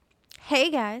Hey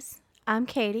guys, I'm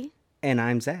Katie. And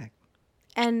I'm Zach.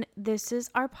 And this is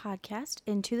our podcast,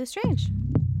 Into the Strange.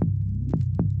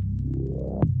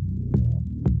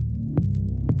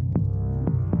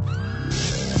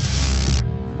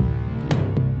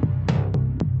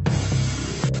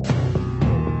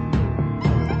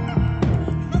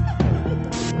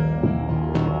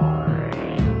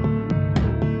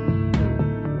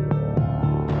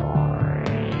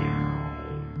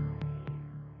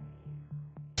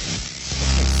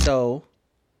 So,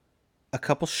 a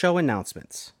couple show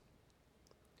announcements.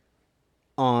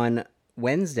 On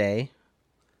Wednesday,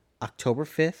 October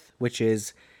 5th, which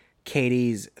is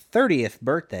Katie's 30th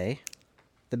birthday,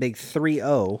 the big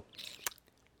 3-0,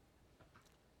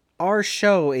 our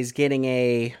show is getting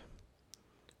a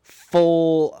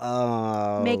full...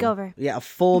 Makeover. Yeah, a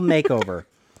full makeover.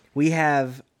 We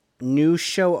have new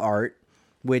show art,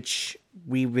 which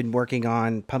we've been working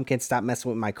on. Pumpkin, Stop Messing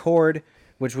With My Cord,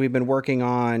 which we've been working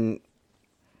on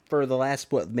for the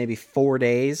last, maybe 4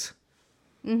 days.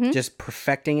 Mm-hmm. Just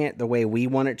perfecting it the way we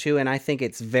want it to. And I think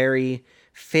it's very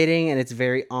fitting and it's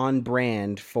very on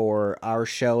brand for our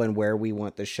show and where we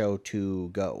want the show to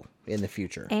go in the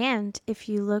future. And if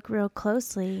you look real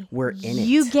closely, we're in it.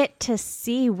 You get to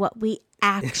see what we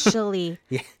actually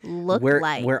look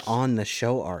like. We're on the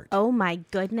show art. Oh my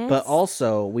goodness. But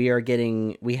also we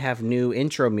have new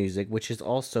intro music, which is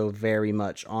also very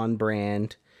much on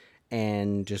brand.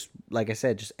 And just like I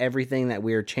said, just everything that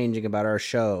we are changing about our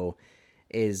show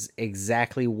is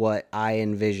exactly what I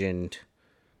envisioned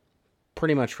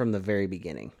pretty much from the very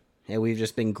beginning. And we've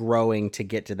just been growing to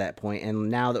get to that point.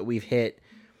 And now that we've hit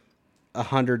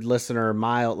 100 listener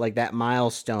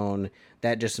milestone,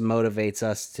 that just motivates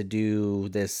us to do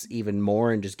this even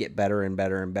more and just get better and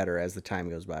better and better as the time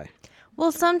goes by.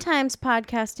 Well, sometimes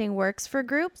podcasting works for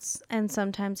groups and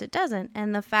sometimes it doesn't.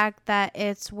 And the fact that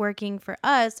it's working for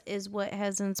us is what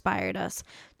has inspired us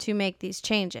to make these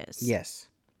changes. Yes.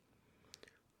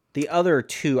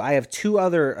 I have two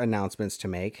other announcements to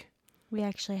make. We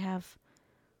actually have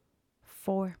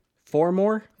 4. 4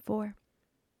 more? 4.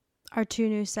 Our 2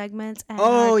 new segments. And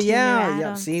oh, our 2 yeah. new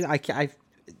Yeah. See,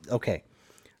 okay.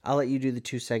 I'll let you do the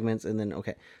 2 segments and then,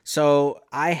 okay. So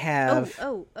I have.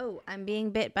 Oh, I'm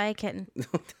being bit by a kitten.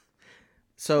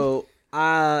 So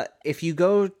if you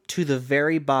go to the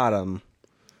very bottom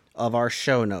of our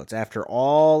show notes, after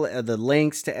all the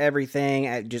links to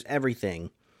everything, just everything,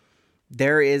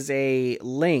 there is a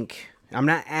link. I'm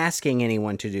not asking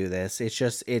anyone to do this.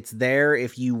 It's there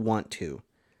if you want to.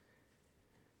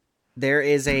 There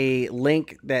is a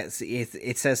link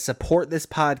it says support this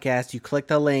podcast. You click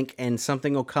the link and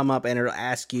something will come up and it'll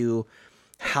ask you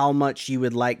how much you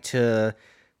would like to,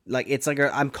 it's like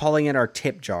I'm calling it our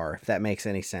tip jar, if that makes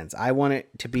any sense. I want it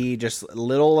to be just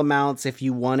little amounts if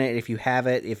you want it, if you have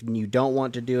it. If you don't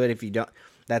want to do it, if you don't,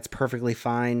 that's perfectly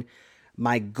fine.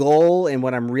 My goal and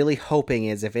what I'm really hoping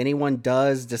is if anyone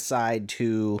does decide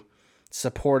to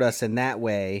support us in that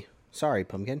way, sorry,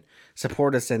 Pumpkin,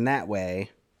 support us in that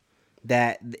way,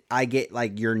 that I get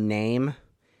your name,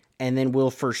 and then we'll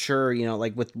for sure,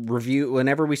 with review,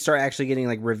 whenever we start actually getting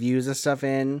reviews and stuff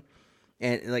in,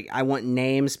 and I want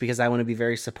names because I want to be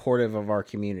very supportive of our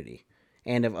community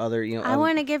and of other, I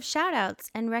want to give shout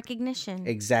outs and recognition.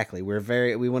 Exactly.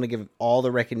 We want to give all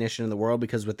the recognition in the world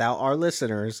because without our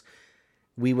listeners,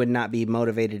 we would not be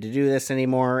motivated to do this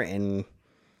anymore, and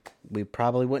we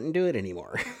probably wouldn't do it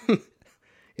anymore.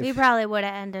 We probably would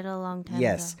have ended a long time ago.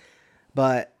 Yes.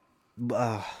 But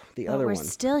the other one. We're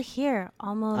still here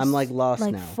almost. I'm lost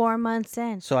now. 4 months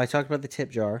in. So I talked about the tip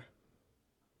jar.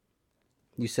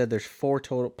 You said there's 4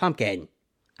 total. Pumpkin.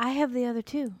 I have the other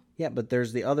 2. Yeah, but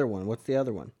there's the other one. What's the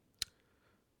other one?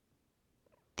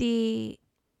 The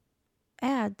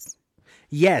ads.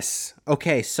 Yes.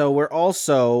 Okay,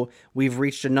 so we've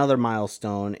reached another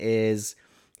milestone is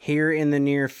here in the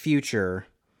near future,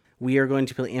 we are going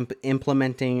to be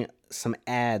implementing some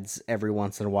ads every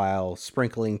once in a while,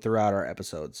 sprinkling throughout our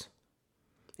episodes.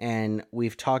 And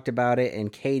we've talked about it,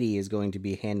 and Katie is going to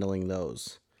be handling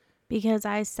those. Because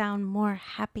I sound more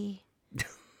happy.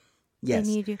 Yes.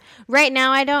 Than you do. Right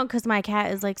now I don't, because my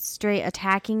cat is straight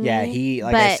attacking me. Yeah,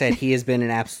 I said, he has been an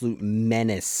absolute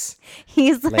menace.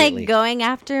 He's lately. Going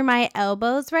after my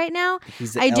elbows right now.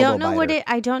 He's an I don't know biter.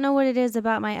 I don't know what it is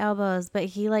about my elbows, but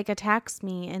he attacks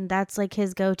me, and that's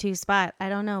his go-to spot. I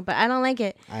don't know, but I don't like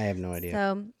it. I have no idea.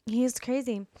 So he's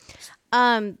crazy.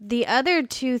 The other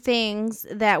 2 things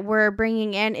that we're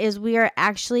bringing in is we are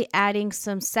actually adding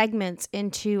some segments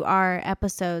into our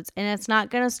episodes, and it's not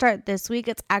going to start this week.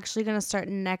 It's actually going to start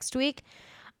next week.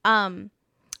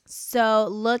 So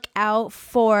look out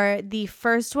for the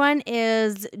first one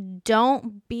is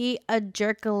Don't Be a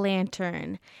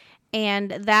Jerk-a-lantern.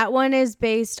 And that one is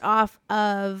based off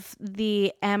of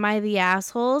the Am I the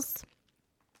Assholes?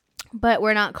 But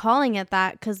we're not calling it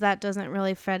that because that doesn't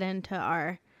really fit into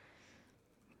our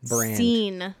brand.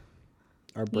 Scene.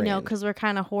 Our brand. You know, because we're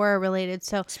kind of horror related.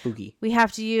 So spooky. We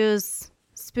have to use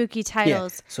spooky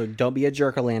titles. Yeah. So Don't Be a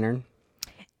Jerk-a-lantern.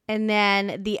 And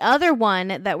then the other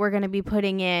one that we're going to be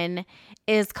putting in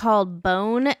is called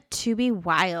Bone to be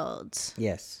Wild.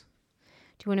 Yes.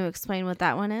 Do you want to explain what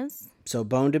that one is? So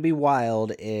Bone to be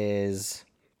Wild is,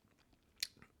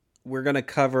 we're going to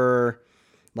cover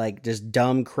like just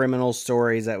dumb criminal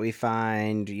stories that we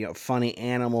find, you know, funny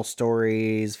animal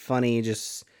stories, funny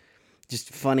just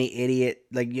funny idiot,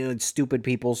 like, you know, stupid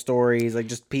people stories, like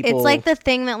just people. It's like the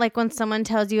thing that like when someone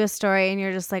tells you a story and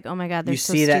you're just like, oh my God, they're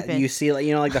so stupid. You see, like,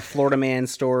 you know, like the Florida Man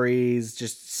stories,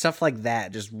 just stuff like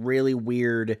that, just really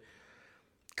weird,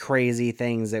 crazy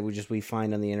things that we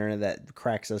find on the internet that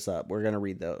cracks us up. We're gonna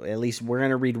read though. At least we're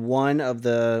gonna read one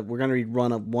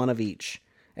of each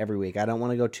every week. I don't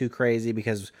want to go too crazy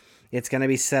because it's gonna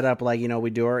be set up like, you know, we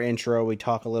do our intro, we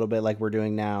talk a little bit like we're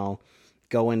doing now,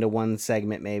 go into one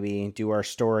segment maybe, do our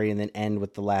story, and then end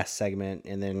with the last segment,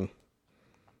 and then,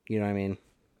 you know what I mean.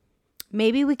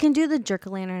 Maybe we can do the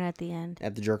jerk-o'-lantern at the end.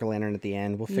 At the jerk-o'-lantern at the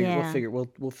end, we'll figure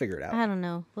it out. I don't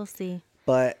know. We'll see.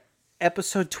 But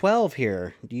episode 12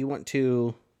 here. Do you want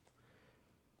to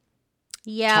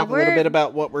talk a little bit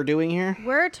about what we're doing here?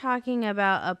 We're talking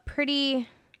about a pretty...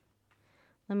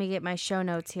 Let me get my show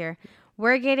notes here.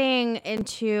 We're getting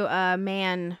into a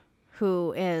man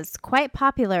who is quite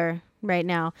popular right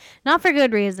now. Not for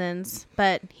good reasons,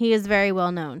 but he is very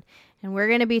well known. And we're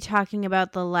going to be talking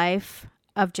about the life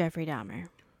of Jeffrey Dahmer.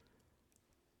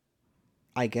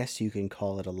 I guess you can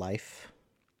call it a life.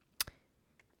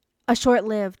 A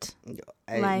short-lived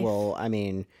life. Well, I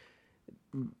mean,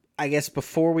 I guess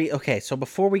before we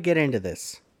get into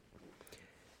this,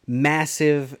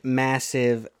 massive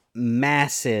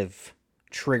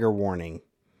trigger warning.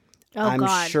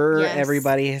 I'm sure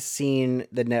everybody has seen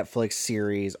the Netflix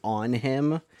series on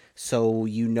him, so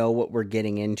you know what we're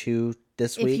getting into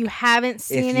this week. If you haven't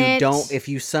seen it, if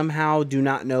you somehow do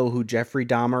not know who Jeffrey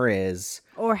Dahmer is,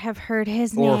 or have heard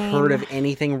his name, or heard of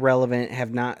anything relevant,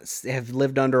 have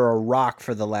lived under a rock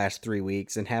for the last 3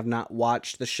 weeks and have not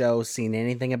watched the show, seen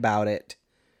anything about it,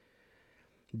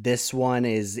 this one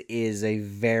is a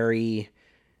very,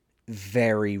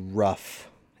 very rough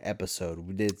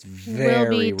episode. It's very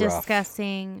We'll be rough.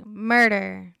 Discussing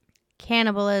murder,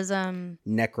 cannibalism,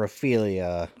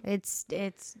 necrophilia. It's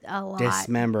a lot.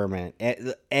 Dismemberment.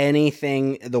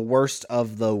 Anything, the worst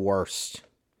of the worst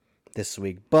this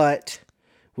week. But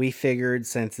we figured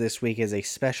since this week is a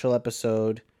special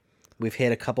episode, we've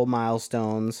hit a couple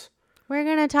milestones. We're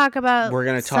going to talk about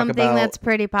something that's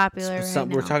pretty popular right now.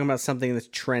 We're talking about something that's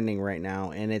trending right now,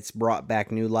 and it's brought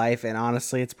back new life, and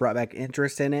honestly, it's brought back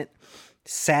interest in it.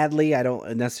 Sadly, I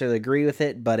don't necessarily agree with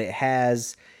it, but it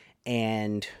has,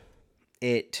 and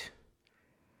I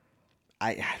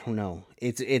don't know.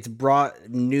 It's brought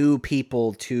new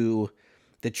people to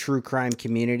the true crime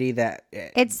community that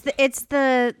it's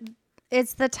the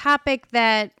topic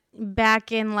that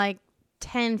back in like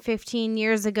 10, 15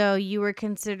 years ago you were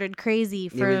considered crazy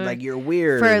for like you're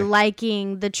weird for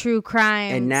liking the true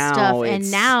crime and now stuff,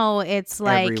 and now it's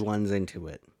like everyone's into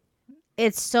it.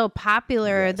 It's so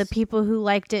popular. Yes. The people who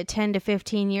liked it 10 to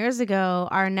 15 years ago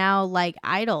are now like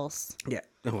idols. Yeah.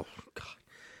 Oh God.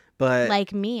 But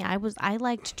like me, I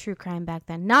liked true crime back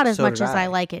then. Not as much as I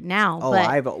like it now. Oh, but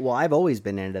I've always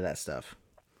been into that stuff.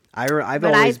 I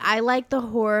like the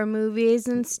horror movies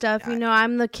and stuff. You know,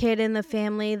 I'm the kid in the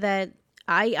family that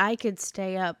I could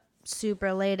stay up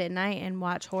super late at night and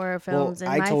watch horror films.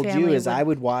 Well, and I told you is I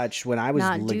would watch when I was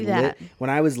when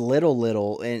I was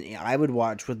little, and I would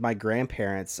watch with my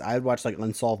grandparents. I would watch like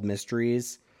Unsolved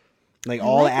Mysteries, like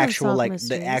all the actual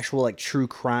like true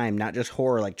crime, not just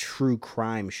horror, like true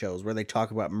crime shows where they talk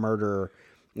about murder,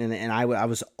 and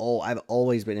I've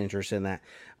always been interested in that.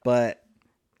 But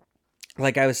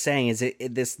like I was saying, is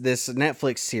this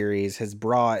Netflix series has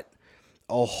brought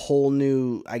a whole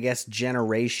new, I guess,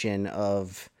 generation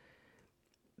of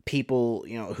people,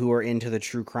 you know, who are into the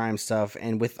true crime stuff.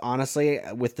 And with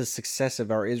the success of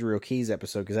our Israel Keys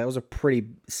episode, because that was a pretty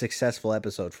successful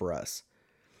episode for us.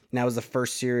 And that was the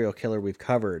first serial killer we've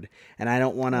covered. And I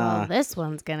don't want to... Well, this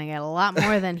one's going to get a lot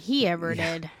more than he ever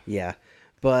did. Yeah.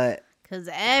 But... Because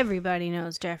everybody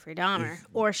knows Jeffrey Dahmer.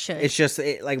 Or should. It's just,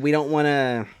 like, we don't want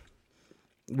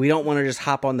to just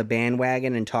hop on the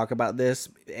bandwagon and talk about this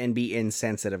and be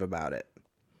insensitive about it.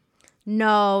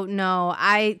 No.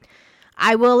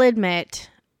 I will admit,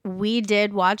 we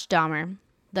did watch Dahmer,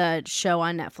 the show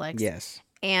on Netflix. Yes.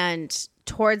 And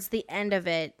towards the end of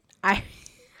it, I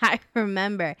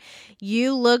remember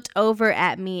you looked over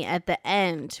at me at the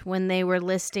end when they were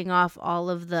listing off all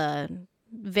of the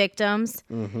victims,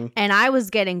 and I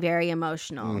was getting very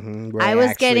emotional. I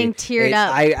was getting teared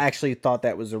up. I actually thought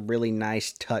that was a really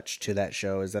nice touch to that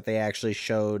show, is that they actually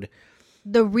showed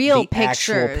the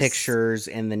actual pictures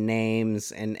and the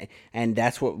names, and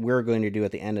that's what we're going to do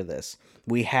at the end of this.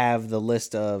 We have the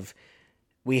list. I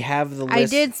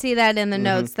did see that in the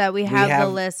notes that we have the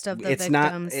list of the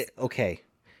victims. Okay.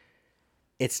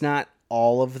 It's not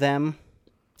all of them.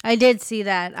 I did see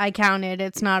that. I counted.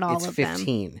 It's not all of them. It's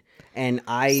 15.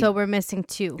 So we're missing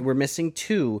 2. We're missing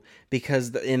 2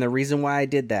 because the reason why I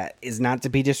did that is not to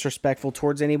be disrespectful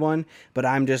towards anyone, but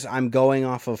I'm going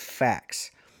off of facts.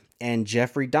 And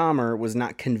Jeffrey Dahmer was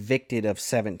not convicted of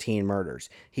 17 murders.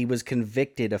 He was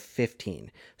convicted of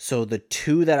 15. So the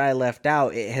 2 that I left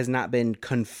out, it has not been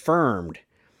confirmed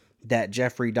that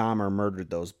Jeffrey Dahmer murdered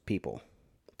those people.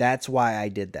 That's why I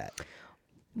did that.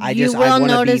 You will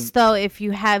notice, though, if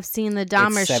you have seen the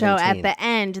Dahmer show, at the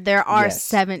end, there are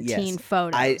 17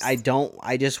 photos.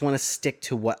 I just want to stick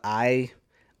to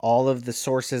all of the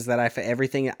sources that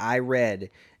everything I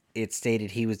read, it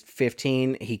stated he was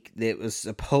 15. It was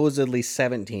supposedly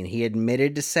 17. He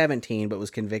admitted to 17, but was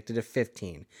convicted of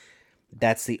 15.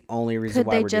 That's the only reason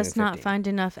why we're doing 15. Could they just not find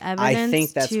enough evidence? I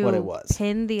think that's what it was.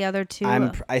 Pin the other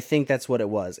 2. I think that's what it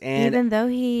was. And even though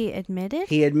he admitted?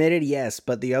 He admitted, yes.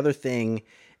 But the other thing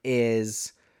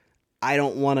is, I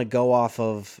don't want to go off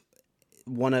of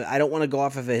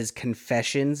his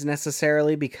confessions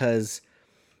necessarily, because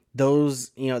those,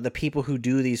 the people who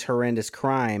do these horrendous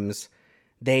crimes,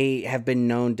 they have been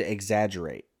known to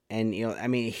exaggerate. And,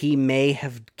 he may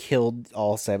have killed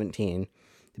all 17,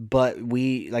 but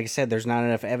like I said, there's not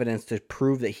enough evidence to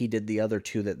prove that he did the other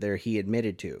 2 that he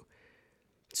admitted to.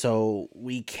 So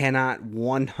we cannot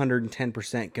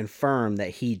 110% confirm that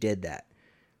he did that.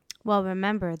 Well,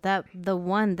 remember that the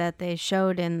one that they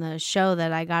showed in the show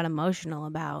that I got emotional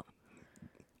about,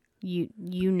 you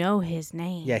know his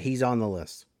name. Yeah, he's on the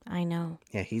list. I know.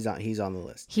 Yeah, he's on the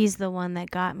list. He's the one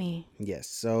that got me. Yes.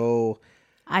 So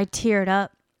I teared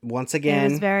up. Once again, it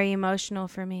was very emotional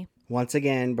for me. Once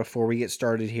again, before we get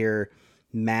started here,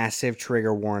 massive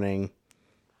trigger warning.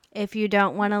 If you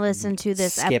don't want to listen to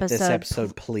skip this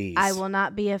episode, please. I will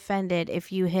not be offended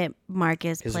if you hit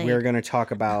Marcus, because we're going to talk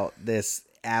about this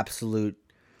absolute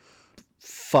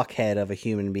fuckhead of a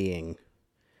human being.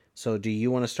 So do you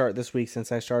want to start this week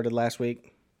since I started last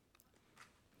week?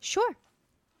 Sure.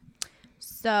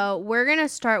 So we're going to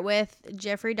start with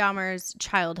Jeffrey Dahmer's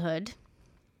childhood.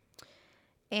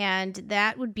 And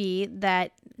that would be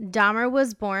that Dahmer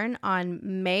was born on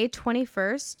May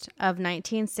 21st of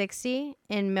 1960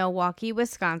 in Milwaukee,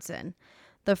 Wisconsin,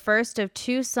 the first of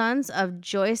 2 sons of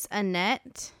Joyce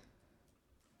Annette.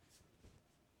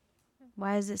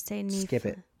 Why does it say Neef? Skip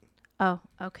it. Oh,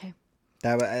 okay.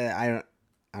 That I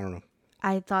don't know.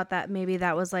 I thought that maybe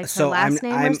that was like her last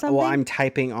name or something. Well, I'm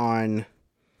typing on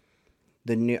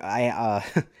the new.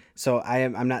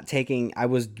 I'm not taking. I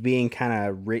was being kind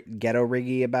of ghetto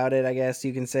riggy about it, I guess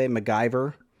you can say,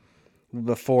 MacGyver,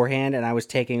 beforehand, and I was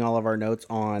taking all of our notes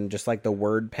on just like the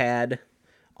WordPad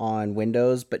on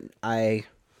Windows, but I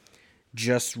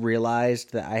just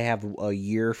realized that I have a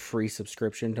year free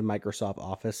subscription to Microsoft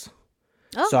Office.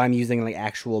 Oh. So I'm using like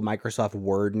actual Microsoft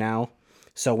Word now.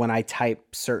 So when I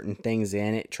type certain things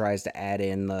in, it tries to add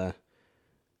in the,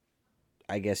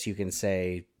 I guess you can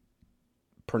say,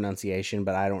 pronunciation,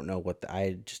 but I don't know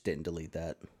I just didn't delete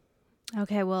that.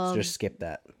 Okay, well, so just skip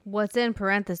that. What's in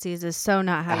parentheses is so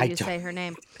not how you say her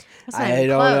name. I don't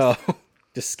know.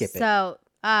 Just skip it. So,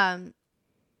 a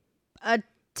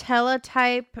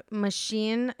teletype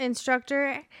machine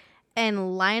instructor,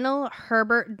 and Lionel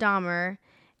Herbert Dahmer,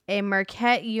 a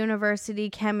Marquette University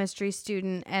chemistry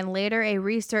student and later a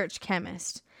research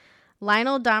chemist.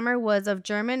 Lionel Dahmer was of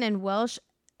German and Welsh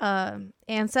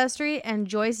ancestry, and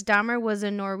Joyce Dahmer was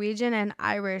a Norwegian and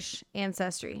Irish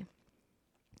ancestry.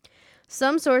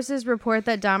 Some sources report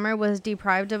that Dahmer was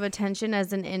deprived of attention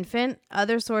as an infant.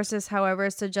 Other sources, however,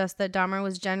 suggest that Dahmer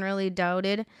was generally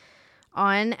doted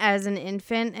on as an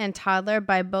infant and toddler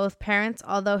by both parents,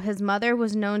 although his mother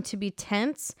was known to be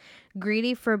tense,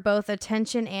 greedy for both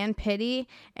attention and pity,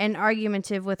 and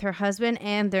argumentative with her husband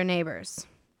and their neighbors.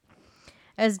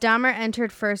 As Dahmer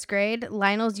entered first grade,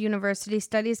 Lionel's university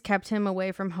studies kept him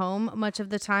away from home much of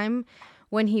the time.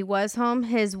 When he was home,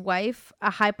 his wife,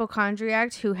 a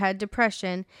hypochondriac who had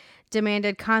depression,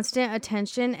 demanded constant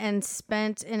attention and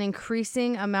spent an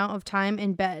increasing amount of time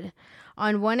in bed.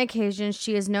 On one occasion,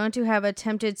 she is known to have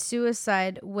attempted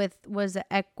suicide with, was it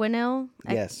Equinil?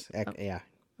 Yes. Yeah.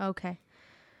 Okay.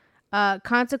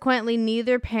 Consequently,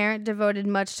 neither parent devoted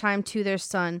much time to their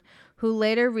son, who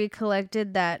later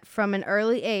recollected that from an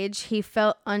early age he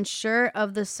felt unsure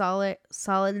of the solidity.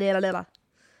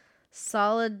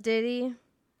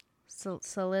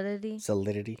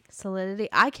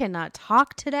 I cannot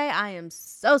talk today. I am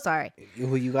so sorry. You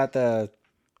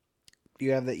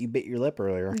bit your lip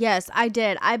earlier. Yes, I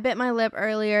did. I bit my lip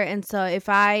earlier, and so if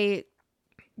I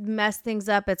mess things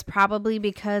up, it's probably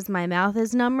because my mouth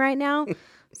is numb right now.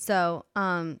 So,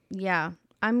 yeah,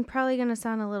 I'm probably going to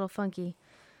sound a little funky.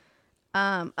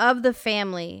 Of the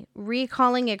family,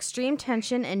 recalling extreme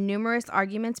tension and numerous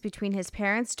arguments between his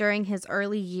parents during his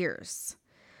early years.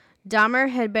 Dahmer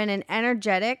had been an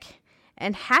energetic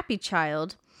and happy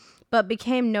child, but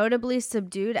became notably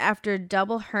subdued after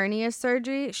double hernia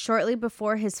surgery shortly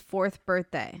before his 4th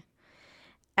birthday.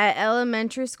 At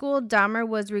elementary school, Dahmer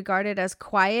was regarded as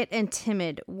quiet and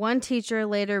timid. One teacher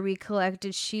later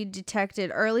recollected she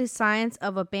detected early signs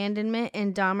of abandonment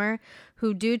in Dahmer,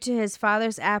 who, due to his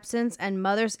father's absence and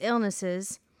mother's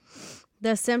illnesses,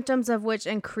 the symptoms of which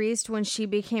increased when she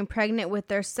became pregnant with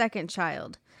their 2nd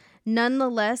child.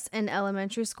 Nonetheless, in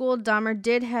elementary school, Dahmer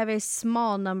did have a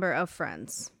small number of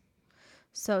friends.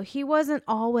 So he wasn't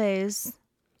always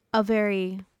a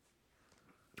very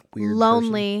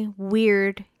lonely,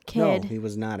 weird kid. No, he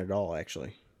was not at all,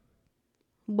 actually.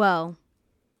 Well,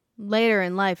 later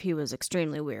in life, he was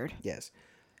extremely weird. Yes.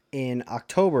 In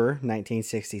October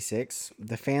 1966,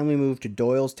 the family moved to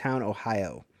Doylestown,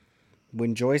 Ohio.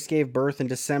 When Joyce gave birth in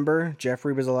December,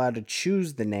 Jeffrey was allowed to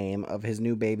choose the name of his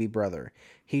new baby brother.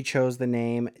 He chose the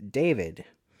name David.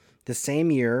 The same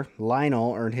year,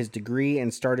 Lionel earned his degree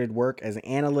and started work as an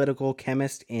analytical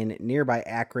chemist in nearby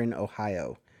Akron,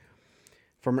 Ohio.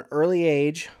 From an early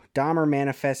age, Dahmer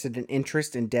manifested an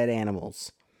interest in dead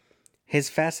animals. His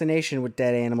fascination with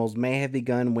dead animals may have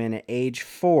begun when, at age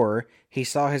 4, he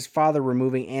saw his father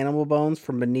removing animal bones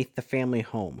from beneath the family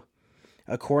home.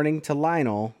 According to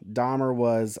Lionel, Dahmer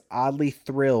was oddly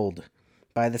thrilled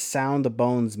by the sound the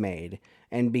bones made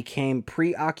and became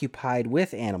preoccupied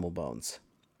with animal bones,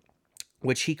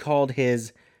 which he called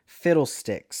his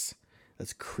fiddlesticks.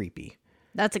 That's creepy.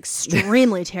 That's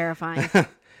extremely terrifying.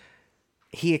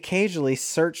 He occasionally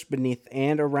searched beneath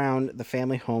and around the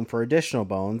family home for additional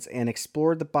bones and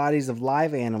explored the bodies of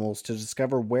live animals to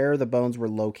discover where the bones were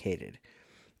located.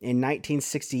 In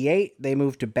 1968,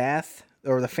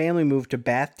 the family moved to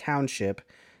Bath Township,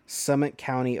 Summit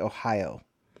County, Ohio.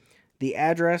 This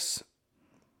address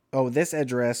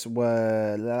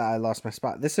was, I lost my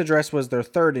spot. This address was their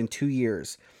 3rd in 2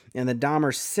 years, and the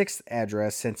Dahmer's 6th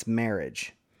address since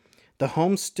marriage. The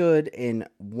home stood in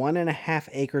 1.5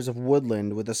 acres of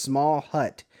woodland, with a small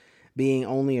hut being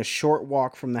only a short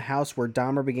walk from the house, where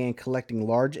Dahmer began collecting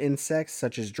large insects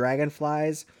such as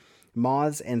dragonflies,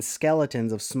 moths, and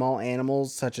skeletons of small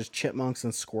animals such as chipmunks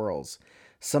and squirrels.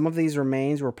 Some of these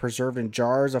remains were preserved in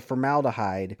jars of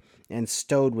formaldehyde and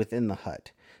stowed within the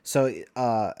hut. So,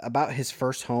 about his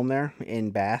first home there in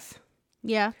Bath.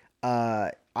 Yeah.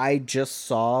 I just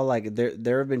saw, like,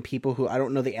 there have been people who, I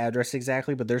don't know the address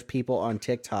exactly, but there's people on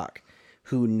TikTok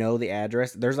who know the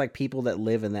address. There's, like, people that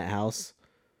live in that house.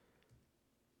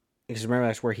 Because remember,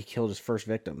 that's where he killed his first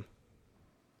victim.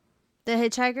 The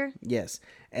hitchhiker? Yes.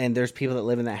 And there's people that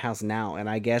live in that house now. And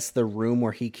I guess the room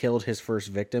where he killed his first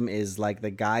victim is, like,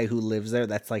 the guy who lives there.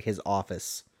 That's, like, his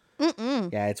office.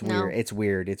 Mm-mm. Yeah, it's weird.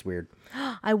 No. It's weird.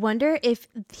 I wonder if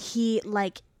he,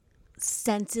 like,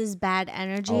 senses bad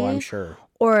energy. Oh, I'm sure.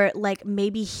 Or, like,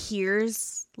 maybe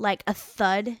hears, like, a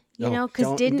thud, you know?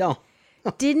 Because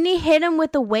didn't he hit him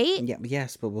with the weight? Yeah,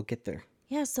 yes, but we'll get there.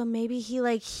 Yeah, so maybe he,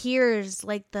 like, hears,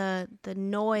 like, the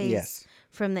noise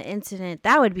from the incident.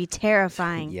 That would be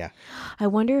terrifying. Yeah. I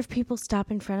wonder if people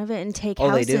stop in front of it and take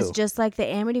houses just like the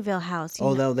Amityville house.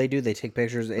 No, they do. They take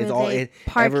pictures. They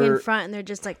park in front and they're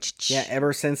just like... Yeah,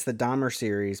 ever since the Dahmer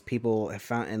series, people have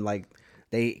found, and, like...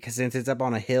 Because since it's up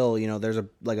on a hill, you know, there's a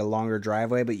longer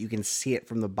driveway, but you can see it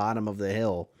from the bottom of the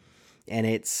hill, and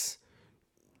it's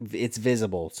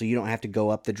visible, so you don't have to go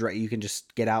up the drive. You can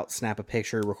just get out, snap a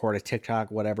picture, record a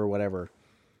TikTok, whatever.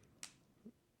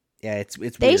 Yeah, it's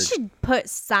weird. They should put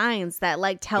signs that,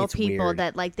 like, tell people weird.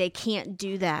 That, like, they can't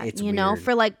do that, it's you know, weird.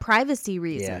 for, like, privacy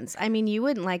reasons. Yeah. I mean, you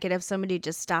wouldn't like it if somebody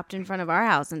just stopped in front of our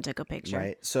house and took a picture.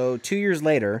 Right. So 2 years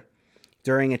later,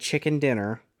 during a chicken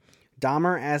dinner,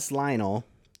 Dahmer asked Lionel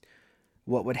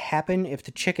what would happen if the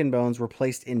chicken bones were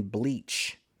placed in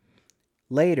bleach.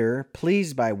 Later,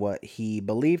 pleased by what he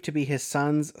believed to be his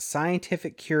son's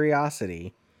scientific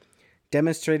curiosity,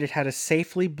 demonstrated how to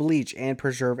safely bleach and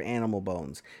preserve animal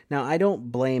bones. Now, I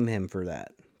don't blame him for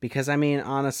that. Because, I mean,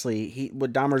 honestly,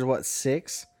 Dahmer's what,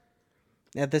 6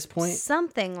 at this point?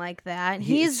 Something like that.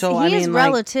 He's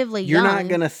relatively you're young. not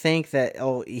going to think that,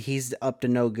 oh, he's up to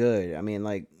no good. I mean,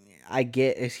 like, I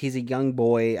get he's a young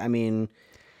boy. I mean,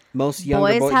 most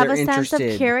younger boys have they're a sense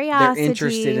interested. of curiosity. They're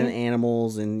interested in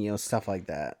animals and, stuff like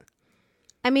that.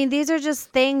 I mean, these are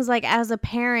just things like as a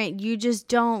parent, you just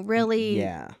don't really.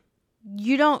 Yeah.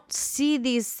 You don't see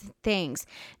these things.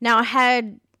 Now,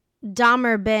 had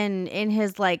Dahmer been in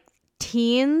his like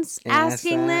teens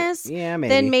asking this, yeah, maybe.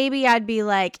 then maybe I'd be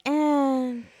like,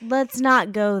 let's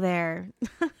not go there.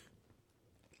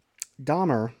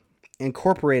 Dahmer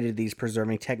incorporated these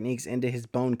preserving techniques into his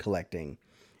bone collecting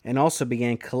and also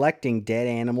began collecting dead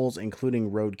animals,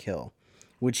 including roadkill,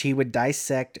 which he would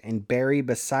dissect and bury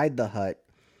beside the hut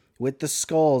with the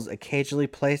skulls occasionally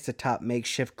placed atop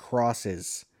makeshift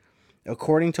crosses.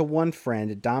 According to one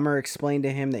friend, Dahmer explained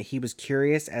to him that he was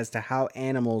curious as to how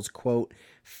animals, quote,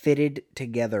 fitted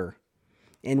together.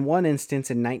 In one instance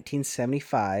in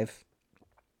 1975,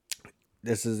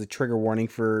 this is a trigger warning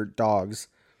for dogs,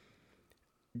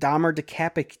 Dahmer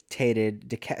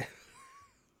decapitated...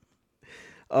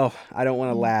 Oh, I don't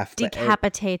want to laugh.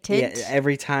 Decapitated?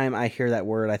 Every time I hear that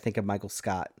word, I think of Michael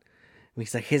Scott.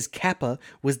 He's like, his kappa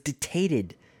was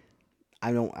detated.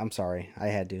 I'm sorry, I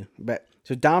had to. But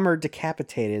so Dahmer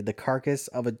decapitated the carcass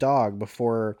of a dog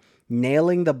before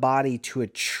nailing the body to a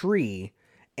tree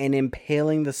and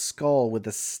impaling the skull with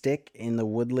a stick in the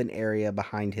woodland area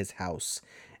behind his house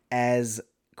as,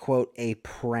 quote, a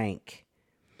prank.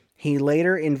 He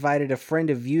later invited a friend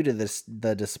to view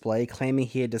the display, claiming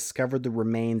he had discovered the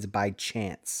remains by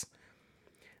chance.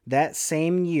 That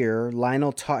same year,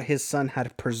 Lionel taught his son how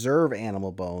to preserve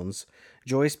animal bones.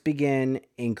 Joyce began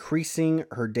increasing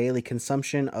her daily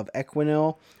consumption of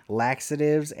Equinil,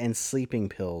 laxatives, and sleeping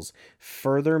pills,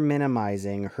 further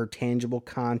minimizing her tangible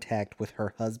contact with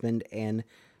her husband and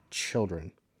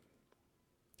children.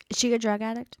 Is she a drug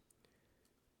addict?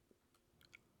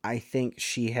 I think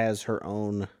she has her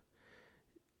own...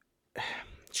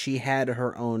 She had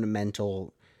her own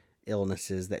mental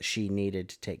illnesses that she needed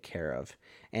to take care of.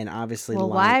 And obviously,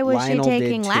 why was Lionel she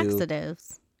taking did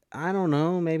laxatives? I don't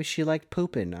know. Maybe she liked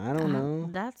pooping. I don't know.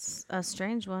 That's a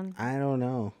strange one. I don't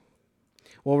know.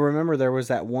 Well, remember there was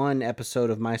that one episode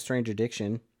of My Strange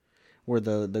Addiction where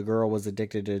the girl was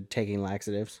addicted to taking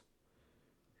laxatives.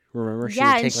 Remember? She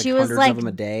would take she hundreds was like of them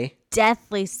a day.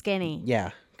 Deathly skinny.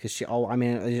 Yeah, because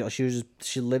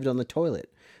she lived on the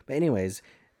toilet. But anyways,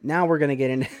 now we're gonna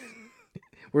get into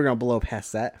we're gonna blow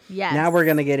past that. Yes. Now we're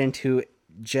gonna get into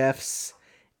Jeff's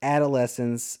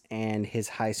adolescence and his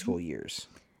high school years.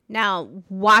 Now,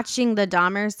 watching the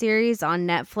Dahmer series on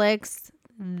Netflix,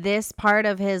 this part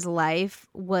of his life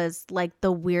was like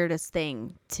the weirdest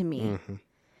thing to me. Mm-hmm.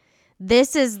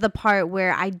 This is the part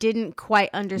where I didn't quite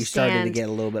understand. You started to get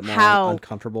a little bit more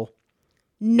uncomfortable.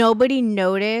 Nobody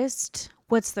noticed.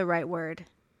 What's the right word?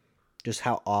 Just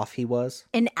how off he was?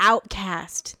 An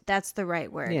outcast. That's the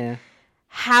right word. Yeah.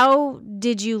 How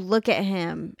did you look at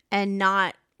him and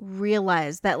not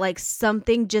realize that like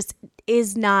something just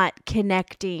is not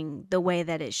connecting the way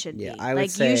that it should be? I would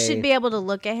say, you should be able to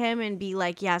look at him and be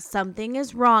like, yeah, something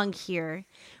is wrong here.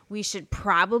 We should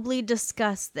probably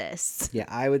discuss this. Yeah,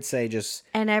 I would say just...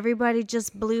 And everybody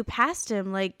just blew past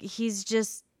him. Like,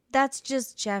 that's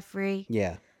just Jeffrey.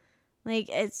 Yeah. Like,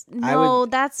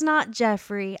 that's not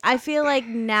Jeffrey. I feel like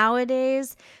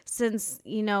nowadays, since,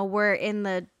 we're in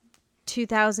the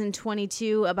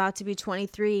 2022, about to be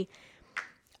 23,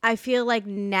 I feel like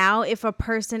now if a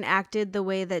person acted the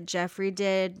way that Jeffrey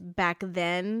did back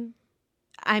then,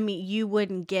 I mean, you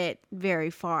wouldn't get very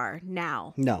far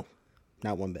now. No,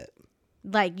 not one bit.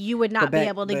 Like, you would not be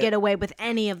able to get away with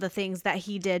any of the things that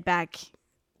he did back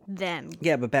then.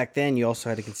 Yeah, but back then you also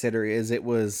had to consider it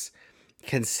was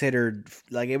considered,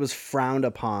 like, it was frowned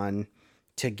upon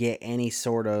to get any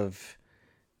sort of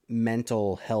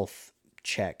mental health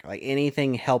check. Like,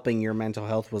 anything helping your mental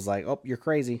health was like, oh, you're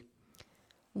crazy.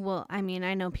 Well, I mean,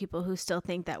 I know people who still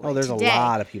think that way. Oh, there's today, a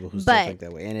lot of people who still think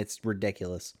that way, and it's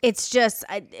ridiculous. It's just,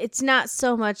 it's not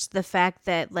so much the fact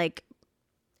that, like,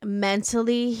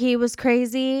 mentally he was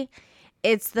crazy.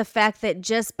 It's the fact that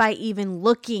just by even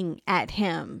looking at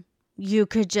him, you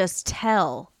could just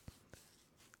tell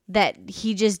that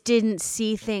he just didn't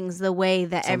see things the way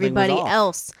that everybody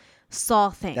else saw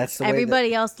things. That's the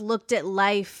everybody else looked at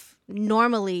life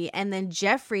normally, and then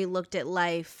Jeffrey looked at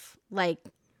life like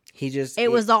it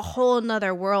was a whole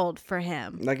nother world for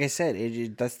him. Like I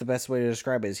said, that's the best way to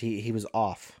describe it. Is he was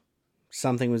off.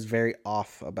 Something was very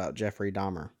off about Jeffrey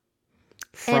Dahmer.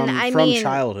 from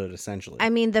childhood, essentially. I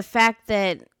mean, the fact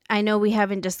that I know we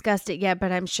haven't discussed it yet,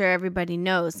 but I'm sure everybody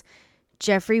knows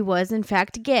Jeffrey was in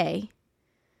fact gay.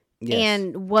 Yes.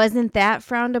 And wasn't that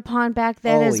frowned upon back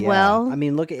then as well? I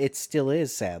mean, look, it still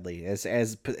is, sadly. As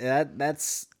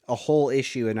that's a whole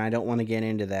issue, and I don't want to get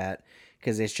into that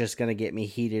because it's just going to get me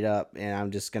heated up, and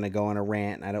I'm just going to go on a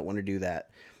rant, and I don't want to do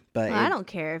that. But I don't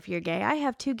care if you're gay. I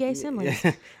have 2 gay siblings.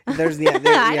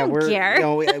 I don't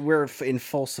care. We're in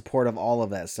full support of all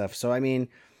of that stuff. So I mean,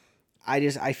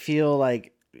 I feel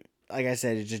like I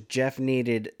said, it's just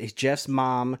Jeff's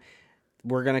mom.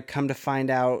 We're gonna come to find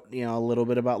out, a little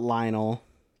bit about Lionel,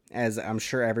 as I'm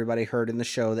sure everybody heard in the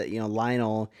show that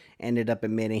Lionel ended up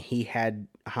admitting he had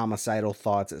homicidal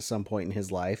thoughts at some point in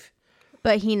his life.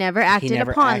 But he never acted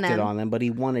on them, but he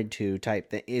wanted to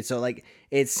type thing. So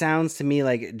it sounds to me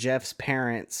like Jeff's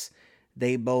parents,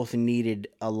 they both needed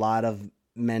a lot of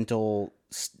mental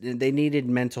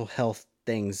health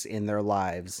things in their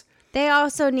lives. They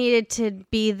also needed to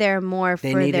be there more for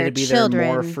their children. They needed to be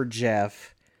there more for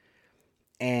Jeff.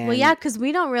 And well, yeah, because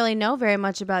we don't really know very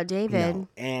much about David. No.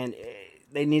 And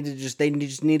they just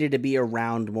needed to be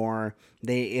around more.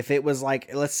 If it was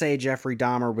like, let's say Jeffrey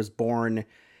Dahmer was born,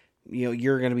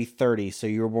 you're going to be 30, so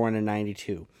you were born in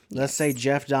 92. Yes. Let's say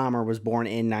Jeff Dahmer was born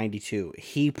in 92.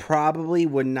 He probably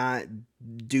would not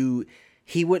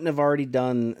he wouldn't have already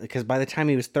done, because by the time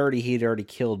he was 30, he'd already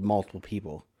killed multiple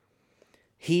people.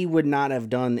 He would not have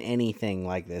done anything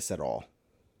like this at all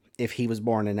if he was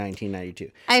born in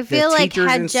 1992. I feel like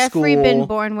had Jeffrey been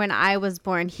born when I was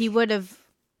born, he would have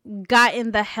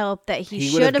gotten the help that he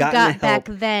should have got back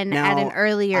then now, at an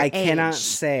earlier age. I cannot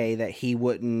say that he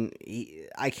wouldn't.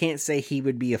 I can't say he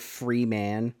would be a free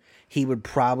man. He would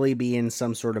probably be in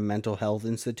some sort of mental health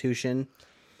institution.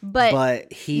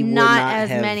 But he would not as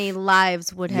many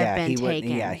lives would have been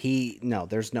taken. No,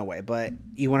 there's no way. But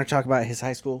you want to talk about his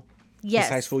high school? Yes.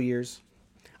 His high school years?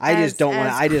 I just don't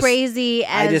want to. Crazy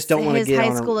as his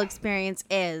high school experience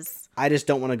is. I just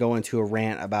don't want to go into a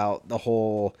rant about the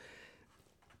whole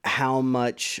how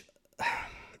much.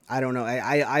 I don't know.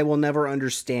 I will never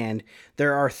understand.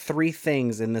 There are 3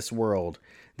 things in this world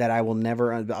that I will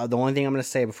never. The only thing I'm going to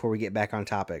say before we get back on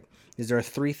topic is there are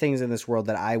 3 things in this world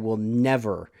that I will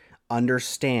never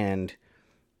understand.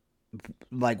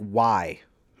 Like why,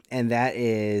 and that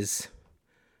is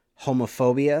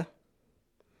homophobia,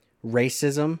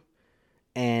 racism,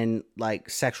 and like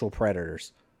sexual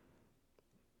predators,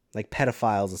 like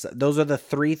pedophiles and stuff. Those are the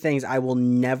 3 things I will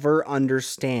never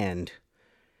understand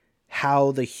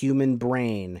how the human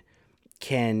brain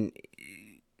can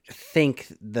think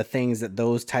the things that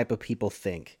those type of people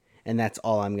think. And that's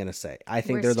all I'm going to say. I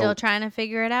think we're still trying to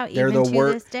figure it out even to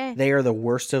this day. They are the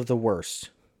worst of the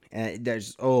worst. And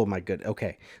there's, oh my good.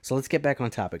 Okay, so let's get back on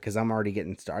topic because I'm already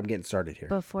getting started here.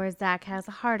 Before Zach has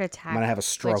a heart attack, I'm gonna have a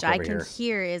stroke which over I can here.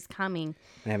 hear is coming.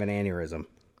 I have an aneurysm.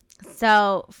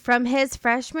 So, from his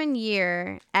freshman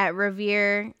year at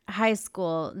Revere High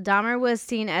School, Dahmer was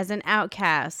seen as an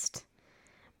outcast.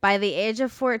 By the age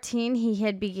of 14, he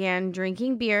had began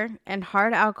drinking beer and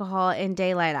hard alcohol in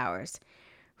daylight hours,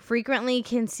 frequently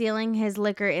concealing his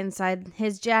liquor inside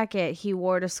his jacket he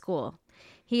wore to school.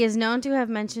 He is known to have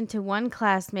mentioned to one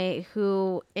classmate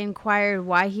who inquired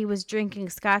why he was drinking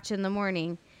scotch in the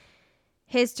morning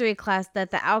history class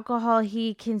that the alcohol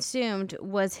he consumed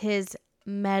was his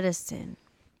medicine.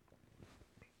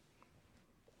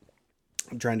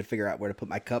 I'm trying to figure out where to put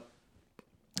my cup.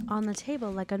 On the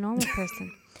table like a normal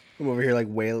person. I'm over here like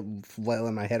wailing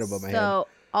my head above my head. So,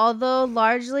 although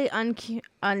largely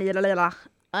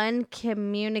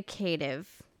uncommunicative,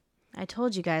 I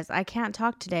told you guys, I can't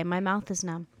talk today. My mouth is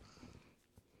numb.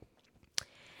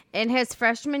 In his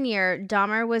freshman year,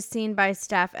 Dahmer was seen by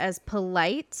staff as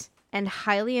polite and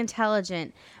highly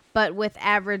intelligent, but with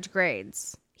average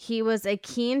grades. He was a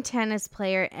keen tennis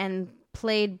player and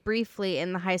played briefly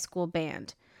in the high school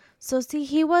band. So, see,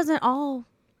 he wasn't all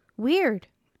weird.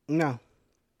 No.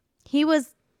 He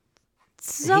was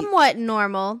somewhat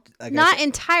normal. Not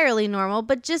entirely normal,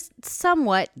 but just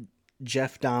somewhat.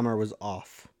 Jeff Dahmer was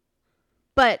off.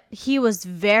 But he was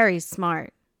very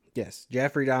smart. Yes,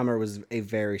 Jeffrey Dahmer was a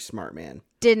very smart man.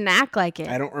 Didn't act like it.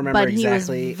 I don't remember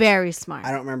exactly. He was very smart.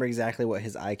 I don't remember exactly what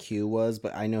his IQ was,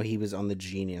 but I know he was on the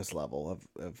genius level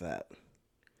of that.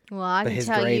 Well, I can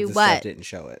tell you what. Stuff didn't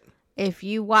show it. If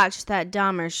you watch that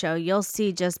Dahmer show, you'll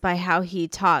see just by how he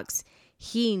talks,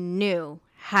 he knew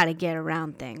how to get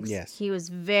around things. Yes. He was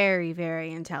very,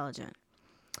 very intelligent.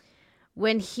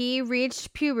 When he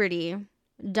reached puberty,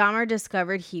 Dahmer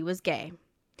discovered he was gay.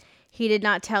 He did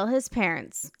not tell his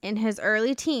parents. In his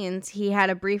early teens, he had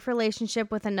a brief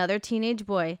relationship with another teenage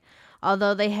boy,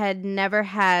 although they had never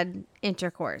had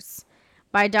intercourse.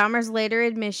 By Dahmer's later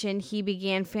admission, he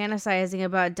began fantasizing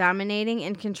about dominating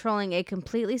and controlling a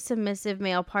completely submissive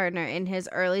male partner in his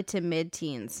early to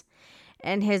mid-teens,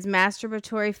 and his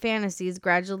masturbatory fantasies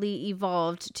gradually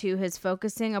evolved to his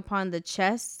focusing upon the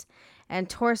chests and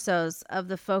torsos of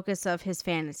the focus of his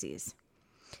fantasies.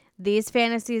 These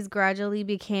fantasies gradually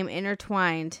became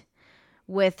intertwined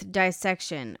with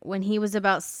dissection. When he was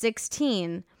about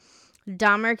 16,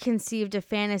 Dahmer conceived a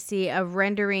fantasy of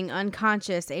rendering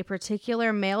unconscious a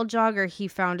particular male jogger he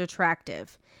found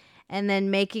attractive, and then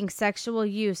making sexual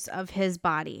use of his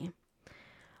body.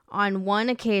 On one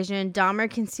occasion,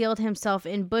 Dahmer concealed himself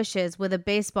in bushes with a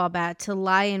baseball bat to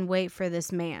lie in wait for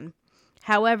this man.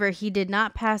 However, he did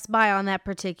not pass by on that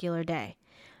particular day.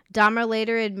 Dahmer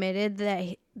later admitted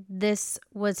that this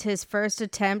was his first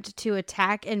attempt to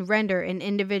attack and render an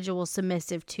individual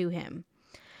submissive to him.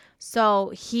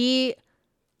 So he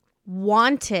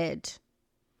wanted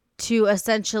to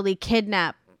essentially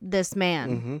kidnap this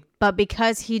man, but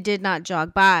because he did not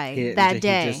jog by that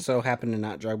day, he just so happened to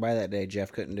not jog by that day,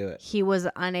 Jeff couldn't do it. He was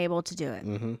unable to do it.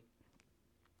 Mm-hmm.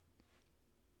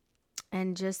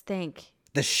 And just think,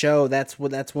 the show, that's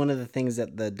one of the things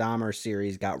that the Dahmer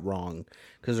series got wrong,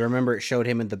 because remember it showed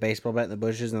him at the baseball bat in the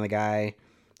bushes, and the guy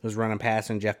was running past,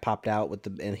 and Jeff popped out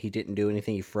and he didn't do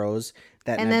anything. He froze.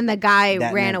 Then the guy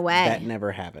ran away. That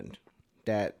never happened.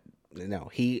 No,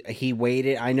 he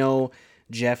waited. I know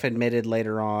Jeff admitted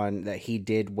later on that he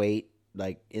did wait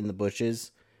like in the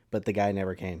bushes, but the guy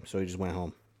never came, so he just went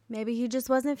home. Maybe he just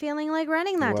wasn't feeling like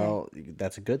running that day. Well,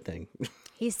 that's a good thing.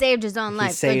 He saved his own life.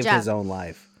 He saved his own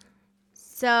life.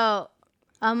 So,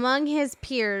 among his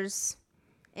peers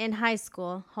in high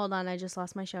school, hold on, I just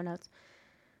lost my show notes.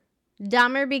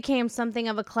 Dahmer became something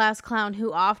of a class clown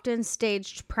who often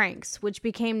staged pranks, which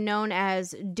became known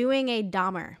as doing a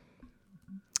Dahmer.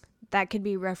 That could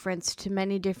be referenced to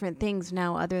many different things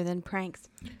now other than pranks.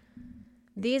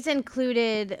 These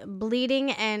included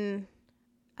bleeding and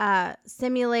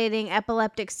simulating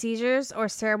epileptic seizures or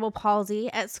cerebral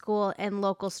palsy at school and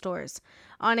local stores.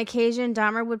 On occasion,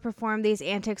 Dahmer would perform these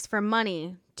antics for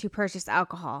money to purchase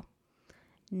alcohol.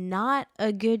 Not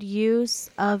a good use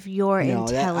of your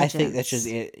intelligence. I think that's just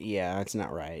it. Yeah, it's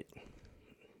not right.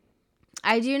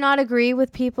 I do not agree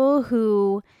with people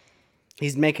who...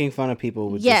 He's making fun of people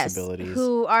with disabilities.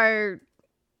 Who are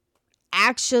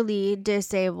actually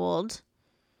disabled.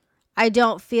 I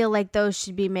don't feel like those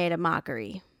should be made a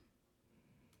mockery.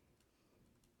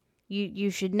 You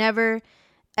should never,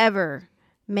 ever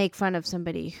make fun of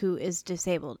somebody who is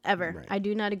disabled. Ever. Right. I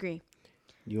do not agree.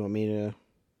 You want me to...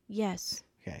 Yes.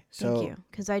 Okay, so... Thank you,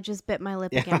 because I just bit my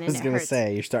lip again, and it hurts. I was going to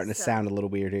say, you're starting to sound a little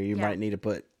weird here. You might need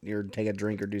to take a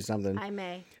drink or do something. I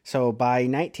may. So, by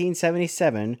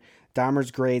 1977,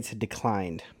 Dahmer's grades had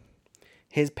declined.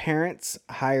 His parents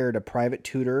hired a private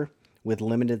tutor with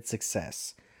limited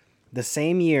success. The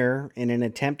same year, in an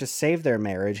attempt to save their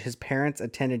marriage, his parents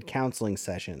attended counseling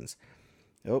sessions.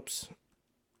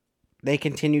 They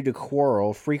continued to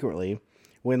quarrel frequently.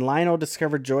 When Lionel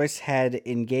discovered Joyce had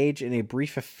engaged in a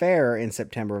brief affair in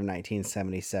September of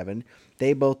 1977,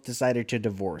 they both decided to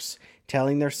divorce,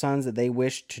 telling their sons that they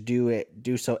wished to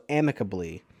do so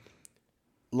amicably.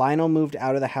 Lionel moved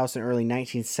out of the house in early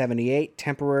 1978,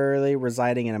 temporarily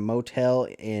residing in a motel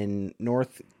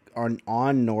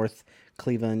on North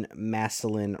Cleveland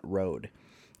Massillon Road.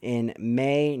 In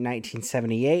May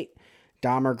 1978,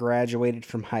 Dahmer graduated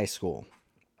from high school.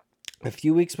 A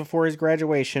few weeks before his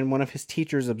graduation, one of his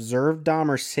teachers observed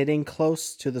Dahmer sitting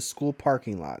close to the school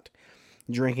parking lot,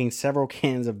 drinking several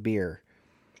cans of beer.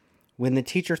 When the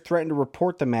teacher threatened to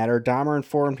report the matter, Dahmer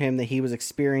informed him that he was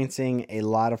experiencing a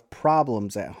lot of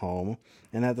problems at home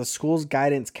and that the school's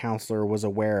guidance counselor was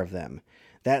aware of them.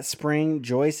 That spring,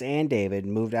 Joyce and David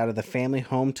moved out of the family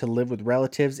home to live with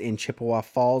relatives in Chippewa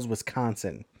Falls,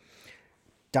 Wisconsin.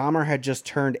 Dahmer had just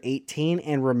turned 18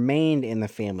 and remained in the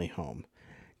family home.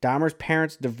 Dahmer's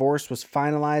parents' divorce was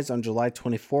finalized on July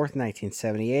 24th,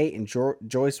 1978, and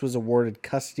Joyce was awarded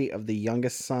custody of her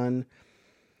youngest son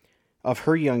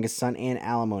and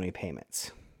alimony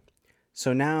payments.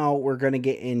 So now we're going to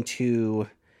get into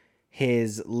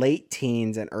his late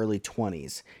teens and early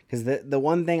 20s. Because the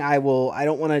one thing I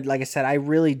don't want to, like I said, I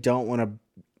really don't want to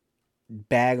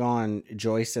bag on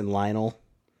Joyce and Lionel.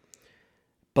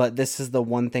 But this is the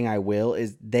one thing I will,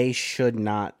 is they should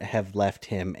not have left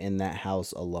him in that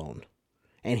house alone.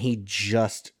 And he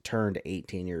just turned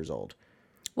 18 years old.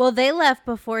 Well, they left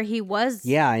before he was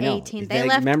 18. They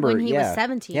left when he was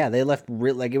 17. Yeah, they left,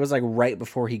 it was like right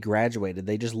before he graduated.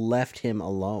 They just left him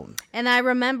alone. And I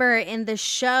remember in the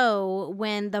show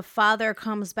when the father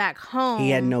comes back home.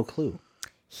 He had no clue.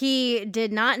 He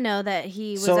did not know that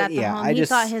he was So, at the yeah, home. I He just-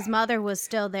 thought his mother was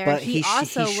still there. But he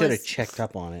also should have was checked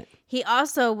up on it. He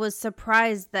also was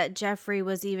surprised that Jeffrey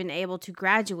was even able to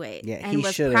graduate, Yeah, and he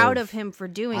was should've- proud of him for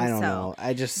doing so. I don't know.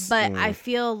 But I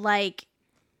feel like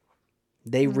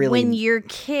they really, when your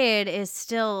kid is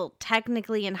still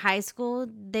technically in high school,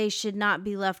 they should not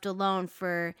be left alone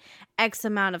for X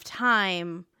amount of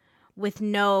time with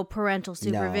no parental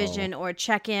supervision or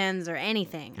check-ins or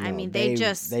anything. No, I mean, they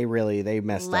messed up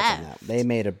on that. left. They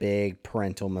made a big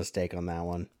parental mistake on that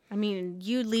one. I mean,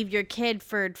 you leave your kid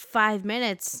for 5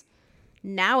 minutes.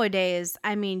 Nowadays,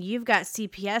 I mean, you've got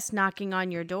CPS knocking on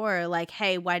your door like,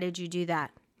 hey, why did you do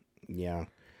that? Yeah.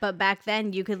 But back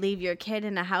then, you could leave your kid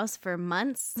in a house for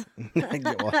months. Well,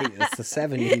 it's the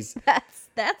 70s.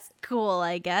 That's cool,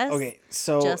 I guess. Okay,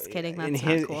 so Just kidding, that's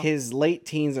in not cool. his late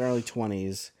teens, early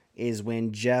 20s is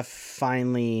when Jeff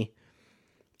finally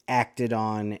acted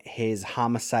on his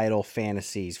homicidal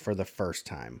fantasies for the first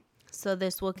time. So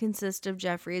this will consist of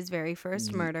Jeffrey's very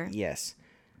first murder. Yes.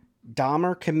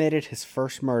 Dahmer committed his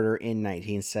first murder in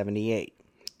 1978,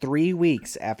 3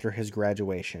 weeks after his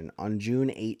graduation, on June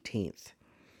 18th.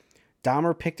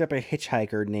 Dahmer picked up a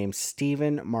hitchhiker named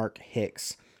Stephen Mark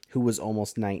Hicks, who was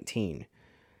almost 19.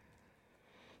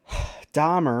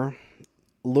 Dahmer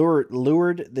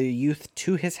lured the youth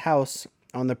to his house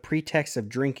on the pretext of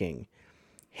drinking.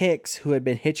 Hicks, who had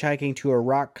been hitchhiking to a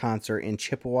rock concert in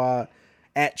Chippewa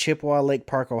Lake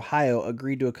Park, Ohio,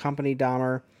 agreed to accompany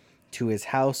Dahmer to his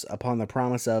house upon the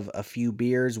promise of a few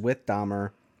beers with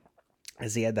Dahmer,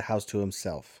 as he had the house to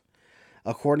himself.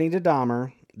 According to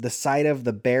Dahmer, the sight of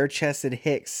the bare-chested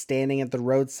Hicks standing at the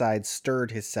roadside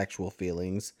stirred his sexual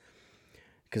feelings,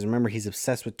 because remember, he's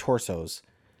obsessed with torsos.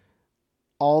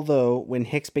 Although, when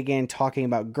Hicks began talking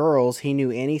about girls, he knew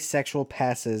any sexual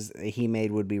passes he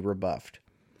made would be rebuffed.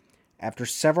 After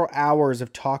several hours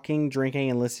of talking, drinking,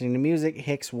 and listening to music,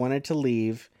 Hicks wanted to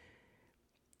leave.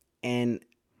 And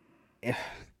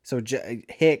so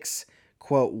Hicks,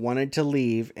 quote, wanted to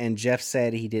leave, and Jeff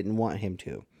said he didn't want him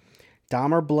to.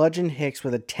 Dahmer bludgeoned Hicks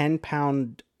with a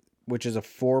 10-pound, which is a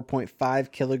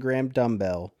 4.5 kilogram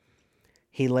dumbbell.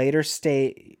 He later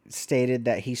stated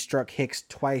that he struck Hicks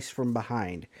twice from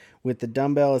behind with the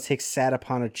dumbbell as Hicks sat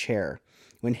upon a chair.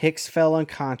 When Hicks fell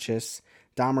unconscious,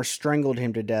 Dahmer strangled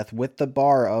him to death with the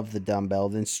bar of the dumbbell,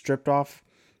 then stripped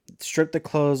the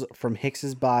clothes from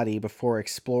Hicks's body before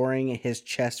exploring his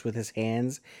chest with his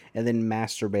hands and then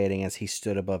masturbating as he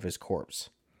stood above his corpse.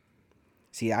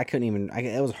 See,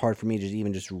 it was hard for me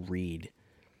to just read.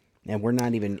 And we're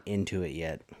not even into it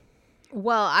yet.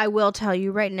 Well, I will tell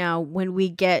you right now, when we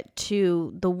get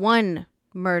to the one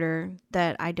murder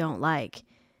that I don't like,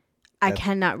 I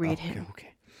cannot read him.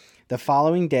 Okay. The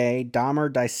following day,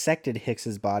 Dahmer dissected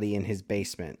Hicks's body in his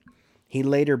basement. He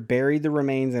later buried the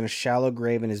remains in a shallow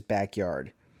grave in his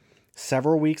backyard.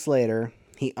 Several weeks later,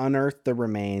 he unearthed the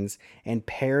remains and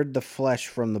pared the flesh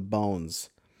from the bones.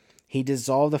 He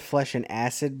dissolved the flesh in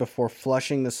acid before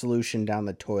flushing the solution down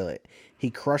the toilet.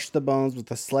 He crushed the bones with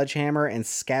a sledgehammer and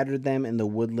scattered them in the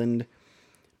woodland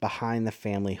behind the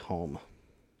family home.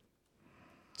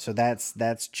 So that's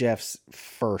Jeff's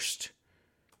first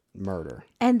murder.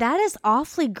 And that is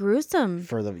awfully gruesome.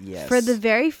 For the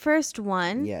very first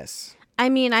one. Yes. I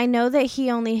mean, I know that he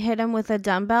only hit him with a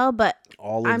dumbbell, but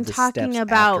I'm talking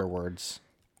about afterwards.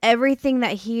 Everything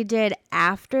that he did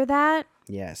after that.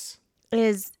 Yes.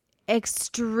 Is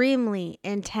extremely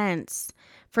intense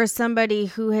for somebody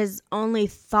who has only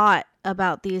thought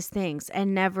about these things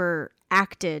and never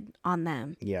acted on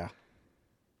them. Yeah.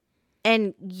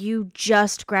 And you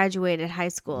just graduated high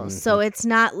school. Mm-hmm. So it's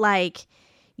not like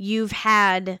you've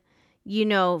had,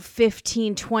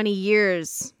 15, 20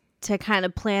 years to kind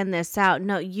of plan this out.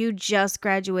 No, you just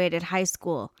graduated high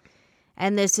school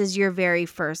and this is your very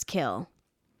first kill.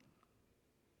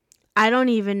 I don't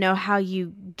even know how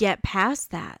you get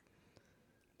past that.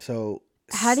 So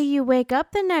how do you wake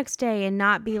up the next day and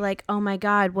not be like, oh my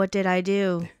God, what did I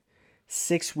do?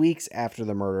 6 weeks after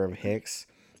the murder of Hicks,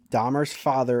 Dahmer's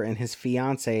father and his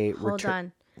fiance Hold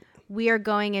on. We are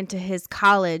going into his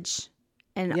college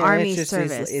and army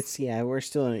service. We're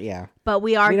still in, But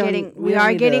we are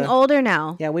getting older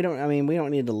now. Yeah, we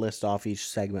don't need to list off each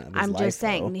segment of his life. I'm just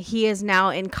saying, he is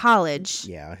now in college.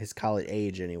 Yeah, his college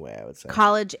age anyway, I would say.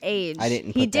 College age. I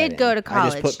didn't He did go to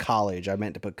college. I just put college. I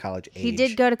meant to put college age. He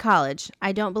did go to college.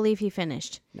 I don't believe he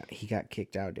finished. No, he got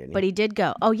kicked out, didn't he? But he did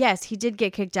go. Oh, yes, he did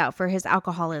get kicked out for his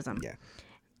alcoholism. Yeah.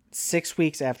 6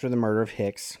 weeks after the murder of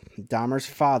Hicks, Dahmer's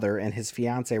father and his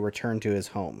fiance returned to his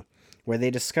home, where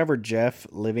they discovered Jeff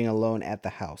living alone at the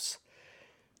house.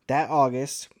 That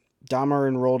August, Dahmer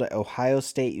enrolled at Ohio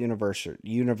State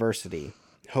University,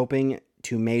 hoping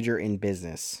to major in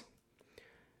business.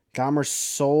 Dahmer's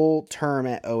sole term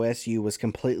at OSU was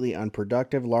completely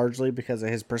unproductive, largely because of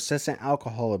his persistent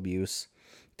alcohol abuse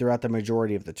throughout the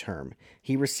majority of the term.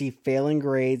 He received failing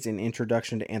grades in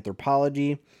Introduction to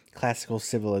Anthropology, Classical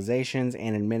Civilizations,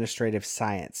 and Administrative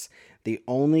Science. The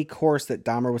only course that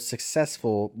Dahmer was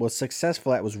successful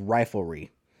at was riflery.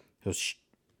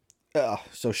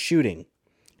 So shooting,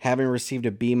 having received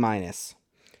a B-.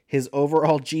 His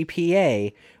overall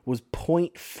GPA was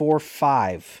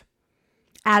 0.45.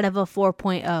 Out of a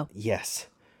 4.0. Yes.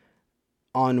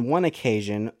 On one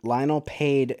occasion, Lionel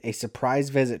paid a surprise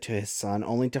visit to his son,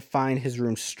 only to find his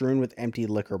room strewn with empty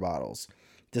liquor bottles.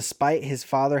 Despite his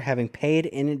father having paid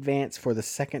in advance for the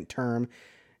second term,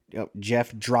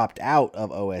 Jeff dropped out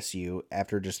of OSU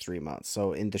after just 3 months.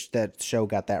 So that show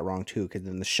got that wrong too, because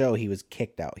in the show he was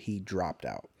kicked out. He dropped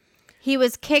out. He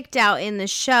was kicked out in the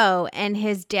show, and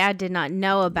his dad did not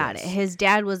know about it. His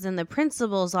dad was in the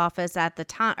principal's office at the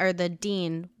time, or the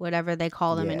dean, whatever they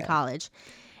call them in college.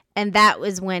 And that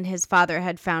was when his father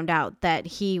had found out that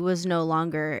he was no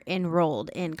longer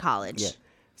enrolled in college. Yeah.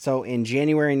 So in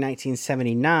January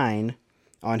 1979,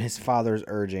 on his father's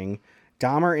urging,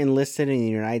 Dahmer enlisted in the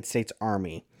United States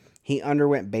Army. He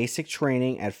underwent basic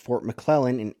training at Fort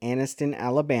McClellan in Anniston,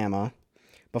 Alabama,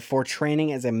 before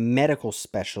training as a medical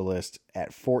specialist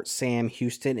at Fort Sam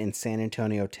Houston in San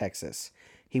Antonio, Texas.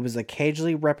 He was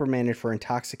occasionally reprimanded for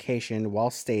intoxication while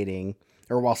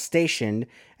stationed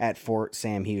at Fort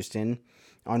Sam Houston.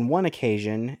 On one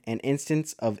occasion, an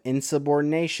instance of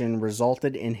insubordination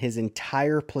resulted in his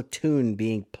entire platoon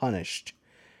being punished,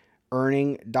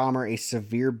 earning Dahmer a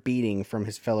severe beating from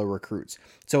his fellow recruits.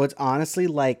 So it's honestly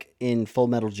like in Full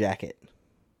Metal Jacket.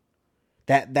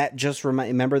 That just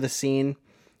remember the scene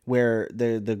where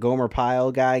the Gomer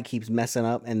Pyle guy keeps messing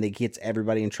up and they gets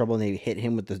everybody in trouble and they hit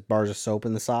him with the bars of soap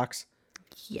in the socks?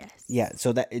 Yes. Yeah,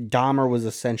 so that Dahmer was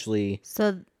essentially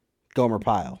Gomer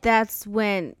Pyle. That's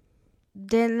when,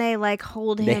 didn't they like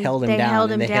hold him? They held him down. They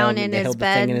held him down in his bed. They held the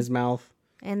thing in his mouth.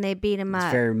 And they beat him up. It's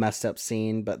a very messed up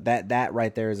scene, but that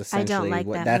right there is essentially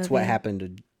what happened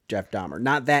to Jeff Dahmer.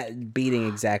 Not that beating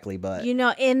exactly, but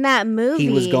in that movie, he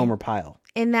was Gomer Pyle.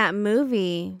 In that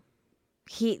movie,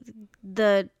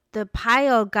 the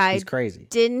Pyle guy, he's crazy.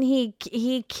 Didn't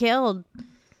he killed?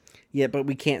 Yeah, but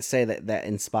we can't say that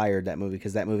inspired that movie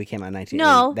because that movie came out in 1980.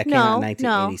 No, that came out in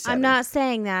 1987. I'm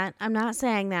not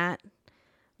saying that.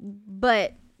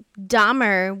 But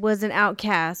Dahmer was an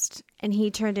outcast and he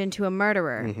turned into a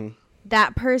murderer. Mm-hmm.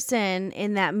 That person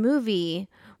in that movie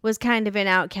was kind of an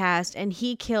outcast and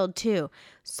he killed too.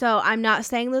 So I'm not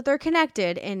saying that they're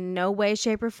connected in no way,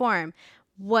 shape, or form.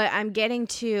 What I'm getting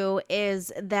to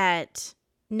is that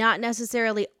not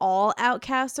necessarily all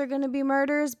outcasts are going to be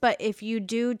murderers, but if you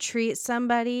do treat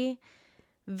somebody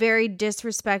very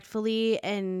disrespectfully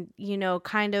and,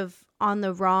 kind of on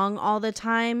the wrong all the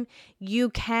time, you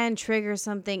can trigger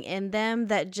something in them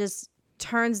that just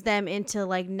turns them into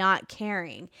like not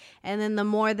caring. And then the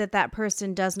more that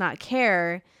person does not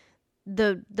care,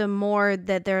 the more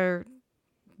that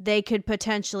they could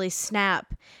potentially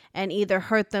snap and either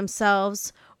hurt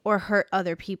themselves or hurt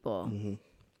other people. Mm-hmm.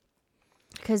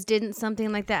 Because didn't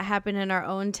something like that happen in our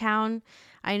own town?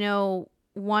 I know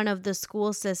one of the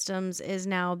school systems is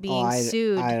now being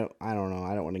sued. I don't know.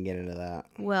 I don't want to get into that.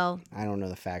 Well, I don't know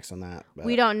the facts on that. But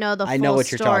we don't know the full I know what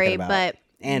story, you're talking about. But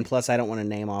and plus, I don't want to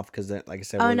name off because, like I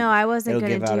said, I wasn't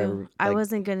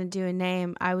gonna do a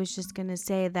name. I was just gonna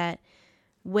say that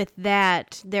with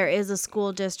that, there is a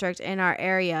school district in our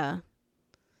area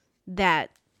that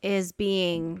is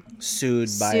being sued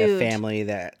by a family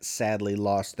that sadly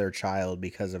lost their child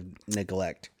because of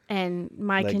neglect. And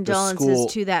my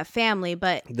condolences to that family,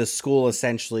 but the school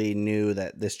essentially knew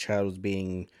that this child was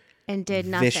being and did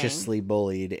nothing. Viciously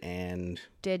bullied and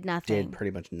did nothing. Did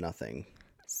pretty much nothing.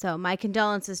 So my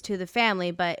condolences to the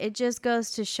family, but it just goes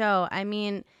to show, I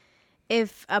mean,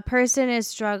 if a person is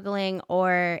struggling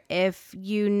or if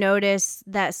you notice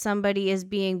that somebody is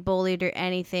being bullied or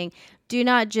anything, do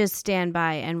not just stand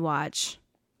by and watch.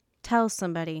 Tell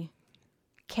somebody.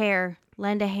 Care.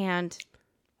 Lend a hand.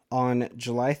 On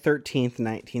July 13th,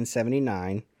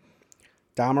 1979,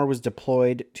 Dahmer was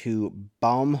deployed to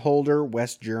Baumholder,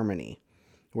 West Germany,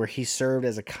 where he served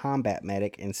as a combat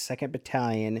medic in 2nd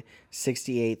Battalion,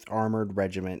 68th Armored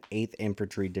Regiment, 8th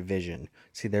Infantry Division.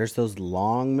 See, there's those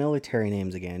long military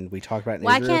names again. We talked about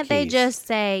Why can't they just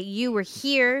say, you were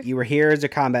here? You were here as a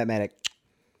combat medic.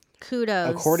 Kudos.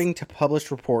 According to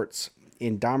published reports,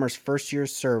 in Dahmer's first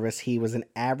year's service, he was an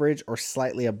average or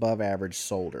slightly above average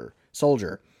soldier.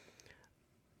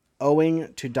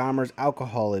 Owing to Dahmer's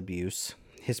alcohol abuse,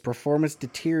 His performance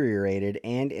deteriorated,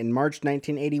 and in March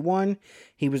 1981,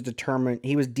 he was determined.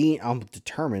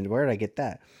 Where did I get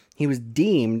that? He was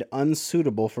deemed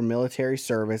unsuitable for military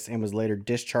service and was later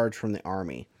discharged from the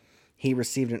army. He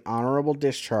received an honorable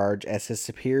discharge as his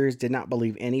superiors did not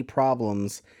believe any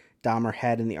problems Dahmer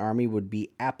had in the army would be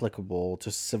applicable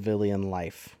to civilian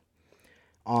life.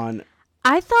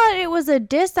 I thought it was a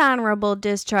dishonorable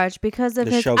discharge because of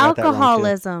his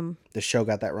alcoholism. The show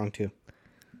got that wrong too.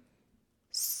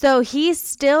 So he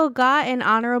still got an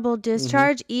honorable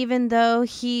discharge even though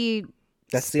he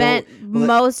spent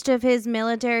most of his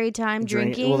military time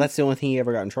drinking? Well, that's the only thing he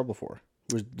ever got in trouble for,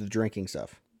 was the drinking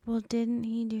stuff. Well, didn't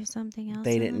he do something else?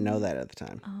 They didn't know that at the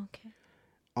time. Oh, okay.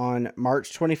 On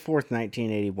March 24th,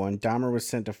 1981, Dahmer was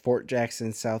sent to Fort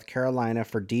Jackson, South Carolina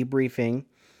for debriefing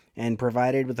and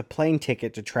provided with a plane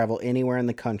ticket to travel anywhere in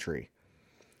the country.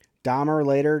 Dahmer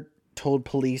later told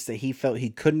police that he felt he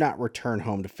could not return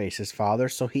home to face his father,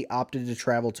 so he opted to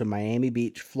travel to Miami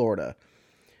Beach, Florida,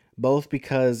 both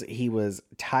because he was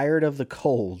tired of the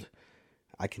cold.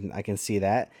 I can see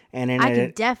that. I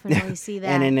can definitely see that.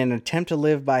 And in an attempt to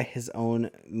live by his own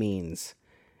means.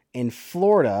 In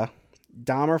Florida,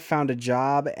 Dahmer found a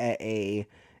job at a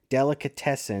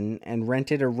delicatessen and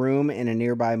rented a room in a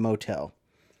nearby motel.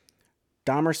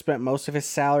 Dahmer spent most of his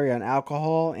salary on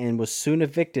alcohol and was soon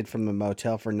evicted from the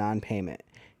motel for non-payment.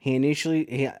 He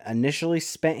initially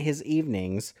spent his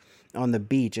evenings on the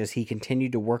beach as he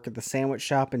continued to work at the sandwich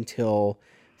shop until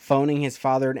phoning his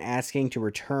father and asking to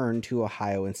return to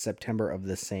Ohio in September of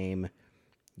the same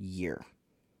year.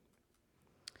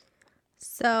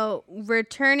 So,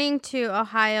 returning to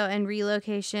Ohio and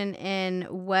relocation in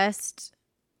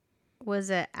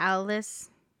Alice,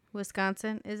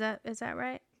 Wisconsin? Is that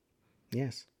right?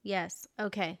 Yes. Yes.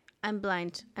 Okay. I'm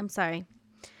blind. I'm sorry.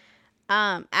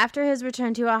 After his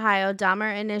return to Ohio,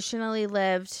 Dahmer initially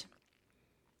lived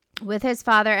with his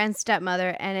father and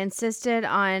stepmother and insisted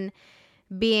on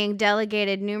being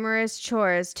delegated numerous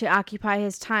chores to occupy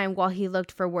his time while he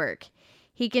looked for work.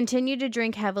 He continued to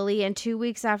drink heavily, and 2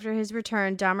 weeks after his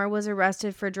return, Dahmer was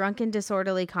arrested for drunken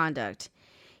disorderly conduct.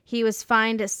 He was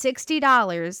fined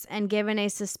 $60 and given a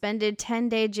suspended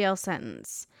 10-day jail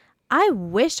sentence. I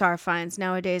wish our fines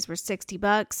nowadays were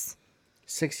 $60.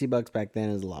 $60 back then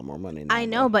is a lot more money now. I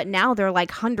know, but now they're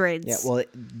like hundreds. Yeah, well,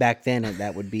 back then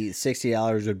that would be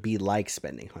 $60 would be like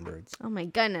spending hundreds. Oh my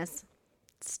goodness.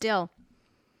 Still.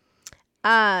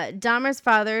 Dahmer's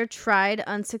father tried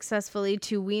unsuccessfully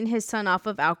to wean his son off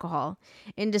of alcohol.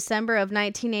 In December of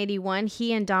 1981,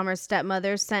 he and Dahmer's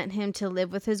stepmother sent him to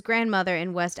live with his grandmother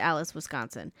in West Allis,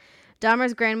 Wisconsin.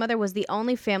 Dahmer's grandmother was the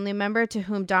only family member to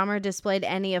whom Dahmer displayed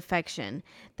any affection.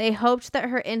 They hoped that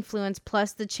her influence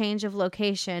plus the change of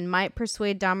location might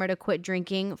persuade Dahmer to quit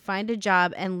drinking, find a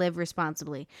job, and live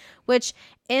responsibly. Which,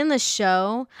 in the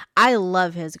show, I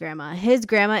love his grandma. His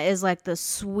grandma is like the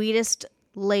sweetest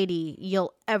lady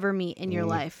you'll ever meet in your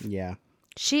life. Yeah.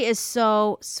 She is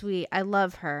so sweet. I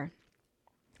love her.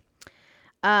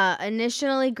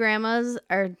 Initially, grandmas.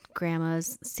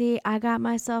 See, I got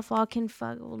myself all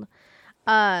confuddled.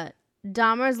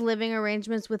 Dahmer's living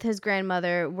arrangements with his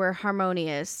grandmother were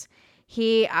harmonious.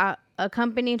 He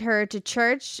accompanied her to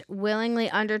church, willingly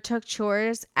undertook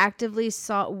chores, actively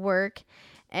sought work,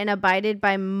 and abided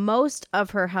by most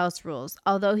of her house rules,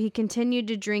 although he continued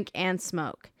to drink and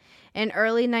smoke. In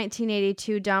early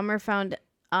 1982, Dahmer found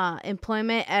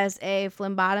employment as a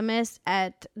phlebotomist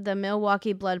at the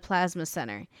Milwaukee Blood Plasma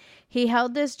Center. He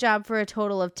held this job for a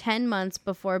total of 10 months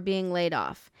before being laid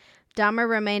off. Dahmer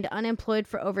remained unemployed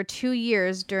for over 2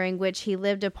 years, during which he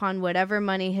lived upon whatever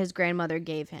money his grandmother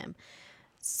gave him.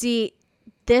 See,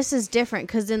 this is different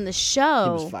because in the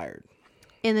show... He was fired.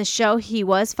 In the show, he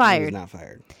was fired. He was not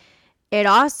fired. It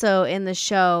also, in the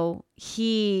show,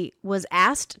 he was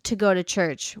asked to go to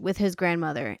church with his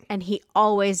grandmother, and he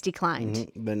always declined.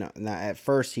 Mm-hmm. But no, at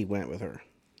first he went with her.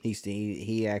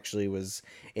 He actually was...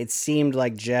 It seemed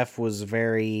like Jeff was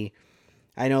very...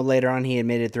 I know later on he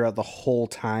admitted throughout the whole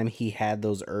time he had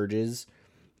those urges,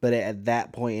 but at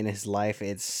that point in his life,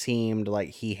 it seemed like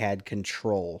he had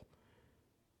control.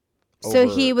 So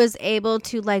he was able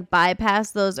to like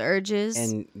bypass those urges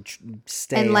and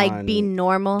stay and like on be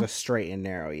normal. The straight and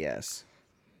narrow, yes.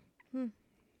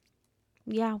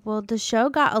 Yeah, well, the show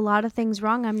got a lot of things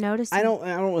wrong. I'm noticing. I don't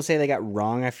want to say they got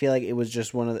wrong. I feel like it was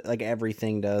just one of like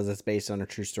everything does that's based on a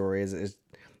true story. Is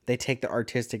they take the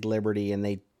artistic liberty and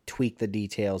they tweak the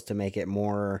details to make it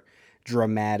more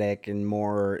dramatic and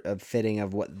more fitting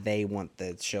of what they want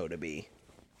the show to be.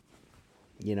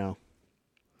 You know?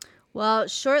 Well,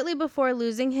 shortly before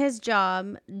losing his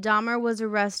job, Dahmer was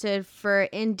arrested for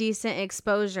indecent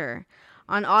exposure.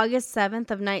 On August 7th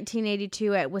of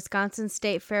 1982 at Wisconsin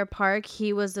State Fair Park,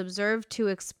 he was observed to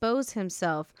expose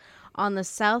himself on the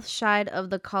south side of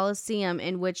the Coliseum,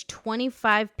 in which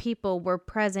 25 people were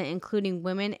present, including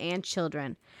women and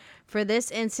children. For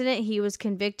this incident, he was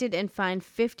convicted and fined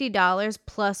 $50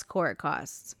 plus court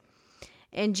costs.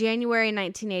 In January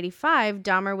 1985,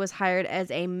 Dahmer was hired as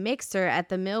a mixer at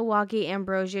the Milwaukee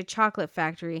Ambrosia Chocolate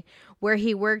Factory, where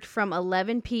he worked from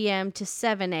 11 p.m. to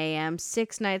 7 a.m.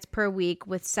 6 nights per week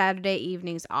with Saturday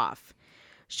evenings off.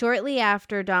 Shortly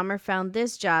after Dahmer found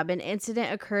this job, an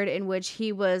incident occurred in which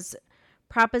he was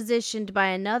propositioned by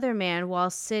another man while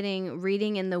sitting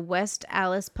reading in the West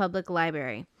Allis Public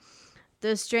Library.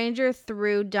 The stranger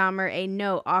threw Dahmer a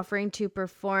note offering to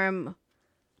perform...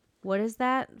 What is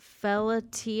that?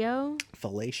 Fellatio?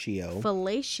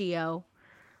 Fellatio.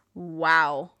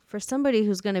 Wow. For somebody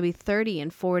who's going to be 30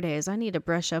 in 4 days, I need to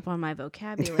brush up on my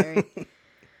vocabulary.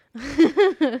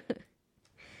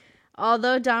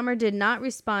 Although Dahmer did not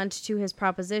respond to his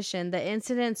proposition, the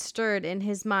incident stirred in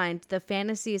his mind the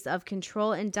fantasies of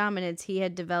control and dominance he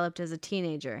had developed as a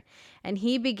teenager, and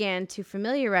he began to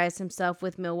familiarize himself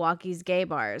with Milwaukee's gay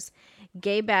bars,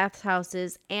 gay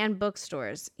bathhouses, and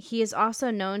bookstores. He is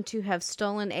also known to have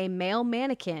stolen a male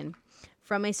mannequin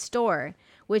from a store,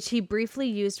 which he briefly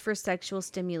used for sexual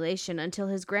stimulation until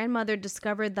his grandmother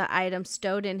discovered the item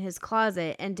stowed in his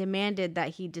closet and demanded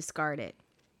that he discard it.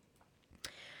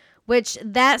 Which,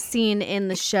 that scene in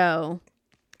the show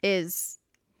is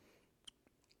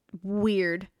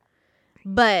weird.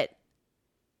 But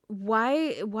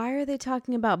why are they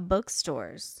talking about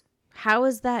bookstores? How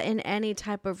is that in any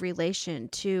type of relation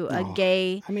to a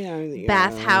gay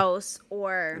bathhouse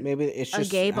or maybe it's just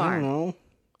a gay bar? I don't know.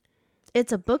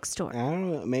 It's a bookstore. I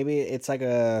don't know. Maybe it's like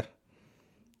a...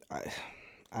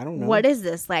 I don't know. What is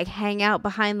this? Like hang out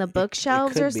behind the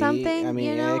bookshelves or something? I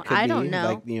mean, it could I don't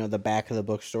know. Like, the back of the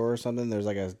bookstore or something. There's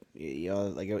like a,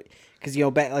 because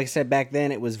back, like I said, back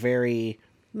then it was very.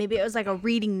 Maybe it was like a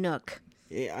reading nook.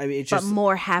 I mean, it's just, but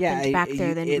more happened back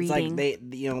there than reading. It's reading.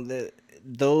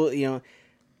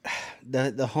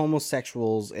 like the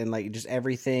homosexuals and like just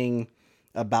everything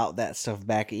about that stuff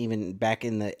back in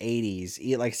the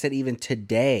 80s. Like I said, even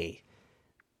today,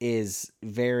 is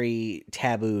very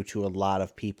taboo to a lot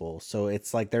of people. So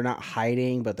it's like they're not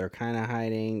hiding, but they're kind of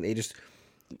hiding. They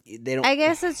don't. I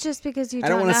guess it's just because you. I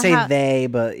don't want to say they,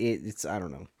 but it's. I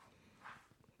don't know.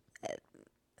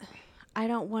 I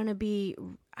don't want to be.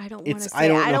 I don't want to say.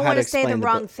 I don't want to say the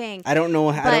wrong thing. I don't know.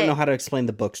 I don't know how to explain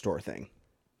the bookstore thing.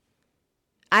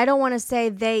 I don't want to say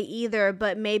they either,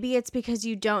 but maybe it's because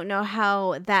you don't know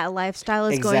how that lifestyle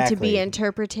is going to be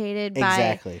interpreted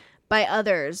by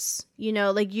others,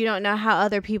 like you don't know how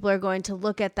other people are going to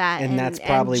look at that and that's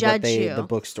probably and judge you. The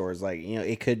bookstores, like,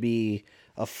 it could be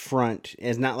a front.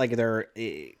 It's not like they're,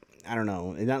 I don't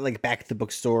know. It's not like back at the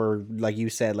bookstore, like you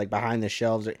said, like behind the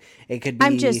shelves. It could be.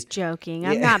 I'm just joking.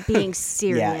 I'm not being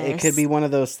serious. Yeah, it could be one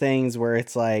of those things where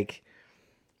it's like,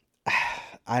 like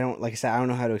I said, I don't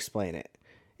know how to explain it.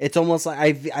 It's almost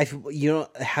like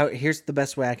here's the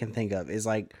best way I can think of is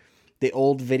like, the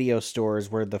old video stores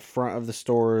where the front of the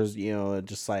stores,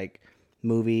 just like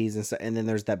movies and stuff. And then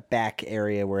there's that back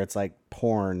area where it's like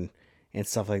porn and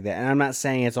stuff like that. And I'm not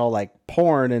saying it's all like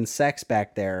porn and sex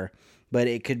back there, but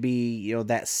it could be,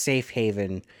 that safe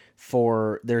haven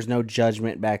for, there's no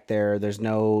judgment back there. There's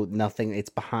nothing.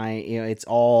 It's behind, it's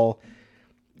all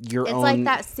your own. It's like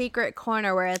that secret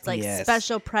corner where it's like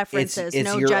special preferences, it's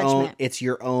no your judgment. Own, it's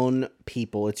your own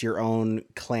people. It's your own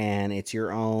clan. It's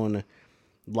your own...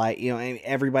 Like, and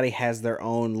everybody has their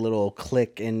own little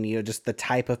clique and, just the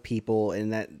type of people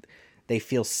and that they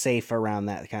feel safe around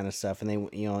that kind of stuff. And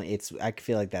they, I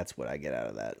feel like that's what I get out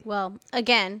of that. Well,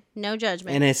 again, no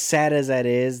judgment. And as sad as that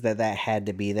is, that had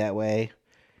to be that way,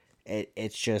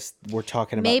 it's just, we're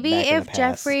talking about maybe back if in the past.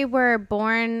 Jeffrey were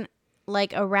born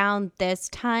like around this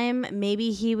time,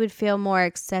 maybe he would feel more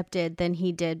accepted than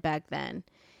he did back then.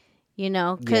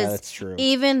 Because that's true.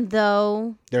 Even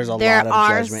though there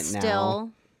are judgment still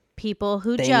now, people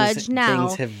who judge now,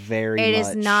 things have very it much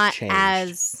is not changed.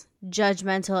 As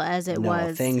judgmental as it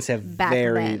was. Things have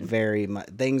very much.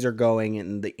 Things are going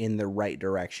in the right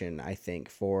direction, I think,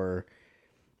 for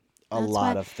a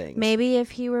lot of things. Maybe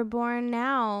if he were born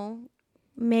now,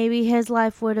 maybe his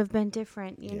life would have been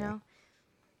different. You know,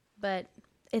 but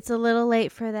it's a little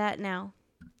late for that now.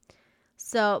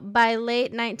 So, by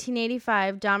late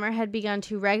 1985, Dahmer had begun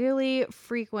to regularly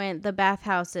frequent the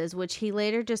bathhouses, which he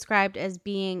later described as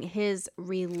being his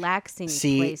relaxing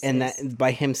places. And that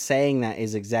by him saying that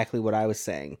is exactly what I was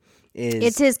saying.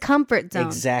 It's his comfort zone.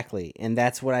 Exactly. And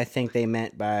that's what I think they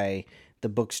meant by the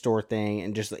bookstore thing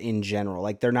and just in general.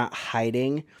 Like, they're not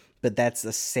hiding, but that's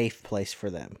a safe place for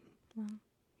them.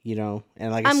 You know,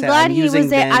 and like I'm I said, glad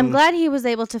I'm glad he was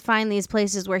able to find these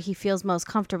places where he feels most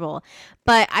comfortable.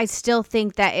 But I still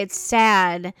think that it's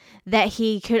sad that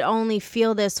he could only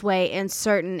feel this way in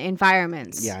certain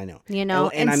environments. Yeah, I know. You know,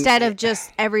 and instead of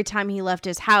just every time he left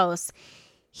his house,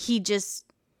 he just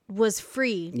was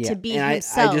free to be and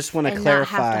himself. I just want to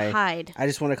clarify. clarify. Not have to hide. I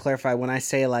just want to clarify when I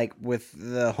say like with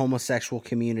the homosexual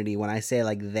community, when I say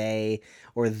like they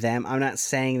or them, I'm not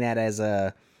saying that as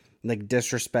a like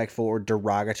disrespectful or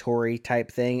derogatory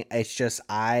type thing. It's just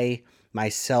I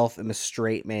myself am a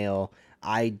straight male.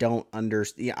 I don't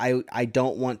understand. I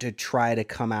don't want to try to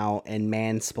come out and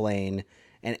mansplain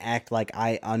and act like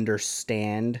I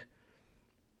understand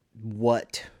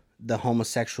what the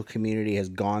homosexual community has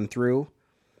gone through.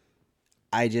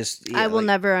 I will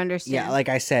never understand. Yeah, like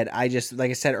I said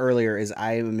earlier, is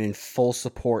I am in full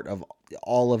support of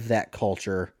all of that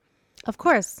culture. Of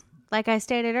course. Like I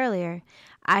stated earlier,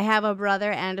 I have a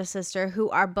brother and a sister who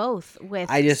are both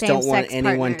with I just don't want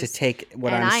anyone partners, to take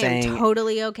what and I'm saying. I am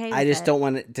totally okay with I just it. don't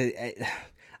want it to.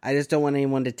 I just don't want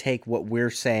anyone to take what we're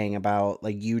saying about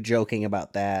like you joking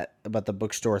about that, about the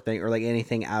bookstore thing, or like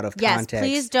anything out of context. Yes,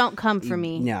 please don't come for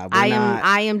me. No,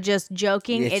 I am just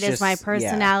joking. It is my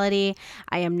personality. Yeah.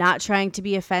 I am not trying to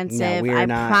be offensive. No, we're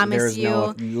not. Promise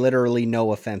you. Literally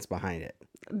no offense behind it.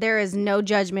 There is no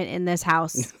judgment in this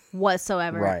house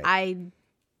whatsoever. Right. I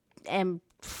am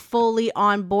fully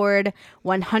on board,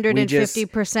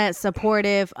 150%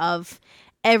 supportive of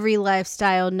every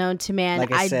lifestyle known to man.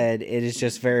 Like I said, it is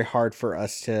just very hard for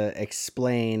us to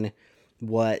explain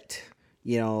what,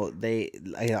 you know, I'm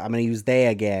going to use they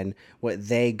again, what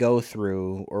they go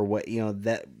through, or what, you know,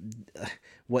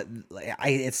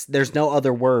 there's no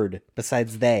other word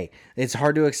besides they. It's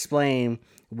hard to explain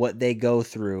what they go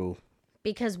through.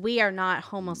 Because we are not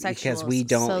homosexuals. Because we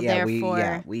don't, so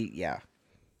therefore,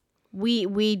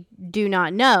 we do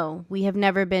not know. We have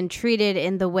never been treated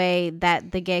in the way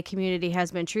that the gay community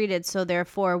has been treated. So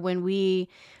therefore, when we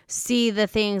see the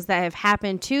things that have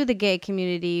happened to the gay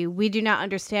community, we do not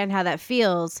understand how that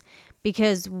feels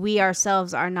because we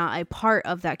ourselves are not a part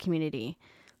of that community.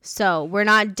 So we're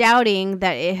not doubting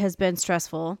that it has been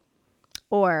stressful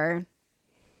or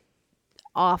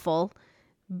awful,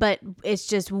 but it's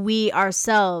just we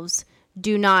ourselves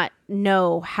do not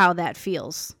know how that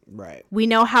feels. Right. We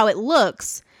know how it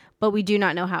looks, but we do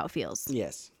not know how it feels.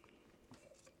 Yes.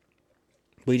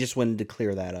 We just wanted to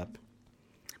clear that up.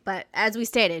 But as we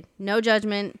stated, no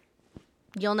judgment.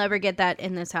 You'll never get that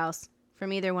in this house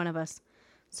from either one of us.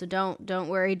 So don't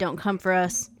worry. Don't come for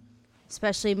us.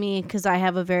 Especially me, because I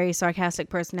have a very sarcastic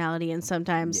personality, and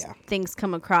sometimes things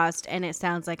come across and it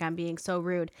sounds like I'm being so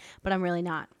rude, but I'm really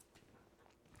not.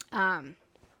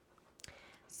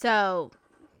 So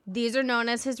these are known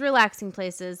as his relaxing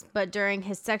places, but during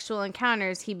his sexual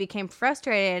encounters, he became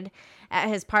frustrated at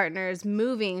his partners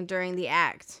moving during the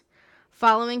act.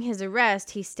 Following his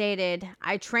arrest, he stated,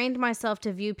 "I trained myself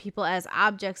to view people as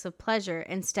objects of pleasure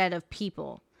instead of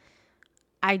people."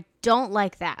 I don't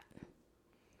like that.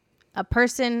 A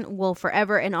person will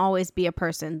forever and always be a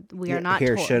person. We are not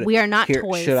toys. We are not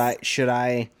toys.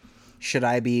 Should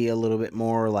I be a little bit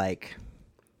more like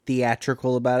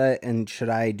theatrical about it, and should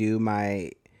I do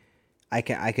my I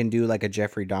can do like a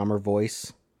Jeffrey Dahmer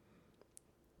voice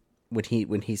when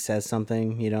he says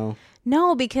something, you know?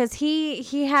 No, because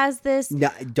he has this. No,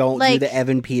 don't do the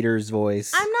Evan Peters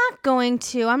voice. I'm not going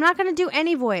to do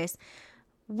any voice.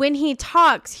 When he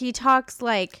talks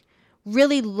like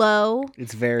really low.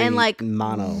 It's very and like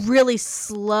mono, really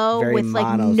slow with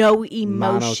like no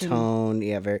emotion. Monotone,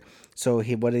 yeah, very. So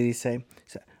what did he say? He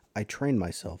said, "I trained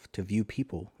myself to view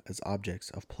people as objects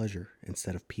of pleasure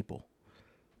instead of people."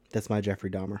 That's my Jeffrey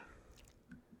Dahmer.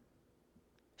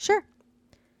 Sure.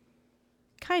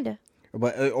 Kinda.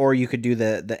 Or you could do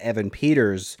the Evan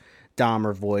Peters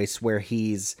Dahmer voice where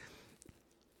he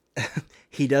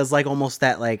does like almost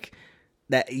that like.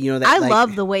 That, you know, that, I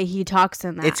love the way he talks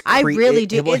in that. I really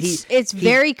do. It's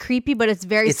very creepy, but it's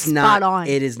very spot on.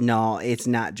 It's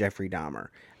not Jeffrey Dahmer.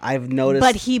 I've noticed,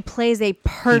 but he plays a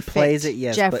perfect. He plays it,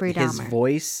 yes. Jeffrey but Dahmer. His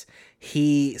voice,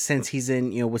 since he's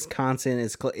in Wisconsin,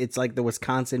 it's like the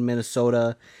Wisconsin,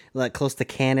 Minnesota, like close to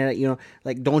Canada. You know,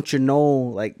 like don't you know?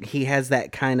 Like he has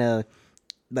that kind of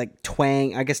like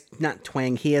twang. I guess not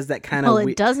twang. He has that kind of. Well,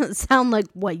 it doesn't sound like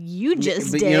what you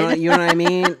just did. You know what I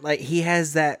mean? Like he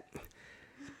has that.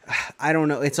 I don't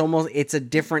know. It's a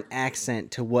different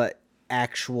accent to what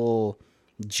actual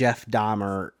Jeff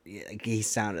Dahmer he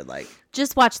sounded like.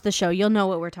 Just watch the show. You'll know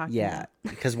what we're talking about.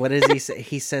 Yeah, because what does he say?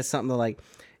 He says something like,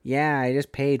 yeah, I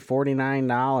just paid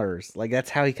 $49. Like, that's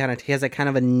how he has that kind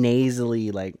of a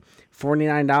nasally, like,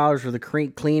 $49 for the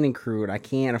cleaning crew, and I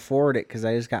can't afford it because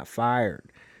I just got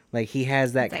fired. Like, he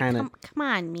has that It's like, kind of, come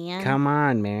on, man. come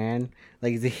on, man.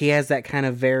 Like, he has that kind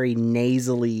of very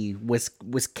nasally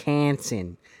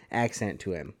Wisconsin accent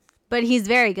to him. But he's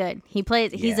very good. He's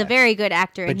a Yeah. very good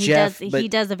actor, But and Jeff, he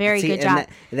does a very good job.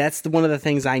 That's one of the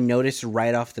things I noticed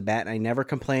right off the bat, and I never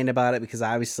complained about it because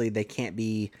obviously they can't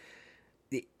be.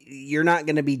 You're not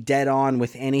going to be dead on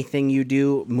with anything you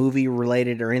do, movie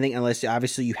related or anything, unless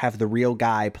obviously you have the real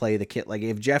guy play the kid. Like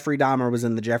if Jeffrey Dahmer was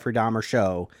in the Jeffrey Dahmer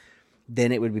show,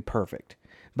 then it would be perfect.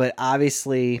 But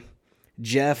obviously,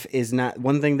 Jeff is not.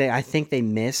 One thing I think they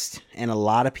missed, and a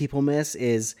lot of people miss,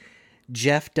 is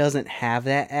Jeff doesn't have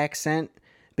that accent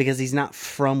because he's not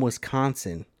from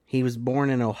Wisconsin. He was born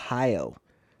in Ohio.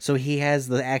 So he has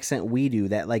the accent we do,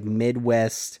 that like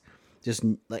Midwest, just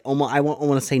like almost, I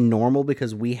want to say normal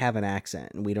because we have an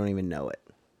accent and we don't even know it.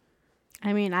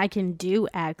 I mean, I can do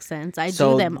accents. I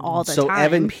do them all the time. So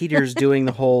Evan Peters doing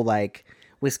the whole like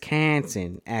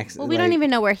Wisconsin accent. Well, we don't even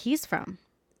know where he's from.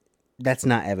 That's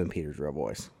not Evan Peters' real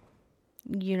voice.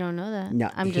 You don't know that?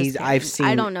 No, I'm just kidding. I've seen.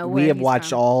 I don't know where we have he's watched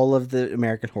from. all of the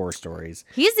American Horror Stories.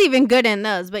 He's even good in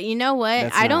those, but you know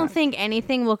what? I don't not. think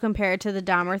anything will compare to the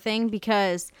Dahmer thing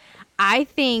because I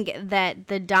think that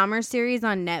the Dahmer series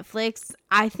on Netflix,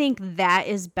 I think that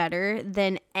is better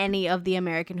than any of the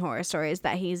American Horror Stories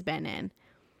that he's been in.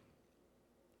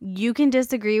 You can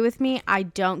disagree with me. I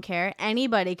don't care.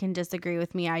 Anybody can disagree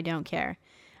with me. I don't care.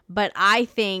 But I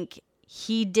think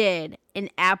he did an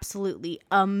absolutely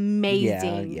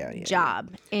amazing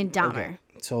job in Dahmer. Okay.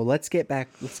 So let's get back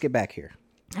here.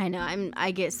 I know.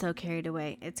 I get so carried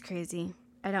away. It's crazy.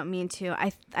 I don't mean to.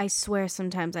 I swear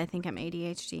sometimes I think I'm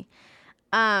ADHD.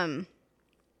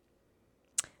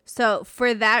 So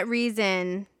for that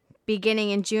reason, beginning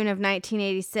in June of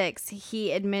 1986,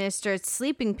 he administered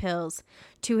sleeping pills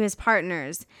to his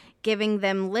partners, giving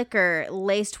them liquor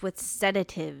laced with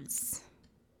sedatives.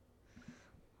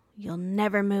 You'll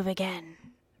never move again.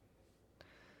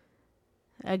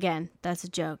 Again, that's a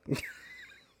joke.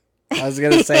 I was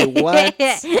going to say, what?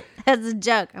 That's a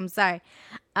joke. I'm sorry.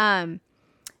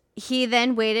 He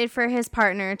then waited for his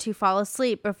partner to fall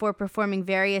asleep before performing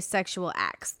various sexual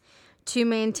acts. To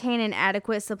maintain an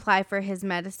adequate supply for his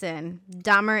medicine,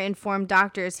 Dahmer informed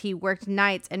doctors he worked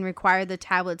nights and required the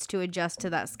tablets to adjust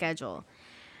to that schedule.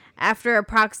 After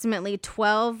approximately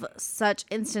 12 such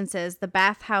instances, the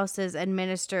bathhouse's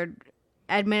administration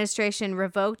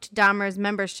revoked Dahmer's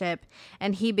membership,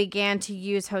 and he began to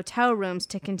use hotel rooms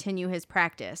to continue his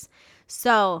practice.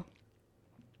 So,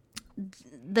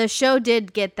 the show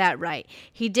did get that right.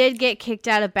 He did get kicked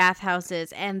out of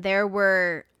bathhouses, and there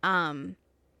were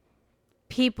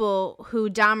people who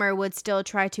Dahmer would still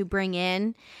try to bring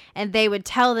in, and they would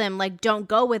tell them, like, don't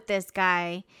go with this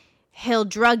guy. He'll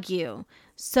drug you.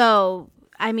 So,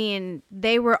 I mean,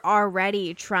 they were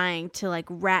already trying to, like,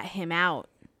 rat him out.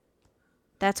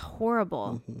 That's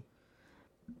horrible. Mm-hmm.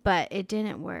 But it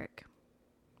didn't work.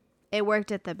 It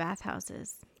worked at the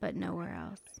bathhouses, but nowhere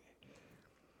else.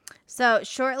 So,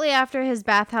 shortly after his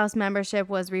bathhouse membership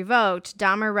was revoked,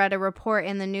 Dahmer read a report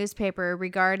in the newspaper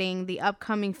regarding the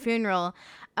upcoming funeral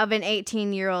of an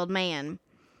 18-year-old man.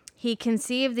 He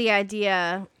conceived the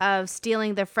idea of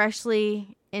stealing the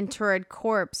freshly interred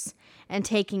corpse and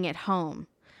taking it home.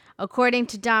 According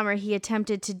to Dahmer, he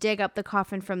attempted to dig up the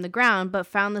coffin from the ground, but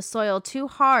found the soil too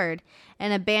hard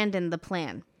and abandoned the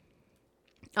plan.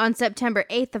 On September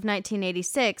 8th of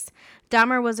 1986,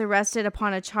 Dahmer was arrested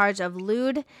upon a charge of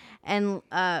lewd and,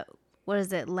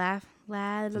 lascivious,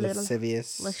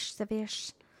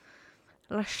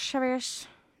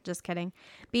 just kidding,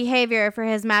 behavior for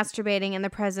his masturbating in the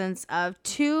presence of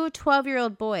two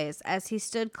 12-year-old boys as he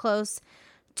stood close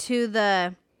to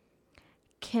the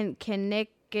Kinnick.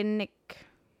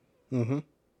 Mm-hmm.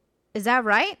 Is that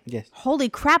right? Yes. Holy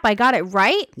crap, I got it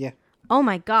right? Yeah. Oh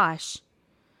my gosh.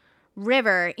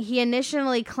 River, he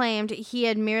initially claimed he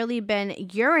had merely been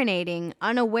urinating,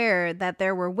 unaware that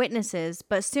there were witnesses,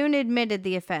 but soon admitted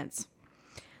the offense.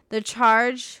 The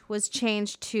charge was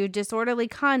changed to disorderly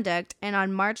conduct, and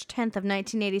on March 10th of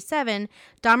 1987,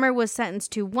 Dahmer was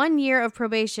sentenced to 1 year of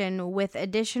probation with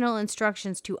additional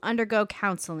instructions to undergo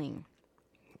counseling.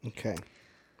 Okay.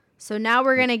 So now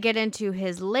we're going to get into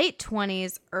his late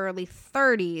 20s, early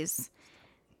 30s,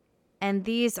 and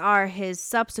these are his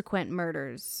subsequent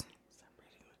murders.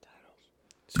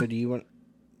 So do you want...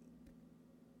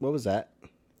 What was that? Oh,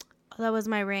 that was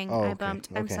my ring. Oh, I bumped.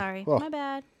 okay. I'm sorry. Well, my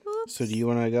bad. Oops. So do you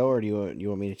want to go, or do you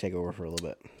want me to take over for a little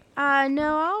bit?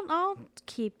 No, I'll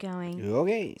keep going.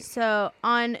 Okay. So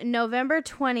on November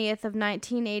 20th of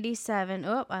 1987,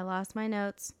 oh, I lost my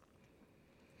notes.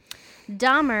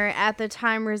 Dahmer, at the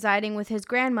time residing with his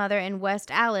grandmother in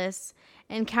West Allis,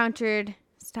 encountered,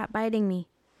 stop biting me,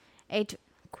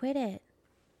 quit it,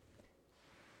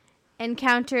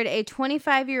 encountered a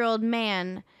 25-year-old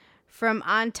man from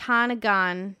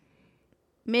Ontonagon,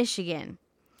 Michigan,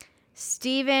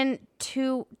 Stephen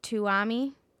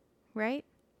Tuomi, right?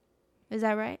 Is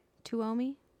that right?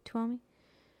 Tuomi?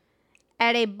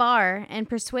 At a bar and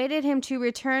persuaded him to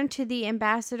return to the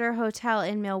Ambassador Hotel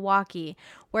in Milwaukee,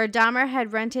 where Dahmer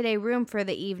had rented a room for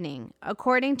the evening.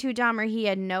 According to Dahmer, he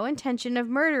had no intention of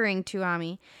murdering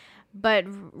Tuomi, but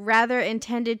rather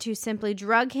intended to simply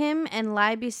drug him and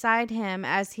lie beside him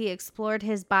as he explored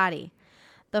his body.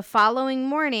 The following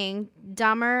morning,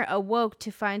 Dahmer awoke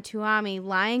to find Tuomi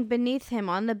lying beneath him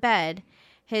on the bed,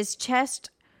 his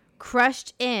chest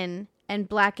crushed in and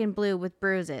black and blue with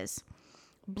bruises.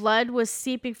 Blood was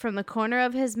seeping from the corner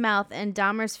of his mouth, and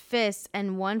Dahmer's fists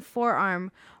and one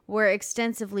forearm were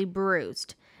extensively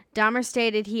bruised. Dahmer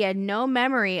stated he had no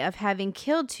memory of having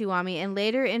killed Tuomi and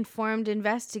later informed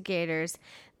investigators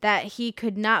that he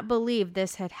could not believe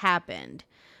this had happened.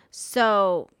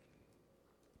 So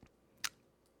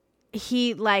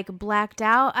he blacked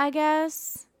out, I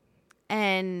guess,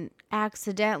 and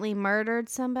accidentally murdered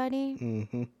somebody.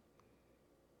 Mm-hmm.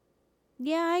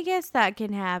 Yeah, I guess that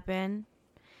can happen.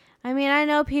 I mean, I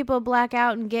know people black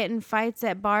out and get in fights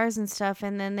at bars and stuff,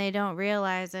 and then they don't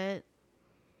realize it.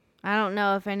 I don't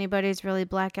know if anybody's really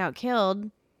blackout killed,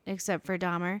 except for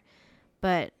Dahmer,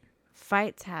 but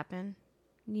fights happen.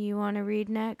 You want to read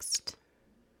next?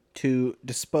 To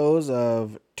dispose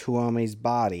of Tuomi's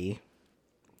body,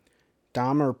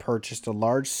 Dahmer purchased a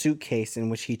large suitcase in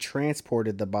which he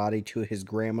transported the body to his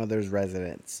grandmother's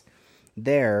residence.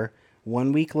 There,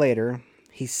 1 week later,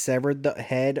 he severed the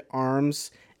head,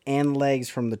 arms, and legs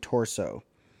from the torso.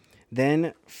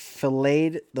 Then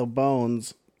filleted the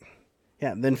bones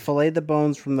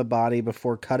from the body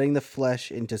before cutting the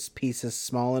flesh into pieces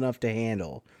small enough to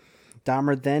handle.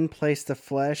 Dahmer then placed the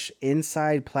flesh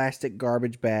inside plastic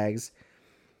garbage bags.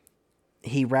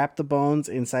 He wrapped the bones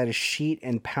inside a sheet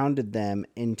and pounded them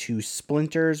into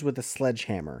splinters with a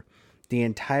sledgehammer. The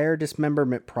entire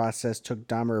dismemberment process took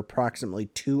Dahmer approximately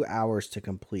 2 hours to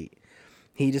complete.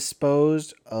 He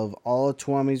disposed of all of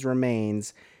Tuomi's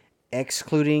remains,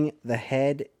 excluding the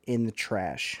head, in the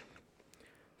trash.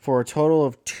 For a total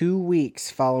of 2 weeks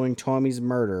following Tuomi's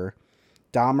murder,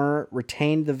 Dahmer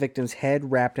retained the victim's head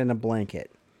wrapped in a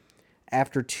blanket.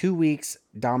 After 2 weeks,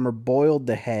 Dahmer boiled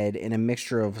the head in a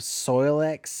mixture of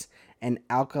Soilex and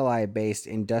alkali-based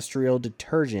industrial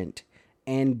detergent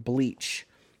and bleach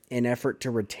in effort to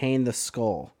retain the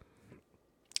skull,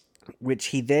 which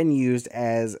he then used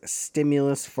as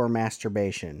stimulus for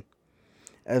masturbation.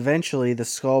 Eventually, the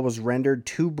skull was rendered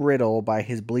too brittle by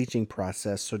his bleaching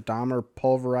process, so Dahmer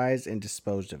pulverized and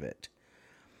disposed of it.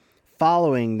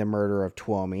 Following the murder of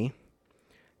Tuomi,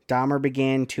 Dahmer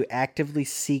began to actively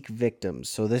seek victims.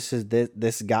 So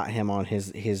this got him on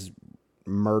his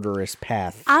murderous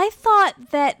path. I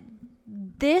thought that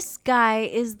this guy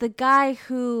is the guy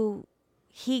who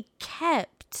he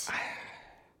kept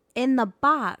in the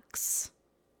box.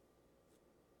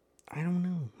 I don't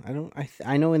know.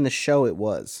 I know in the show it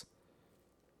was.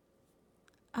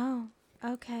 Oh,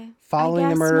 okay. Following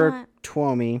the murder of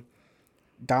Tuomi,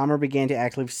 Dahmer began to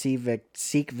actively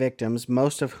seek victims,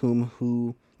 most of whom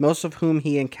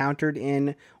he encountered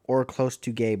in or close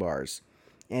to gay bars,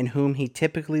 and whom he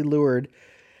typically lured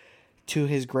to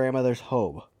his grandmother's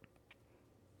home.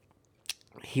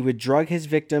 He would drug his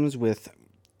victims with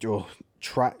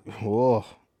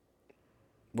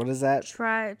what is that?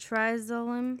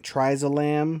 Triazolam,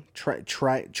 triazolam,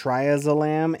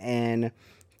 and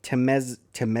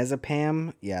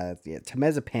temazepam.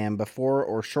 Temazepam before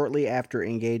or shortly after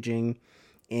engaging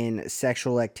in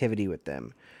sexual activity with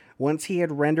them. Once he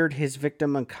had rendered his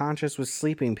victim unconscious with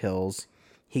sleeping pills,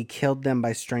 he killed them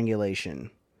by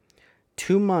strangulation.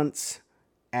 2 months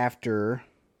after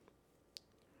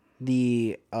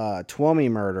the Tuomi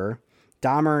murder,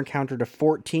 Dahmer encountered a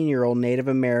 14-year-old Native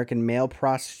American male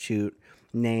prostitute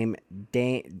named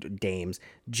James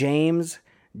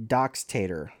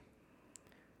Doxtator.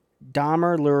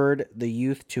 Dahmer lured the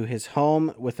youth to his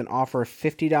home with an offer of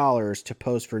 $50 to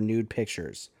pose for nude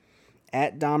pictures.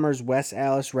 At Dahmer's West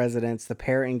Allis residence, the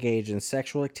pair engaged in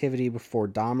sexual activity before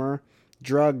Dahmer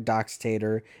drugged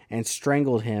Doxtator and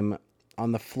strangled him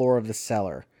on the floor of the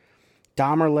cellar.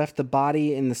 Dahmer left the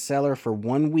body in the cellar for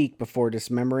 1 week before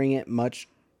dismembering it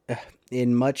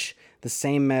in much the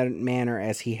same manner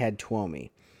as he had Tuomi.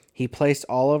 He placed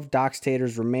all of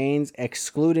Dockstader's remains,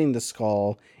 excluding the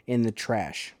skull, in the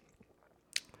trash.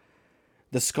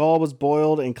 The skull was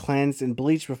boiled and cleansed and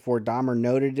bleached before Dahmer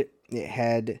noted it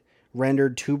had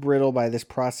rendered too brittle by this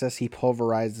process. He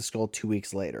pulverized the skull 2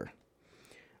 weeks later.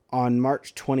 On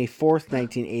March 24th,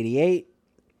 1988,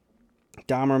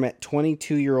 Dahmer met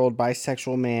 22-year-old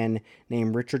bisexual man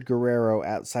named Richard Guerrero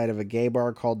outside of a gay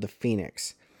bar called the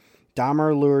Phoenix.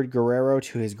 Dahmer lured Guerrero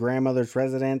to his grandmother's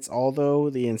residence, although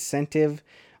the incentive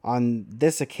on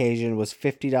this occasion was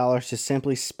 $50 to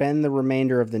simply spend the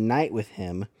remainder of the night with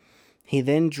him. He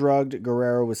then drugged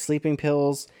Guerrero with sleeping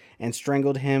pills and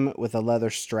strangled him with a leather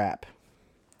strap,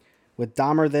 with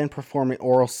Dahmer then performing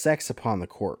oral sex upon the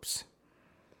corpse.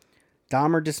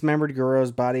 Dahmer dismembered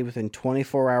Guerrero's body within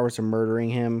 24 hours of murdering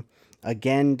him,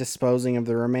 again disposing of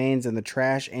the remains in the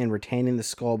trash and retaining the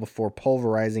skull before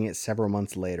pulverizing it several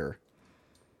months later.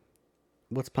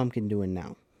 What's Pumpkin doing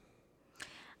now?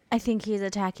 I think he's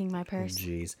attacking my purse.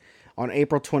 Jeez. On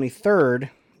April 23rd,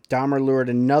 Dahmer lured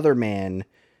another man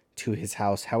to his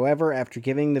house. However, after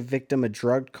giving the victim a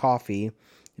drugged coffee,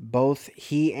 both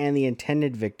he and the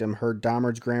intended victim heard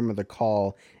Dahmer's grandmother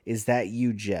call, "Is that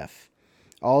you, Jeff?"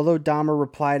 Although Dahmer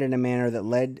replied in a manner that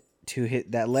led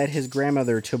his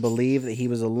grandmother to believe that he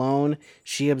was alone,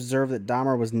 she observed that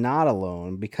Dahmer was not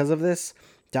alone. Because of this,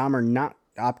 Dahmer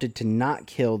opted to not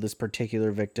kill this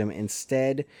particular victim,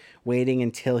 instead waiting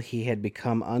until he had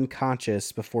become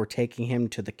unconscious before taking him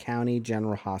to the county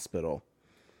general hospital.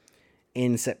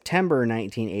 In September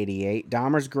 1988,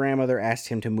 Dahmer's grandmother asked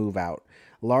him to move out,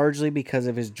 largely because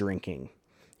of his drinking.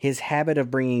 His habit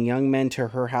of bringing young men to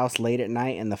her house late at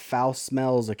night and the foul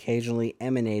smells occasionally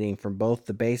emanating from both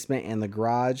the basement and the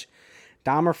garage,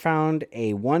 Dahmer found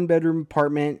a one-bedroom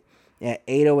apartment at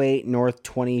 808 North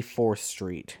 24th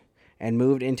Street and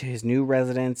moved into his new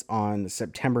residence on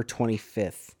September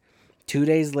 25th. 2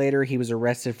 days later, he was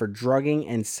arrested for drugging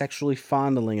and sexually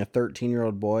fondling a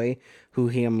 13-year-old boy who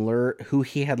he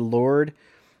had lured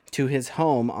to his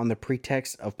home on the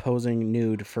pretext of posing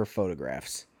nude for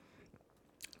photographs.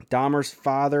 Dahmer's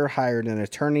father hired an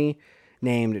attorney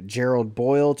named Gerald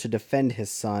Boyle to defend his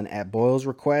son. At Boyle's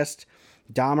request,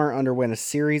 Dahmer underwent a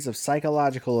series of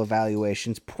psychological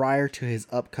evaluations prior to his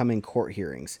upcoming court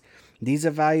hearings. These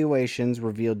evaluations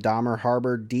revealed Dahmer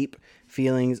harbored deep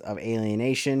feelings of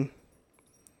alienation.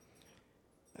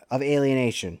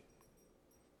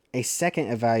 A second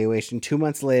evaluation 2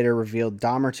 months later revealed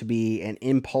Dahmer to be an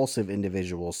impulsive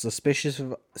individual, suspicious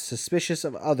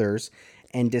of others,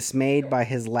 and dismayed by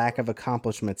his lack of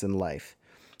accomplishments in life.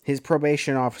 His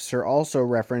probation officer also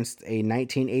referenced a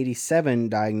 1987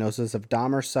 diagnosis of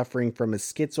Dahmer suffering from a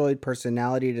schizoid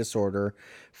personality disorder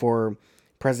for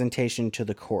presentation to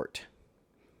the court.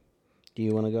 Do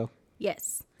you want to go?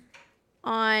 Yes.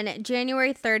 On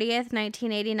January 30th,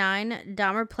 1989,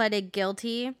 Dahmer pleaded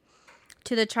guilty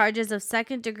to the charges of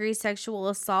second-degree sexual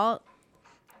assault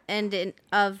and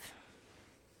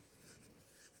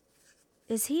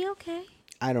Is he okay?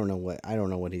 I don't know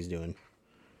what he's doing.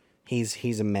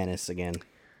 He's a menace again.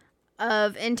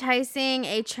 Of enticing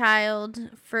a child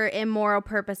for immoral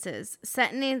purposes.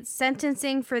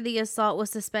 Sentencing for the assault was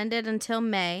suspended until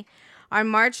May. On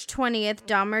March 20th,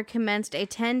 Dahmer commenced a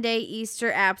 10-day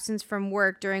Easter absence from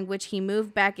work, during which he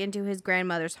moved back into his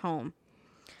grandmother's home.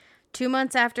 2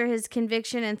 months after his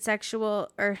conviction and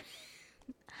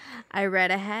I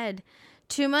read ahead.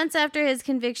 2 months after his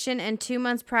conviction and 2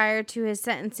 months prior to his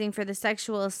sentencing for the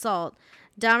sexual assault,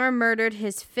 Dahmer murdered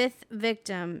his fifth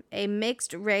victim, a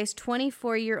mixed-race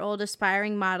 24-year-old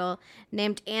aspiring model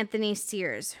named Anthony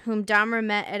Sears, whom Dahmer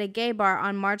met at a gay bar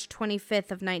on March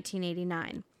 25th of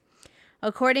 1989.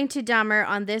 According to Dahmer,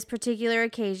 on this particular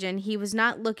occasion, he was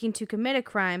not looking to commit a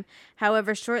crime.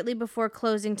 However, shortly before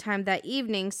closing time that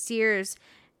evening, Sears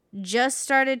just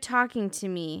started talking to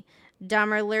me.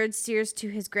 Dahmer lured Sears to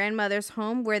his grandmother's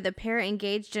home, where the pair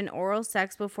engaged in oral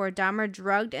sex before Dahmer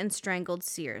drugged and strangled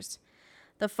Sears.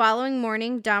 The following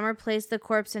morning, Dahmer placed the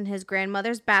corpse in his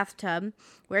grandmother's bathtub,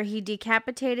 where he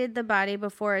decapitated the body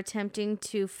before attempting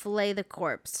to fillet the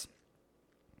corpse.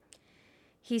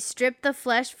 He stripped the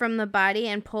flesh from the body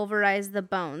and pulverized the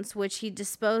bones, which he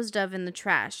disposed of in the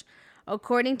trash.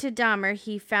 According to Dahmer,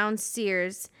 he found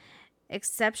Sears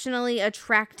exceptionally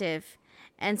attractive,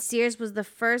 and Sears was the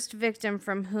first victim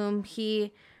from whom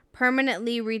he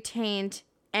permanently retained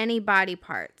any body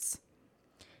parts.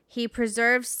 He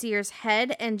preserved Sears'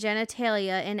 head and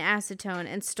genitalia in acetone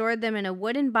and stored them in a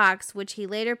wooden box, which he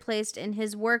later placed in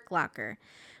his work locker.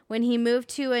 When he moved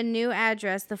to a new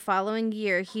address the following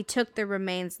year, he took the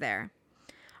remains there.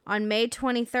 On May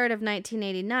 23rd of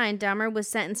 1989, Dahmer was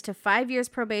sentenced to 5 years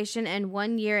probation and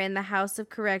 1 year in the House of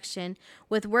Correction,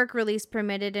 with work release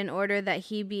permitted in order that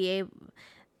he be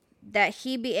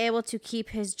able to keep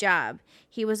his job.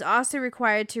 He was also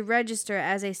required to register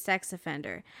as a sex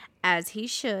offender, as he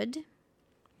should.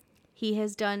 He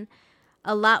has done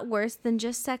a lot worse than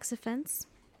just sex offense.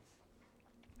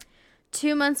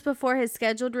 2 months before his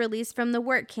scheduled release from the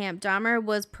work camp, Dahmer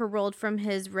was paroled from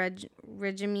his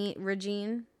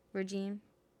regime.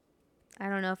 I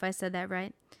don't know if I said that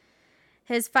right.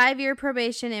 His 5-year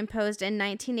probation imposed in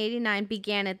 1989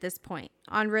 began at this point.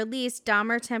 On release,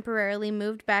 Dahmer temporarily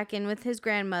moved back in with his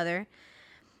grandmother.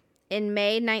 In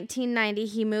May 1990,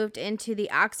 he moved into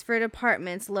the Oxford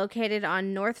Apartments located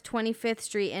on North 25th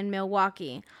Street in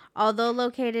Milwaukee. Although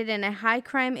located in a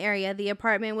high-crime area, the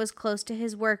apartment was close to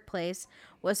his workplace,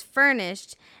 was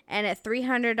furnished, and at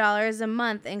 $300 a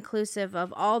month inclusive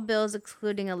of all bills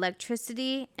excluding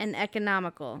electricity and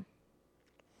economical.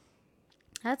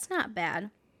 That's not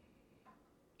bad.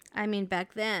 I mean,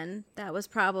 back then, that was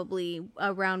probably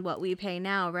around what we pay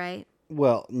now, right?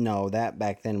 Well, no, that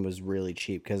back then was really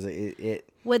cheap because it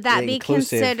would that be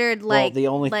considered like the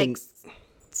only thing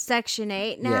Section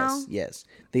 8 now? Yes.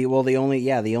 The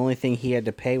only thing he had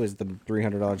to pay was the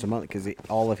 $300 a month because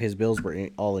all of his bills were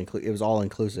it was all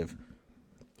inclusive.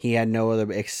 He had no other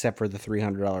except for the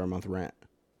 $300 a month rent.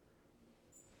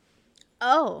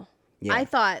 Oh, yeah. I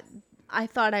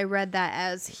thought I read that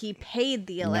as he paid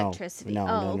the electricity.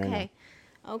 No, okay.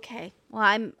 No. Okay.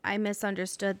 Well, I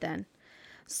misunderstood then.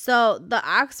 So, the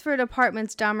Oxford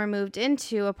Apartments Dahmer moved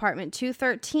into apartment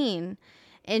 213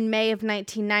 in May of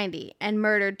 1990 and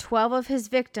murdered 12 of his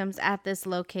victims at this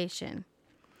location.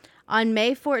 On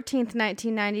May 14th,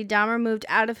 1990, Dahmer moved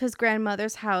out of his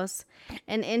grandmother's house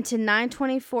and into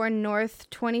 924 North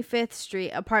 25th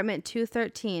Street, apartment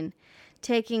 213,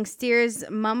 taking Steers'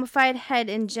 mummified head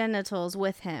and genitals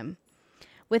with him.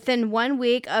 Within 1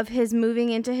 week of his moving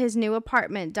into his new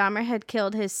apartment, Dahmer had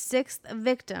killed his 6th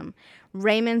victim,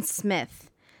 Raymond Smith.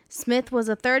 Smith was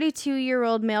a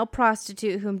 32-year-old male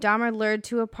prostitute whom Dahmer lured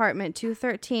to apartment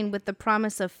 213 with the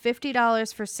promise of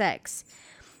 $50 for sex.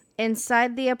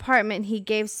 Inside the apartment, he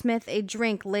gave Smith a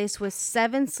drink laced with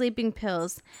 7 sleeping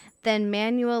pills, then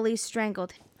manually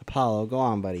strangled him. Apollo, go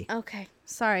on, buddy. Okay,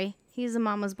 sorry. He's a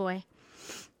mama's boy.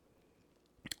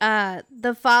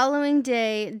 The following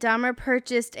day, Dahmer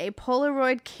purchased a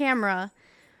Polaroid camera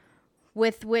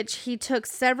with which he took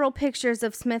several pictures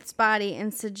of Smith's body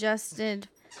in suggested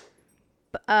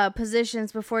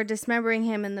positions before dismembering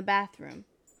him in the bathroom.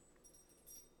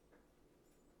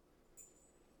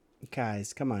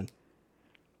 Guys, come on.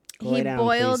 He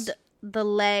boiled the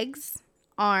legs,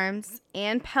 arms,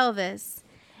 and pelvis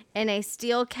in a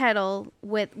steel kettle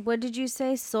with, what did you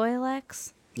say,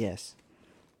 Soilex? Yes.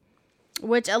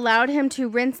 Which allowed him to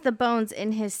rinse the bones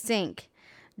in his sink.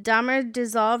 Dahmer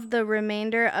dissolved the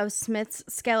remainder of Smith's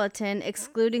skeleton,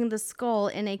 excluding the skull,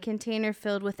 in a container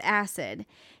filled with acid.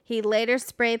 He later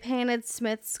spray-painted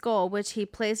Smith's skull, which he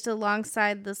placed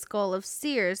alongside the skull of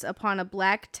Sears upon a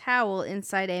black towel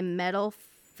inside a metal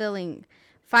filing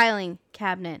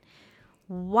cabinet.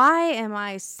 Why am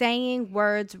I saying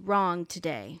words wrong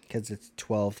today? Because it's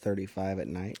 12:35 at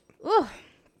night. Ooh.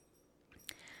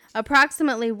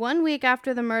 Approximately 1 week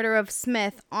after the murder of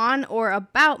Smith, on or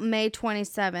about May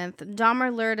 27th,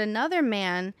 Dahmer lured another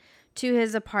man to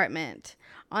his apartment.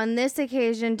 On this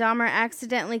occasion, Dahmer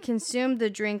accidentally consumed the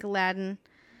drink laden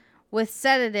with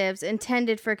sedatives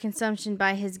intended for consumption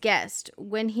by his guest.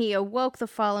 When he awoke the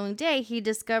following day, he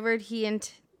discovered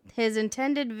his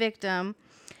intended victim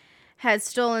had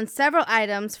stolen several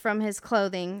items from his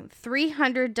clothing,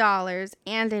 $300,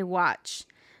 and a watch.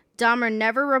 Dahmer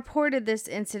never reported this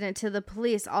incident to the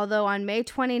police, although on May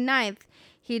 29th,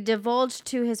 he divulged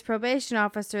to his probation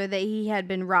officer that he had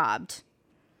been robbed.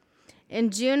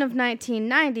 In June of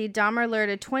 1990, Dahmer lured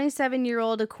a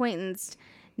 27-year-old acquaintance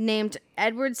named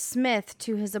Edward Smith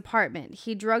to his apartment.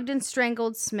 He drugged and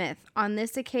strangled Smith. On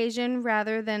this occasion,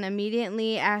 rather than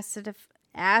immediately acidifying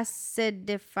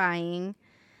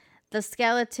the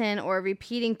skeleton or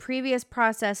repeating previous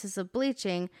processes of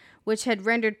bleaching, which had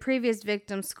rendered previous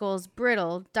victims' skulls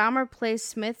brittle, Dahmer placed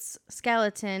Smith's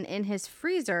skeleton in his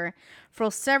freezer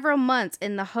for several months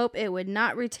in the hope it would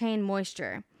not retain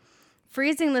moisture.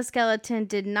 Freezing the skeleton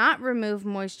did not remove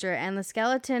moisture, and the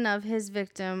skeleton of his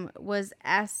victim was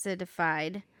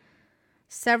acidified.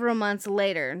 Several months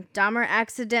later, Dahmer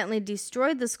accidentally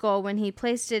destroyed the skull when he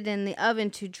placed it in the oven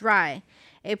to dry,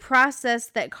 a process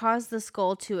that caused the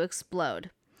skull to explode.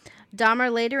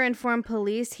 Dahmer later informed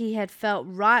police he had felt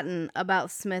rotten about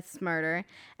Smith's murder,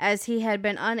 as he had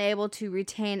been unable to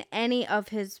retain any of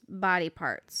his body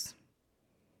parts.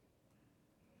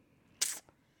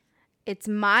 It's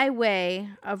my way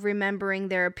of remembering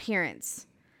their appearance,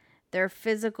 their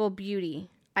physical beauty.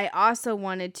 I also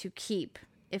wanted to keep.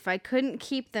 If I couldn't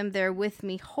keep them there with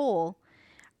me whole,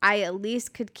 I at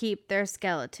least could keep their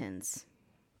skeletons.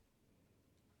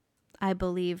 I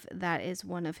believe that is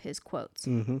one of his quotes.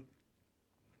 Mm-hmm.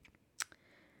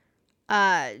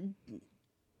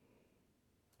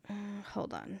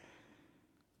 Hold on.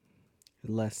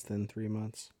 Less than 3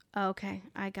 months. Okay,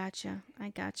 I gotcha.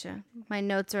 My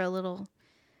notes are a little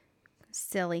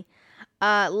silly.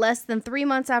 Less than 3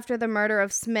 months after the murder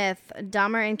of Smith,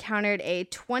 Dahmer encountered a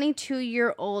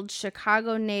 22-year-old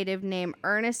Chicago native named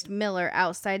Ernest Miller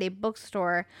outside a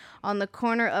bookstore on the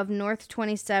corner of North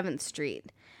 27th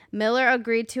Street. Miller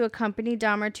agreed to accompany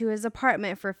Dahmer to his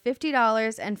apartment for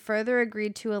 $50 and further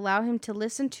agreed to allow him to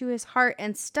listen to his heart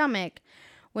and stomach.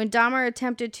 When Dahmer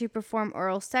attempted to perform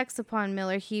oral sex upon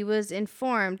Miller, he was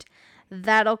informed,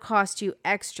 "That'll cost you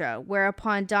extra,"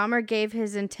 whereupon Dahmer gave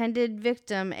his intended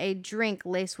victim a drink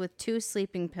laced with 2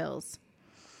 sleeping pills.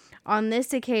 On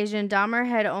this occasion, Dahmer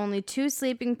had only 2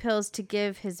 sleeping pills to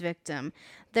give his victim.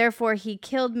 Therefore, he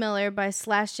killed Miller by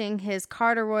slashing his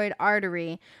carotid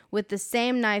artery with the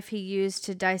same knife he used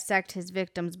to dissect his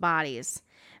victims' bodies.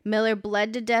 Miller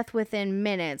bled to death within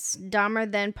minutes.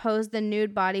 Dahmer then posed the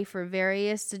nude body for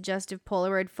various suggestive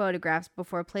Polaroid photographs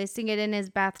before placing it in his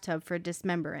bathtub for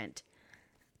dismemberment.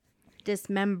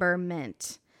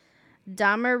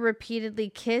 Dahmer repeatedly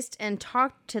kissed and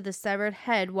talked to the severed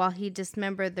head while he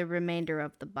dismembered the remainder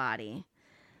of the body.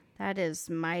 That is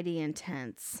mighty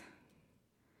intense.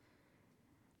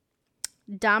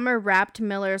 Dahmer wrapped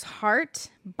Miller's heart,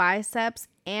 biceps,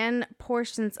 and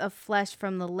portions of flesh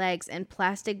from the legs in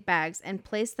plastic bags and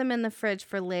placed them in the fridge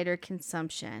for later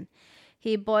consumption.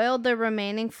 He boiled the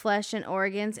remaining flesh and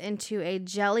organs into a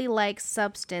jelly-like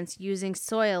substance using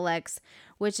Soilex,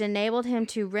 which enabled him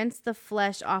to rinse the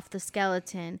flesh off the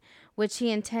skeleton, which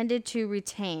he intended to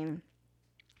retain.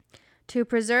 To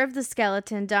preserve the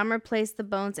skeleton, Dahmer placed the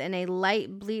bones in a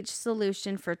light bleach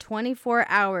solution for 24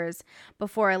 hours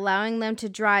before allowing them to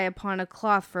dry upon a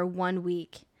cloth for 1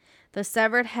 week. The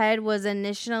severed head was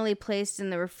initially placed in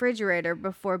the refrigerator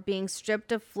before being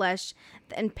stripped of flesh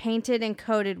and painted and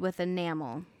coated with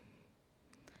enamel.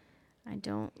 I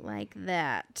don't like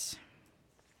that.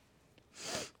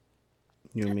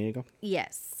 You want me to go?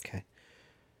 Yes. Okay.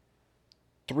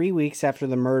 3 weeks after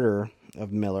the murder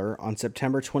of Miller, on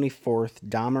September 24th,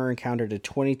 Dahmer encountered a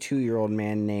 22-year-old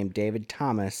man named David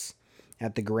Thomas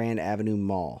at the Grand Avenue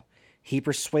Mall. He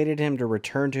persuaded him to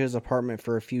return to his apartment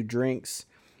for a few drinks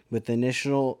with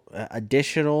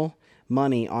additional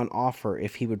money on offer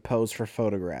if he would pose for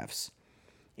photographs.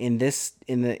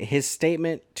 His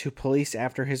statement to police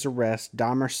after his arrest,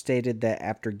 Dahmer stated that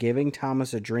after giving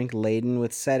Thomas a drink laden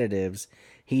with sedatives,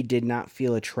 he did not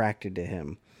feel attracted to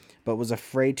him, but was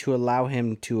afraid to allow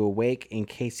him to awake in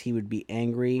case he would be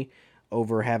angry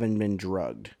over having been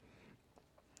drugged.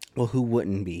 Well, who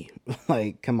wouldn't be?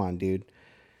 Like, come on, dude.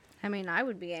 I mean, I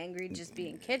would be angry just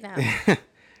being kidnapped.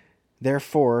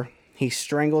 Therefore, he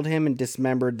strangled him and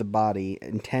dismembered the body,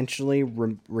 intentionally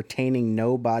retaining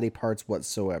no body parts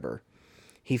whatsoever.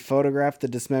 He photographed the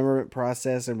dismemberment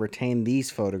process and retained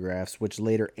these photographs, which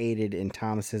later aided in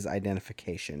Thomas's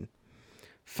identification.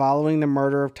 Following the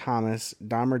murder of Thomas,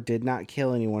 Dahmer did not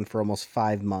kill anyone for almost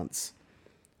 5 months,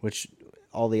 which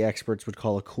all the experts would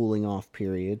call a cooling off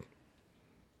period.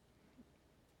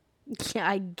 Yeah,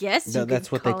 I guess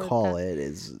That's what they call it.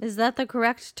 Is that the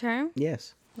correct term?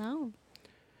 Yes. No.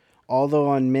 Although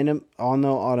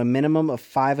on a minimum of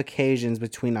 5 occasions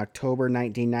between October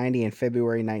 1990 and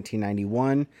February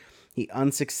 1991, he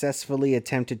unsuccessfully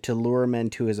attempted to lure men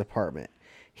to his apartment.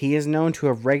 He is known to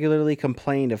have regularly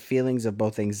complained of feelings of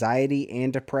both anxiety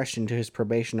and depression to his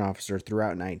probation officer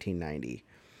throughout 1990,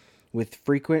 with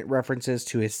frequent references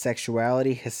to his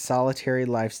sexuality, his solitary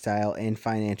lifestyle, and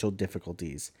financial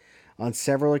difficulties. On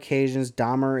several occasions,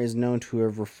 Dahmer is known to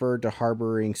have referred to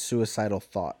harboring suicidal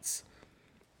thoughts.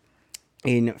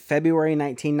 In February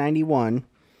 1991,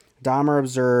 Dahmer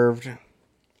observed a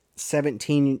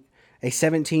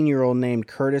 17-year-old named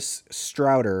Curtis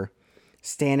Strouder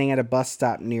standing at a bus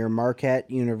stop near Marquette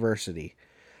University.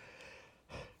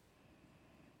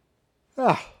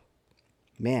 Oh,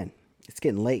 man, it's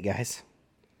getting late, guys.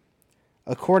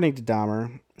 According to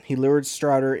Dahmer, he lured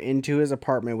Strouder into his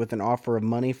apartment with an offer of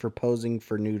money for posing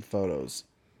for nude photos,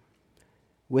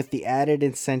 with the added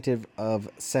incentive of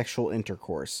sexual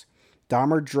intercourse.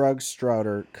 Dahmer drugged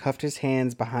Strouder, cuffed his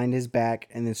hands behind his back,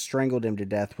 and then strangled him to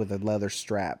death with a leather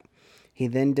strap. He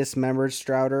then dismembered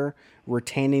Strouder,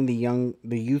 retaining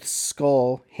the youth's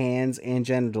skull, hands, and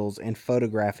genitals, and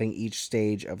photographing each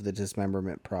stage of the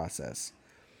dismemberment process.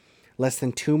 Less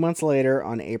than 2 months later,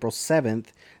 on April 7th,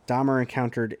 Dahmer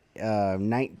encountered a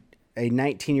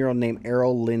 19-year-old named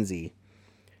Errol Lindsay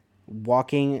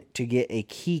walking to get a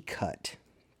key cut.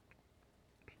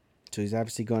 So he's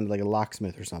obviously going to like a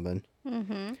locksmith or something.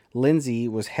 Mm-hmm. Lindsay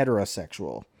was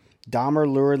heterosexual.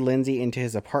 Dahmer lured Lindsay into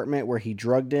his apartment where he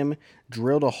drugged him,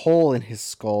 drilled a hole in his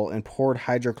skull, and poured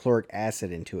hydrochloric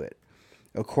acid into it.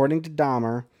 According to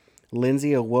Dahmer,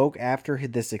 Lindsay awoke after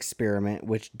this experiment,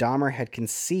 which Dahmer had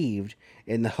conceived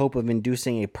in the hope of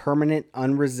inducing a permanent,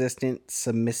 unresistant,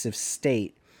 submissive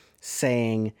state,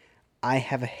 saying, "I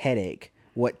have a headache.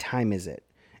 What time is it?"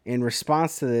 In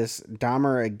response to this,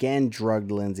 Dahmer again drugged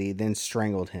Lindsay, then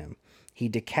strangled him. He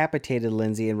decapitated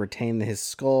Lindsay and retained his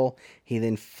skull. He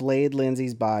then flayed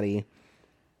Lindsay's body,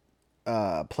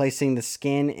 placing the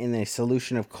skin in a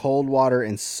solution of cold water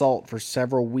and salt for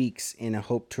several weeks in a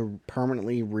hope to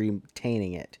permanently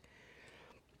retaining it.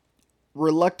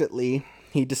 Reluctantly,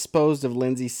 he disposed of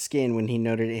Lindsay's skin when he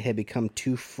noted it had become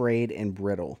too frayed and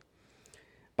brittle.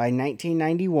 By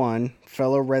 1991,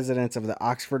 fellow residents of the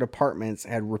Oxford apartments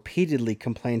had repeatedly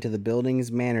complained to the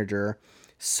building's manager,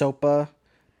 Sopa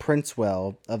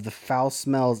Princewell, of the foul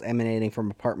smells emanating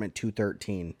from apartment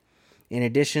 213, in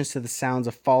addition to the sounds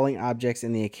of falling objects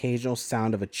and the occasional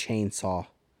sound of a chainsaw.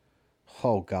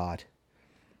 Oh, God.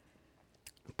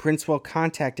 Princewell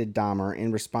contacted Dahmer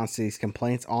in response to these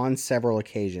complaints on several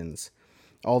occasions.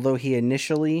 Although he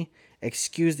initially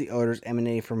excused the odors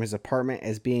emanating from his apartment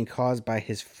as being caused by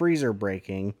his freezer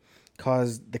breaking,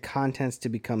 causing the contents to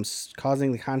become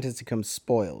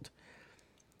spoiled.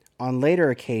 On later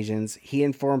occasions, he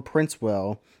informed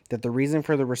Princewell that the reason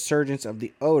for the resurgence of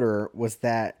the odor was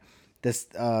that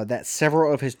that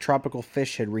several of his tropical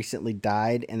fish had recently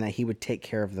died and that he would take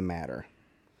care of the matter.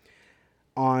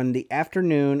 On the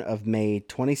afternoon of May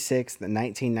 26,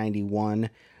 1991,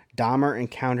 Dahmer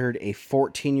encountered a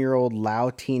 14-year-old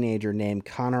Lao teenager named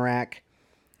Conorak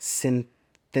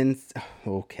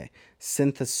Conorak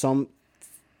Synthesomphone.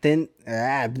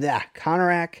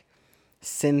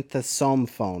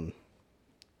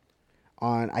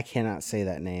 I cannot say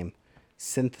that name.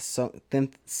 Synthesomphone.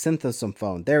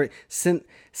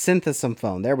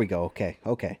 Synthesomphone. There we go.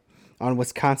 Okay. On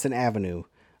Wisconsin Avenue.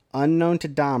 Unknown to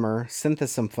Dahmer,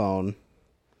 Synthesomphone,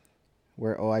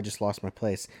 I just lost my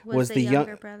place, was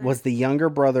the younger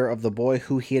brother of the boy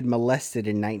who he had molested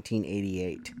in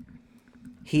 1988.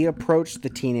 He approached the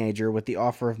teenager with the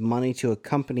offer of money to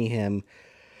accompany him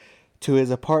to his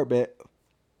apartment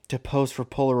to pose for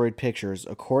Polaroid pictures.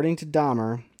 According to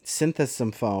Dahmer,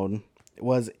 Synthesomphone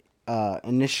was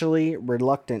initially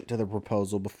reluctant to the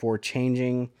proposal before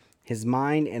changing his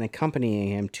mind and accompanying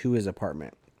him to his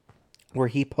apartment, where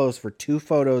he posed for 2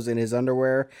 photos in his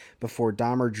underwear before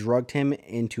Dahmer drugged him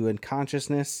into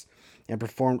unconsciousness and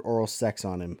performed oral sex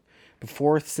on him.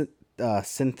 Before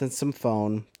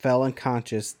Synthesomphone fell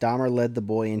unconscious, Dahmer led the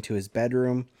boy into his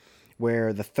bedroom,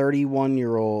 where the body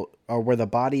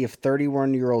of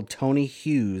 31-year-old Tony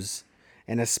Hughes,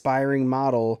 an aspiring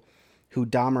model who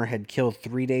Dahmer had killed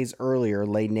 3 days earlier,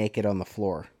 lay naked on the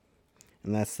floor.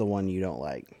 And that's the one you don't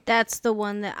like. That's the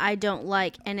one that I don't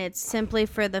like. And it's simply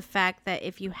for the fact that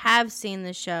if you have seen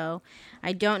the show,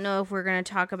 I don't know if we're going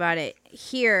to talk about it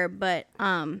here, but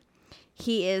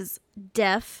he is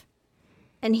deaf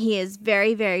and he is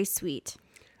very, very sweet.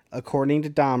 According to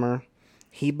Dahmer,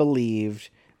 he believed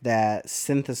that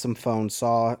Synthesomphone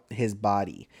saw his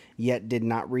body, yet did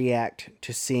not react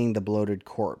to seeing the bloated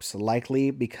corpse,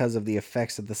 likely because of the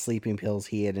effects of the sleeping pills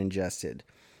he had ingested.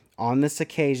 On this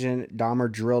occasion,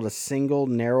 Dahmer drilled a single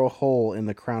narrow hole in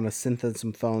the crown of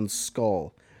Synthesophone's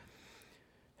skull,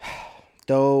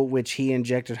 through which he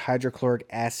injected hydrochloric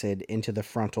acid into the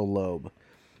frontal lobe.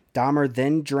 Dahmer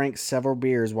then drank several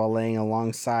beers while laying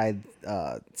alongside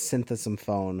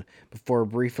Synthesophone before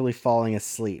briefly falling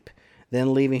asleep,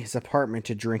 then leaving his apartment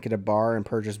to drink at a bar and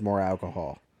purchase more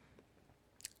alcohol.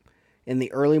 In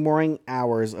the early morning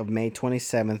hours of May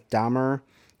 27th, Dahmer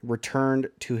returned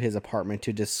to his apartment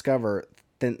to discover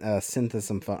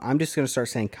Synthesophone. I'm just going to start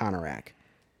saying Conorak.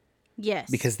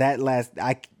 Yes. Because that last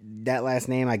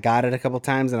name, I got it a couple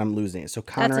times and I'm losing it. So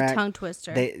Conorak. That's a tongue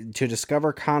twister. To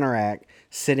discover Conorak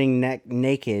sitting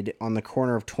naked on the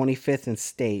corner of 25th and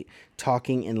State,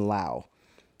 talking in Lao,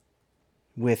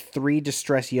 with 3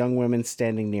 distressed young women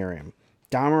standing near him.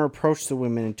 Dahmer approached the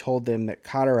women and told them that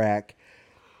Conorak,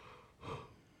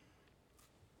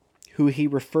 who he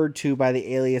referred to by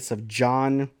the alias of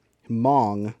John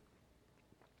Mong,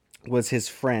 was his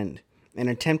friend and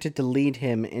attempted to lead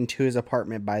him into his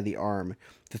apartment by the arm.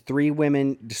 The three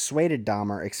women dissuaded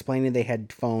Dahmer, explaining they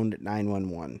had phoned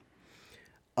 911.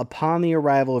 Upon the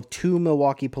arrival of two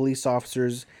Milwaukee police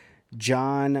officers,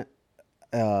 John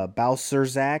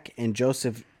Balserzak and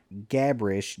Joseph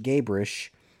Gabrish,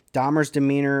 Dahmer's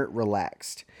demeanor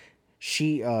relaxed.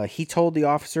 He told the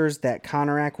officers that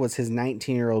Konarak was his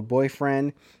 19-year-old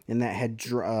boyfriend and that had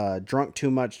drunk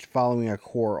too much following a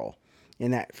quarrel,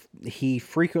 and that he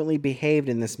frequently behaved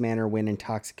in this manner when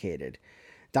intoxicated.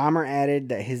 Dahmer added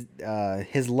that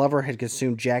his lover had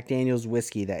consumed Jack Daniel's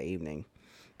whiskey that evening.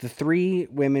 The three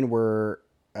women were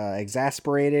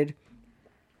exasperated,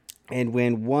 and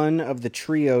when one of the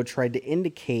trio tried to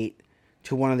indicate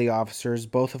to one of the officers,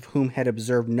 both of whom had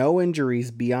observed no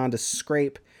injuries beyond a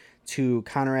scrape to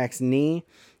Konarak's knee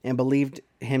and believed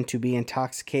him to be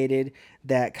intoxicated,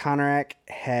 that Konarak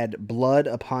had blood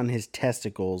upon his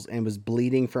testicles and was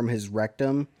bleeding from his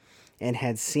rectum and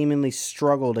had seemingly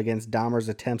struggled against Dahmer's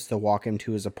attempts to walk him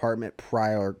to his apartment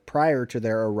prior to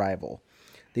their arrival.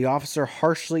 The officer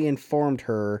harshly informed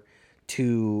her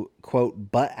to,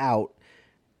 quote, butt out,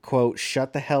 quote,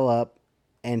 shut the hell up,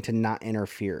 and to not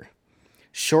interfere.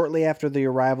 Shortly after the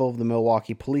arrival of the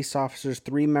Milwaukee police officers,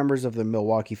 three members of the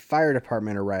Milwaukee Fire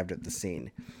Department arrived at the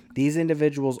scene. These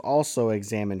individuals also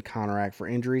examined Konarak for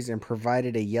injuries and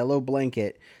provided a yellow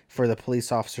blanket for the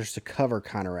police officers to cover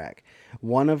Konarak.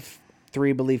 One of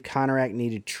three believed Konarak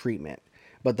needed treatment,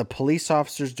 but the police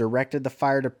officers directed the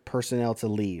fire personnel to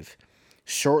leave.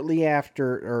 Shortly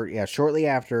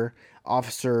after,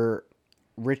 Officer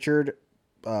Richard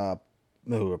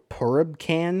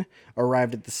Purubkan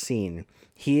arrived at the scene.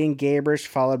 He and Gabrish,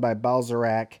 followed by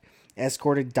Balzarak,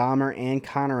 escorted Dahmer and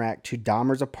Konarak to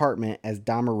Dahmer's apartment as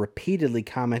Dahmer repeatedly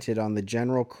commented on the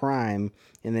general crime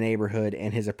in the neighborhood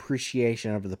and his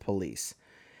appreciation of the police.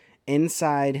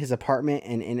 Inside his apartment,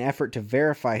 and in effort to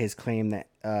verify his claim that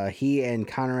he and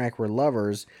Konarak were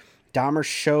lovers, Dahmer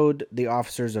showed the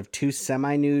officers of two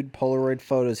semi-nude Polaroid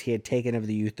photos he had taken of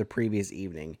the youth the previous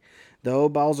evening. Though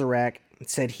Balzarak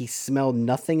said he smelled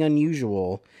nothing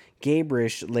unusual,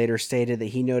 Gabrish later stated that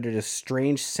he noted a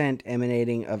strange scent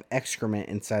emanating of excrement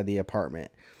inside the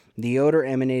apartment. The odor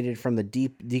emanated from the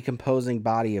decomposing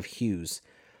body of Hughes.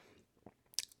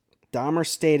 Dahmer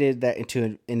stated that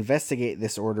to investigate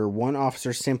this odor, one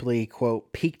officer simply,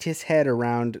 quote, peeked his head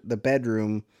around the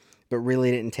bedroom, but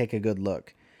really didn't take a good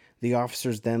look. The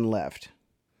officers then left,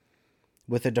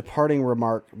 with a departing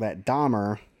remark that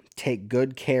Dahmer take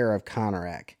good care of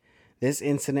Konarak. This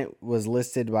incident was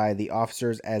listed by the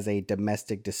officers as a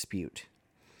domestic dispute.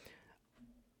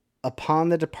 Upon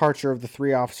the departure of the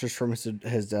three officers from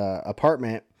his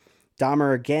apartment,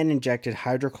 Dahmer again injected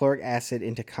hydrochloric acid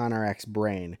into Konarak's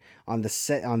brain. On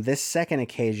this second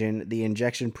occasion, the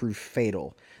injection proved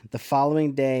fatal. The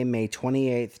following day, May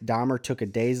 28th, Dahmer took a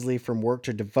day's leave from work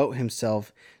to devote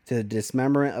himself to the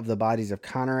dismemberment of the bodies of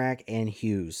Konarak and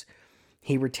Hughes.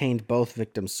 He retained both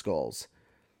victims' skulls.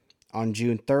 On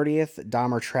June 30th,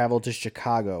 Dahmer traveled to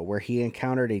Chicago, where he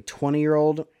encountered a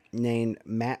 20-year-old named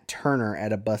Matt Turner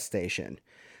at a bus station.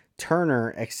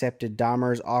 Turner accepted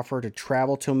Dahmer's offer to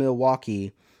travel to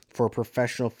Milwaukee for a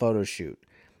professional photo shoot.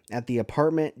 At the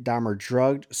apartment, Dahmer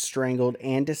drugged, strangled,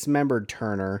 and dismembered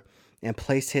Turner and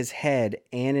placed his head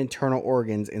and internal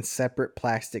organs in separate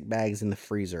plastic bags in the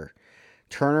freezer.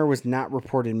 Turner was not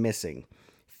reported missing.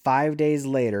 5 days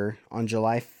later, on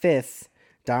July 5th,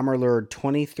 Dahmer lured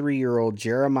 23-year-old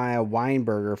Jeremiah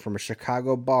Weinberger from a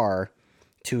Chicago bar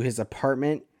to his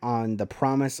apartment on the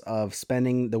promise of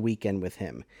spending the weekend with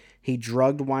him. He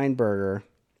drugged Weinberger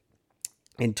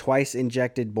and twice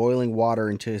injected boiling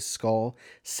water into his skull,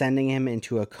 sending him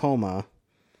into a coma,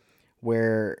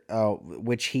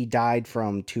 which he died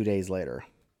from 2 days later.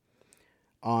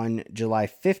 On July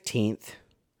 15th,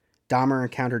 Dahmer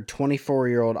encountered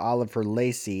 24-year-old Oliver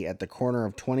Lacey at the corner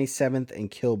of 27th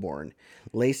and Kilbourne.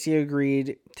 Lacey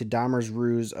agreed to Dahmer's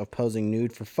ruse of posing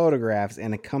nude for photographs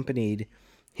and accompanied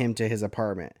him to his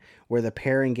apartment, where the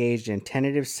pair engaged in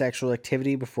tentative sexual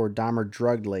activity before Dahmer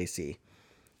drugged Lacey.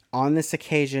 On this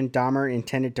occasion, Dahmer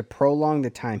intended to prolong the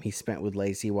time he spent with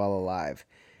Lacey while alive.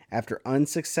 After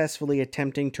unsuccessfully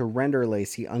attempting to render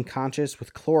Lacey unconscious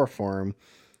with chloroform,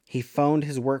 he phoned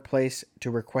his workplace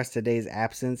to request a day's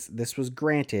absence. This was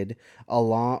granted,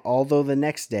 although the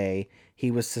next day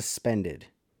he was suspended.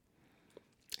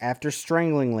 After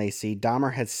strangling Lacey,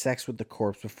 Dahmer had sex with the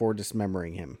corpse before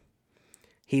dismembering him.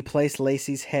 He placed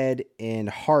Lacey's head and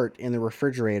heart in the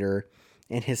refrigerator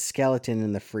and his skeleton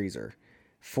in the freezer.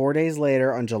 4 days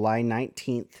later, on July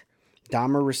 19th,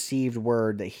 Dahmer received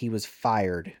word that he was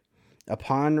fired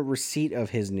Upon receipt of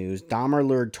his news, Dahmer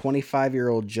lured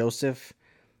 25-year-old Joseph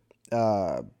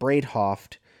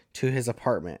Braidhoft to his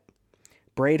apartment.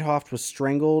 Braidhoft was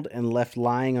strangled and left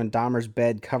lying on Dahmer's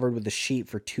bed covered with a sheet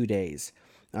for 2 days.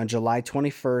 On July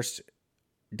 21st,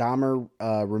 Dahmer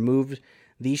removed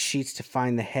these sheets to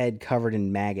find the head covered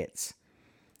in maggots.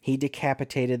 He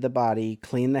decapitated the body,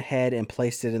 cleaned the head, and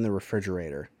placed it in the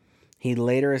refrigerator. He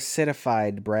later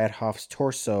acidified Braidhoft's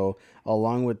torso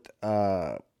along with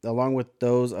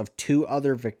those of 2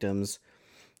 other victims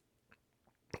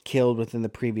killed within the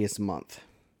previous month.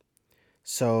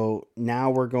 So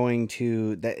now we're going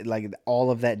to that, like,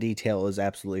 all of that detail is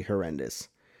absolutely horrendous.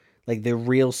 Like, the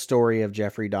real story of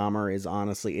Jeffrey Dahmer is,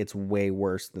 honestly, it's way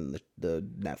worse than the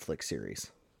Netflix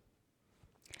series.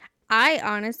 I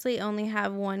honestly only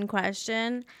have one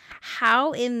question.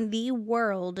 How in the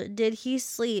world did he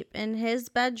sleep in his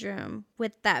bedroom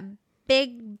with that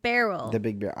big barrel? The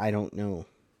big bear, I don't know.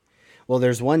 Well,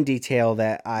 there's one detail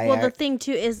that the thing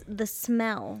too is the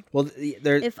smell. Well,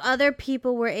 if other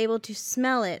people were able to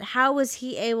smell it, how was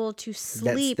he able to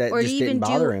sleep or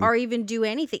even do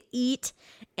anything, eat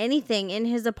anything in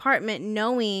his apartment,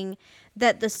 knowing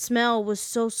that the smell was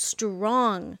so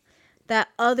strong that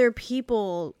other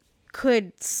people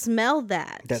could smell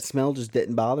that? That smell just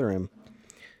didn't bother him.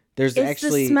 It's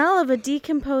the smell of a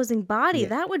decomposing body. Yeah.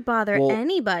 That would bother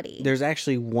anybody. There's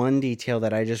actually one detail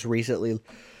that I just recently...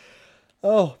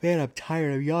 Oh, man, I'm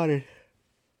tired. I'm yawning.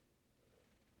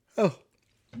 Oh.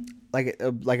 Like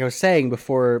I was saying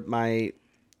before my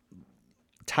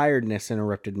tiredness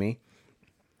interrupted me,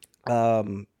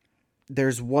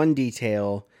 there's one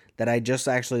detail that I just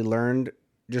actually learned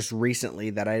just recently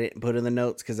that I didn't put in the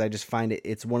notes because I just find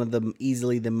it's one of the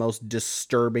easily the most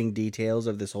disturbing details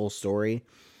of this whole story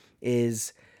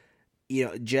is,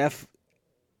 Jeff...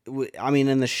 I mean,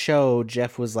 in the show,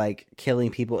 Jeff was like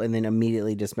killing people and then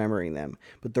immediately dismembering them.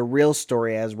 But the real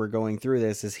story as we're going through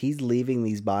this is he's leaving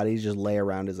these bodies just lay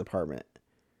around his apartment.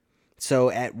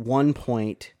 So at one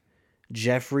point,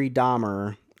 Jeffrey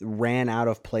Dahmer ran out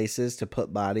of places to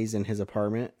put bodies in his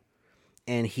apartment.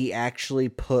 And he actually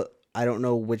put, I don't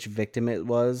know which victim it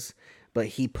was, but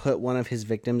he put one of his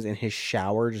victims in his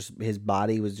shower. Just his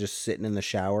body was just sitting in the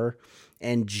shower.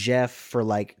 And Jeff, for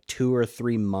like 2 or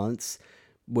 3 months,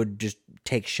 would just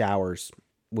take showers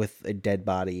with a dead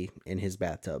body in his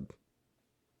bathtub.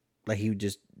 Like, he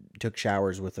just took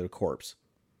showers with a corpse.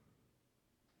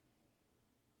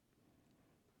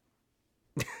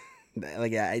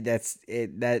 Like, that's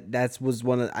it. That was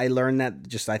one of... I learned that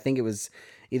just... I think it was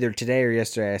either today or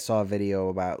yesterday. I saw a video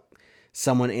about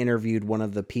someone interviewed one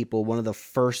of the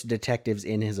first detectives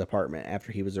in his apartment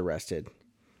after he was arrested.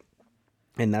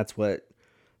 And that's what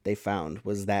they found,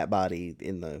 was that body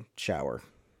in the shower.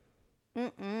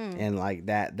 And like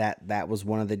that was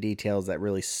one of the details that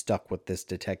really stuck with this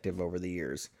detective over the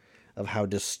years of how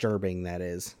disturbing that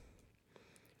is.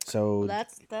 So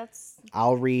that's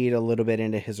I'll read a little bit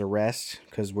into his arrest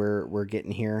because we're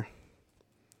getting here.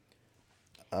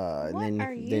 And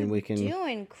then we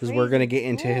can, because we're gonna get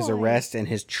into his arrest and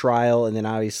his trial, and then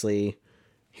obviously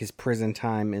his prison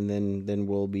time, and then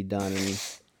we'll be done. And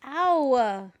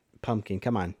ow, Pumpkin,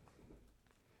 come on.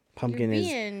 Pumpkin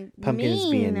is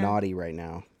being naughty right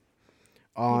now.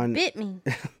 You bit me.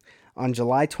 On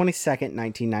July 22nd,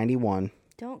 1991.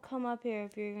 Don't come up here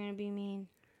if you're going to be mean.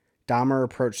 Dahmer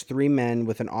approached 3 men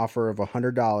with an offer of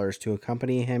 $100 to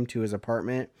accompany him to his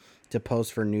apartment to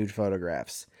pose for nude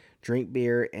photographs, drink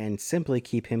beer, and simply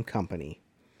keep him company.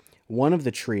 One of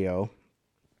the trio,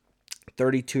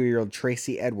 32-year-old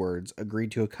Tracy Edwards,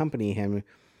 agreed to accompany him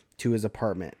to his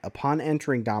apartment. Upon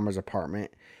entering Dahmer's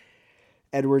apartment,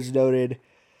 Edwards noted,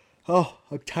 "Oh,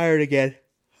 I'm tired again.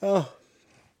 Oh."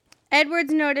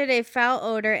 Edwards noted a foul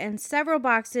odor and several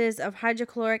boxes of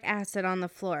hydrochloric acid on the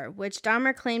floor, which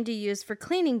Dahmer claimed to use for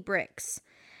cleaning bricks.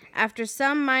 After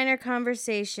some minor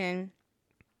conversation,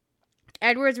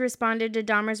 Edwards responded to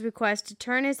Dahmer's request to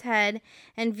turn his head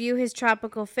and view his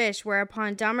tropical fish,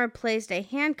 whereupon Dahmer placed a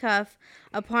handcuff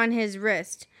upon his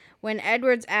wrist. When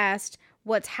Edwards asked,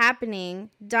 "What's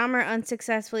happening?" Dahmer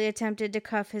unsuccessfully attempted to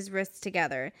cuff his wrists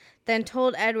together, then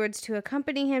told Edwards to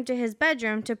accompany him to his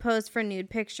bedroom to pose for nude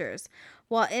pictures.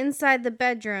 While inside the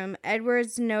bedroom,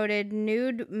 Edwards noted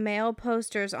nude male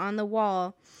posters on the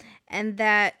wall and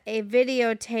that a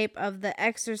videotape of The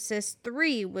Exorcist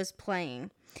 3 was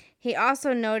playing. He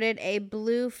also noted a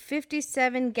blue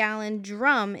 57-gallon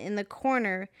drum in the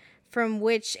corner from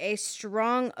which a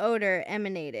strong odor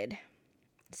emanated.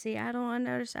 See, I don't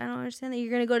understand that you're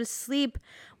going to go to sleep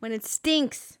when it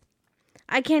stinks.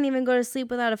 I can't even go to sleep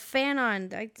without a fan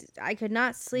on. I could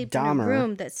not sleep in a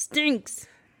room that stinks.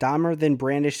 Dahmer then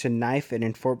brandished a knife and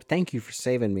informed... Thank you for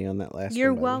saving me on that last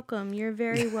You're one. welcome. You're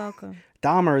very welcome.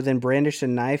 Dahmer then brandished a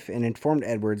knife and informed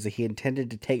Edwards that he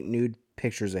intended to take nude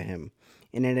pictures of him.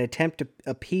 In an attempt to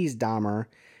appease Dahmer,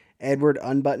 Edward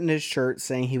unbuttoned his shirt,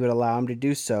 saying he would allow him to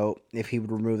do so if he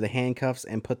would remove the handcuffs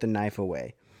and put the knife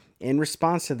away. In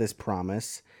response to this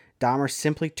promise, Dahmer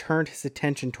simply turned his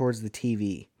attention towards the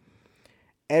TV.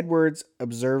 Edwards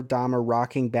observed Dahmer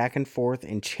rocking back and forth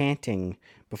and chanting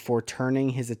before turning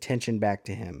his attention back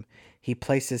to him. He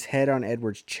placed his head on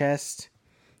Edwards' chest,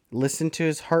 listened to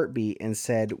his heartbeat, and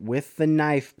said, with the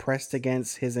knife pressed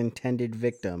against his intended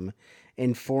victim,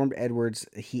 informed Edwards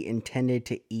he intended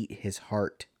to eat his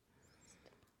heart.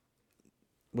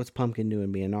 What's Pumpkin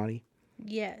doing, being naughty?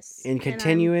 Yes. In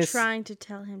continuous... And I'm trying to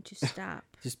tell him to stop.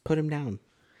 Just put him down.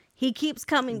 He keeps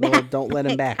coming Well, back. don't let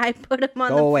him back. I put him on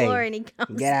Go the away. floor and he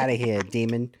comes Get out of back. here,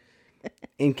 demon.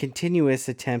 In continuous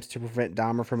attempts to prevent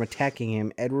Dahmer from attacking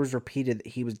him, Edwards repeated that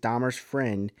he was Dahmer's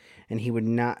friend and he was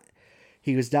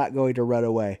not going to run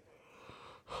away.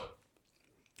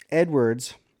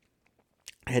 Edwards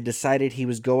had decided he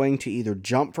was going to either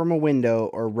jump from a window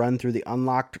or run through the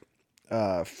unlocked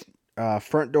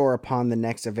front door upon the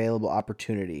next available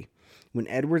opportunity. When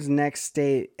Edwards next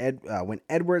stated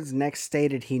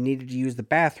he needed to use the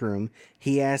bathroom,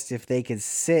 he asked if they could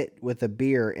sit with a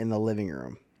beer in the living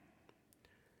room,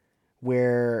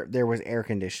 where there was air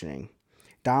conditioning.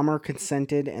 Dahmer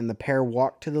consented, and the pair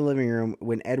walked to the living room.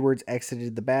 When Edwards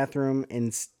exited the bathroom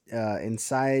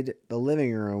inside the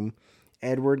living room,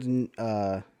 Edwards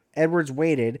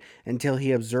waited until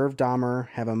he observed Dahmer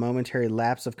have a momentary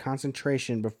lapse of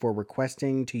concentration before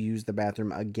requesting to use the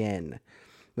bathroom again.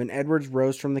 When Edwards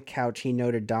rose from the couch, he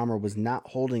noted Dahmer was not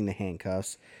holding the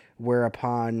handcuffs,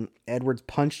 whereupon Edwards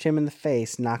punched him in the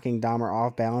face, knocking Dahmer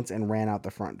off balance and ran out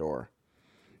the front door.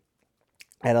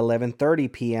 At 11:30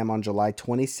 p.m. on July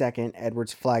 22nd,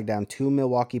 Edwards flagged down two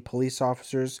Milwaukee police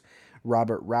officers,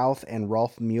 Robert Routh and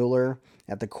Rolf Mueller,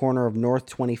 at the corner of North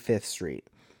 25th Street.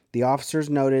 The officers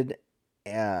noted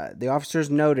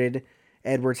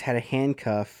Edwards had a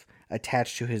handcuff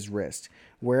attached to his wrist,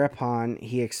 whereupon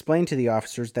he explained to the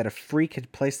officers that a freak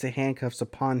had placed the handcuffs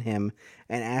upon him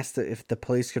and asked if the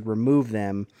police could remove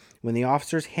them. When the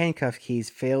officers' handcuff keys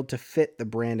failed to fit the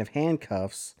brand of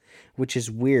handcuffs, which is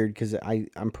weird because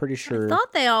I'm pretty sure... I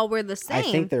thought they all were the same. I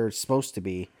think they're supposed to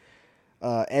be.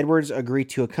 Edwards agreed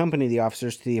to accompany the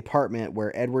officers to the apartment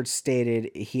where Edwards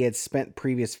stated he had spent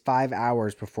previous 5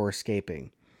 hours before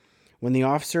escaping. When the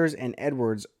officers and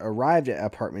Edwards arrived at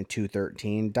apartment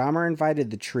 213, Dahmer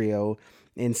invited the trio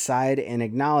inside and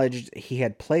acknowledged he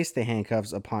had placed the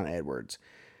handcuffs upon Edwards,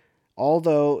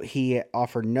 although he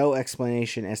offered no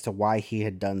explanation as to why he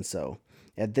had done so.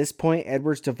 At this point,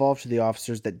 Edwards divulged to the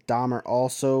officers that Dahmer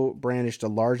also brandished a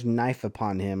large knife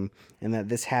upon him and that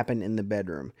this happened in the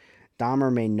bedroom.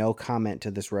 Dahmer made no comment to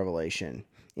this revelation,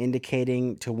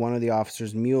 indicating to one of the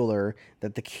officers, Mueller,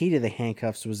 that the key to the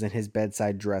handcuffs was in his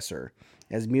bedside dresser.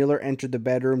 As Mueller entered the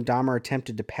bedroom, Dahmer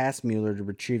attempted to pass Mueller to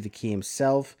retrieve the key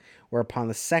himself, whereupon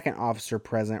the second officer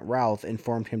present, Routh,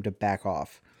 informed him to back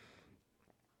off.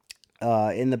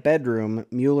 In the bedroom,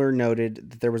 Mueller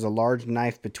noted that there was a large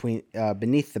knife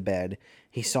beneath the bed.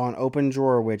 He saw an open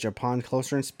drawer which, upon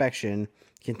closer inspection,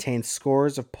 contained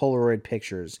scores of Polaroid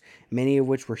pictures, many of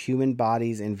which were human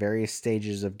bodies in various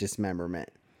stages of dismemberment.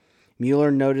 Mueller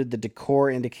noted the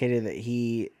decor indicated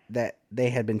that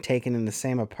they had been taken in the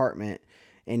same apartment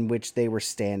in which they were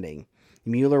standing.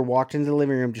 Mueller walked into the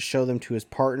living room to show them to his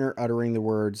partner, uttering the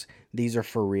words, "These are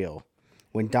for real."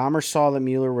 When Dahmer saw that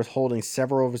Mueller was holding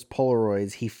several of his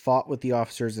Polaroids, he fought with the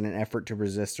officers in an effort to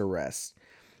resist arrest.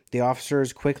 The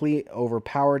officers quickly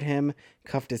overpowered him,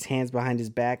 cuffed his hands behind his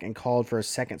back, and called for a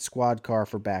second squad car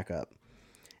for backup.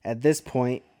 At this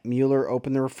point, Mueller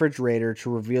opened the refrigerator to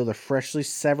reveal the freshly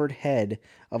severed head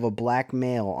of a black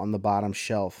male on the bottom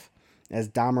shelf, as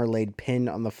Dahmer laid pinned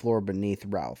on the floor beneath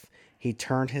Routh. He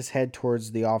turned his head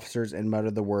towards the officers and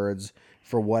muttered the words,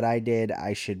 "For what I did,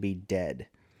 I should be dead."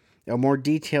 A more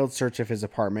detailed search of his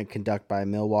apartment conducted by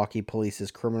Milwaukee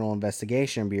Police's Criminal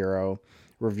Investigation Bureau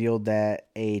revealed that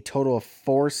a total of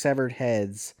 4 severed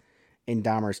heads in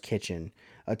Dahmer's kitchen.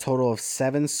 A total of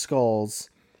 7 skulls,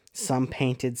 some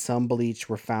painted, some bleached,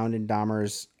 were found in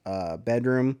Dahmer's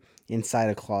bedroom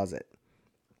inside a closet.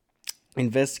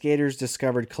 Investigators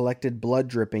discovered collected blood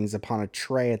drippings upon a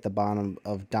tray at the bottom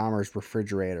of Dahmer's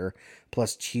refrigerator,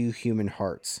 plus 2 human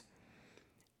hearts,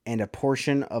 and a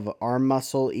portion of arm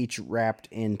muscle, each wrapped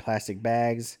in plastic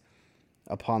bags,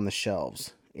 upon the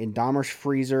shelves. In Dahmer's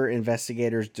freezer,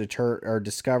 investigators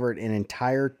discovered an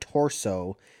entire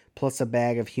torso plus a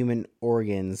bag of human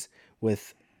organs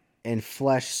with and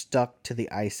flesh stuck to the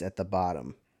ice at the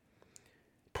bottom.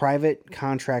 Private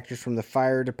contractors from the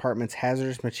fire department's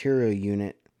hazardous material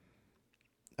unit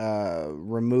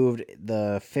removed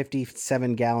the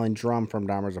 57-gallon drum from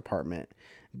Dahmer's apartment.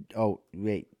 Oh,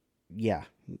 wait. Yeah.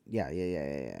 Yeah.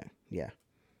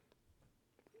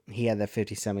 He had that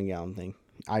 57-gallon thing.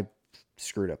 I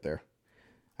screwed up there.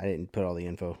 I didn't put all the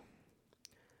info.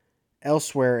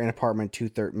 Elsewhere in apartment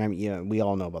 230, yeah, we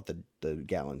all know about the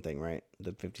gallon thing, right?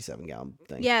 The 57-gallon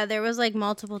thing. Yeah, there was like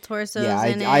multiple torsos yeah,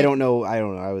 in it. I don't know. I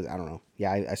don't know.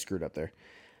 Yeah, I screwed up there.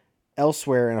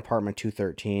 Elsewhere in apartment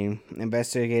 213,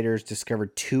 investigators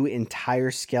discovered 2 entire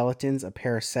skeletons, a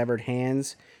pair of severed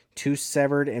hands, 2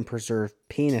 severed and preserved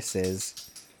penises,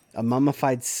 a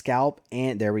mummified scalp,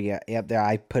 and there we go. Yep, there,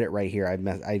 I put it right here.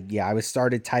 I was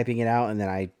started typing it out, and then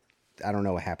I don't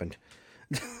know what happened.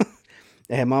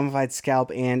 They had mummified scalp,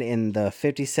 and in the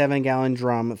 57-gallon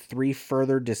drum, 3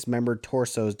 further dismembered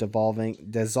torsos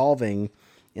dissolving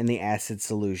in the acid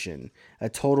solution. A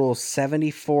total of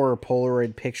 74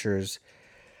 Polaroid pictures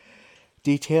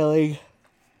detailing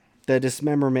the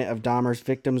dismemberment of Dahmer's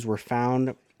victims were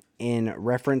found in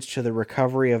reference to the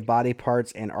recovery of body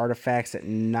parts and artifacts at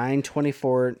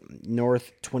 924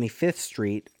 North 25th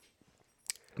Street.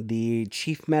 The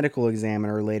chief medical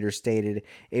examiner later stated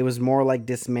it was more like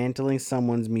dismantling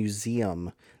someone's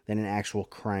museum than an actual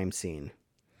crime scene.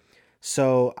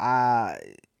 So,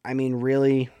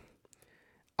 really,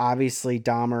 obviously,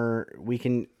 Dahmer, we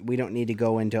don't need to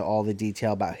go into all the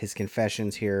detail about his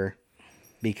confessions here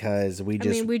because we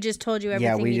just told you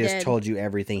everything he did. Yeah, we just told you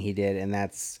everything he did, and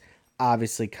that's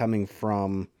obviously coming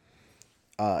from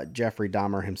Jeffrey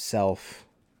Dahmer himself.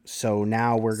 So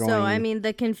now we're going... So,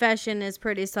 the confession is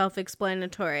pretty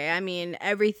self-explanatory.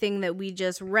 Everything that we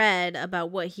just read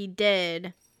about what he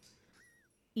did,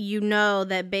 you know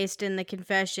that based in the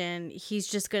confession, he's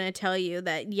just going to tell you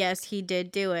that, yes, he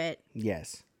did do it.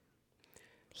 Yes.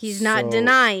 He's not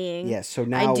denying. Yes, so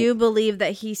now... I do believe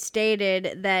that he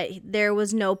stated that there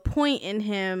was no point in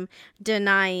him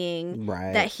denying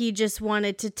that he just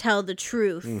wanted to tell the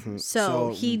truth. Mm-hmm.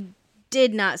 So he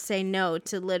did not say no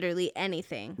to literally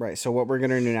anything. Right. So what we're going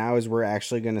to do now is we're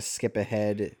actually going to skip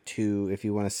ahead to, if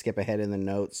you want to skip ahead in the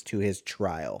notes, to his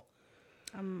trial.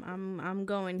 I'm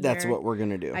going here. That's what we're going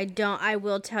to do. I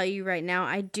will tell you right now,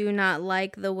 I do not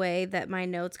like the way that my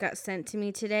notes got sent to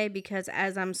me today because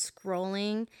as I'm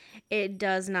scrolling, it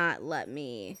does not let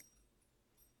me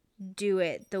do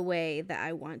it the way that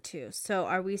I want to. So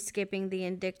are we skipping the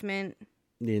indictment?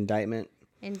 The indictment?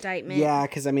 Yeah,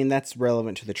 because that's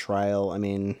relevant to the trial.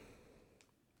 They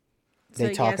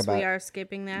talk about... we are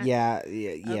skipping that? Yeah.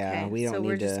 Okay. We don't need to... So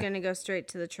we're just going to go straight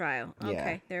to the trial. Yeah.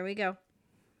 Okay, there we go.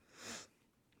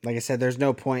 Like I said, there's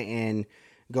no point in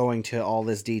going to all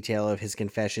this detail of his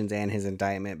confessions and his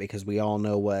indictment because we all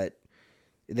know what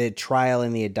the trial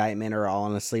and the indictment are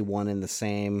honestly one and the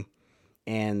same.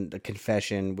 And the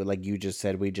confession, like you just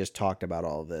said, we just talked about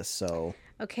all of this. So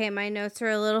okay, my notes are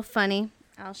a little funny.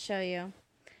 I'll show you.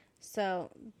 So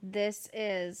this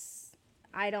is,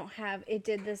 it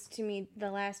did this to me the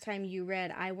last time you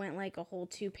read. I went like a whole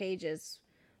 2 pages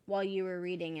while you were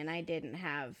reading and I didn't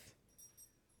have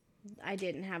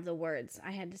the words. I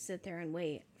had to sit there and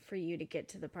wait for you to get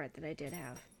to the part that I did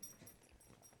have.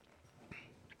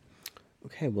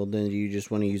 Okay, well then do you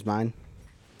just want to use mine?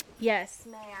 Yes,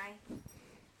 may I?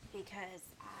 Because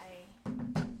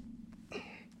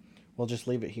Well, just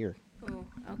leave it here. Ooh,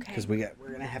 okay. Because we're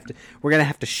gonna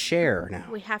have to share now.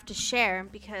 We have to share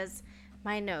because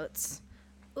my notes,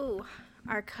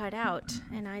 are cut out,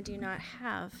 and I do not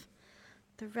have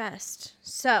the rest.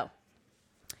 So,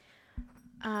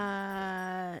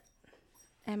 am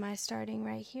I starting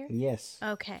right here? Yes.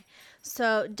 Okay.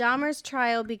 So Dahmer's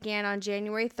trial began on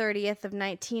January 30th of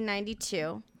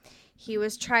 1992. He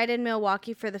was tried in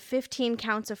Milwaukee for the 15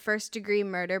 counts of first-degree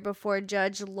murder before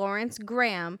Judge Lawrence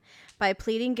Graham by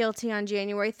pleading guilty on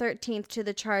January 13th to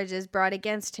the charges brought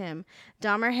against him.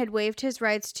 Dahmer had waived his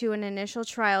rights to an initial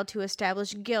trial to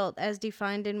establish guilt as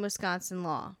defined in Wisconsin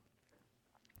law.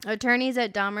 Attorneys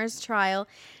at Dahmer's trial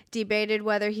debated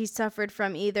whether he suffered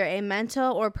from either a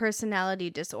mental or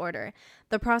personality disorder.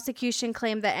 The prosecution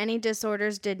claimed that any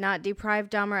disorders did not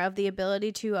deprive Dahmer of the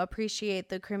ability to appreciate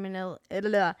the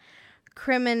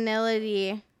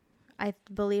criminality, I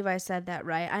believe I said that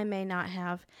right, I may not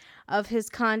have, of his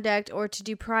conduct or to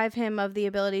deprive him of the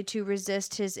ability to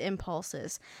resist his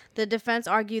impulses. The defense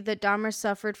argued that Dahmer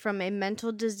suffered from a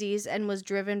mental disease and was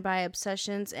driven by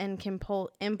obsessions and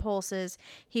impulses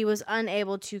he was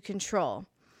unable to control.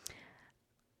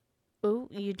 Ooh,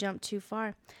 you jumped too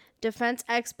far. Defense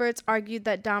experts argued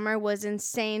that Dahmer was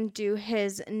insane due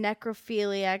his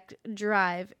necrophiliac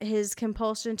drive, his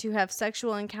compulsion to have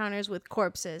sexual encounters with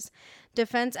corpses.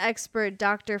 Defense expert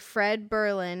Dr. Fred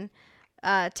Berlin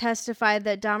testified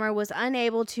that Dahmer was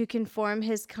unable to conform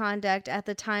his conduct at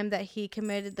the time that he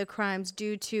committed the crimes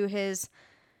due to his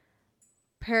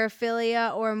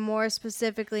paraphilia, or more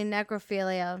specifically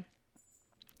necrophilia.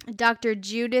 Dr.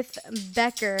 Judith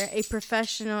Becker, a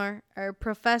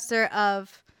professor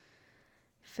of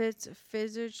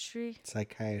psychiatry.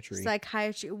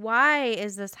 Why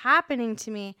is this happening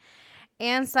to me?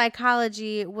 And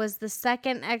psychology, was the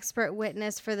second expert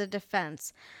witness for the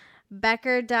defense.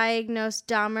 Becker diagnosed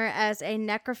Dahmer as a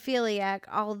necrophiliac,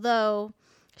 although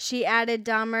she added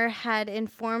Dahmer had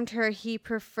informed her he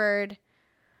preferred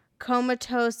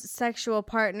comatose sexual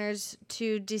partners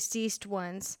to deceased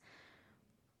ones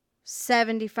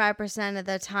 75% of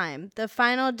the time. The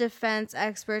final defense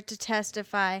expert to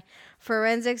testify,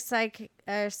 forensic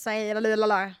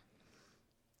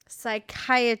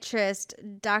psychiatrist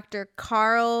Dr.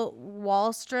 Carl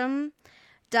Wallstrom,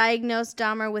 diagnosed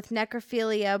Dahmer with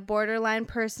necrophilia, borderline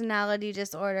personality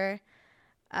disorder,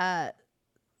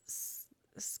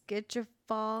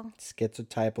 schizotypal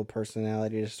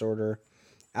personality disorder,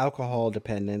 alcohol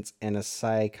dependence, and a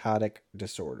psychotic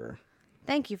disorder.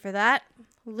 Thank you for that.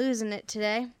 Losing it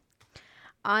today.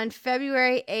 On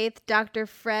February 8th, Dr.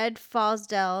 Fred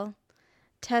Fosdell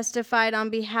testified on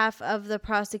behalf of the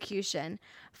prosecution.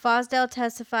 Fosdell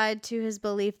testified to his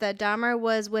belief that Dahmer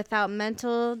was without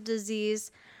mental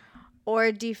disease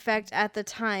or defect at the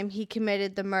time he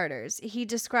committed the murders. He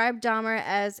described Dahmer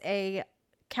as a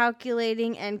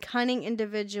calculating and cunning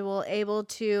individual able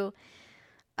to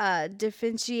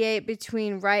differentiate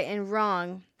between right and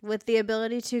wrong, with the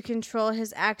ability to control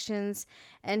his actions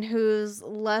and whose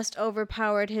lust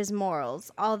overpowered his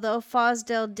morals. Although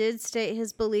Fosdell did state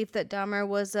his belief that Dahmer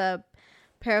was a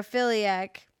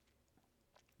paraphiliac,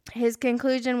 his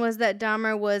conclusion was that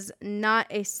Dahmer was not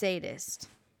a sadist.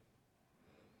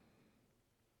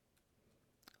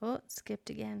 Oh, it skipped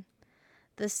again.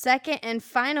 The second and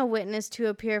final witness to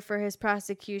appear for his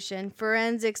prosecution,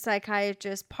 forensic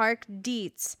psychiatrist Park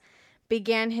Dietz,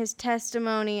 began his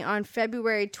testimony on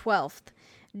February 12th.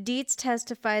 Dietz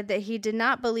testified that he did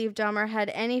not believe Dahmer had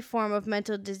any form of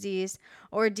mental disease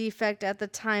or defect at the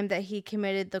time that he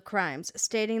committed the crimes,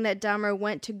 stating that Dahmer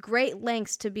went to great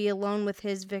lengths to be alone with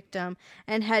his victim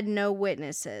and had no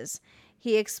witnesses.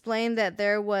 He explained that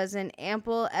there was an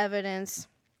ample evidence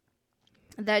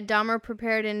that Dahmer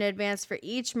prepared in advance for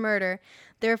each murder,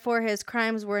 therefore his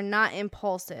crimes were not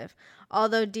impulsive.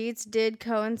 Although Dietz did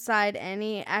coincide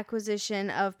any acquisition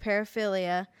of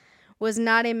paraphilia was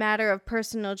not a matter of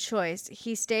personal choice.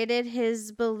 He stated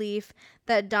his belief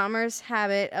that Dahmer's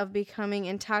habit of becoming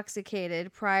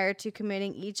intoxicated prior to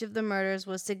committing each of the murders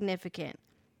was significant.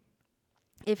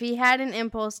 If he had an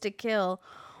impulse to kill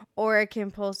or a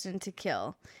compulsion to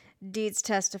kill, Dietz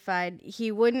testified,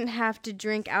 he wouldn't have to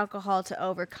drink alcohol to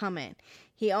overcome it.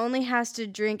 He only has to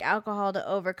drink alcohol to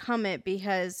overcome it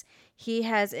because he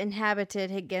has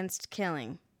inhibited against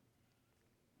killing.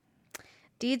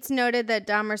 Dietz noted that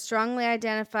Dahmer strongly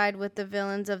identified with the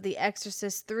villains of The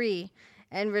Exorcist III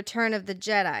and Return of the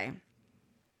Jedi,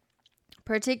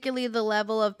 particularly the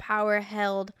level of power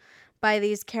held by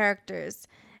these characters.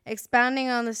 Expounding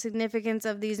on the significance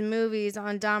of these movies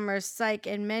on Dahmer's psyche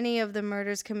and many of the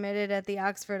murders committed at the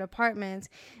Oxford apartments,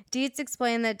 Dietz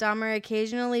explained that Dahmer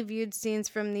occasionally viewed scenes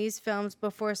from these films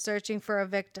before searching for a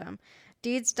victim.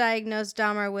 Dietz diagnosed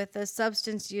Dahmer with a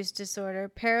substance use disorder,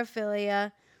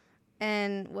 paraphilia,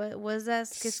 and what was that?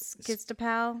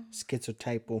 Schizotypal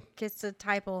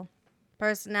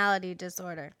personality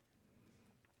disorder.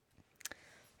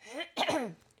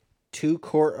 2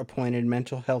 court-appointed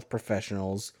mental health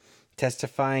professionals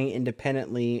testifying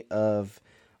independently of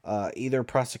either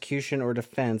prosecution or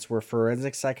defense were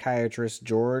forensic psychiatrist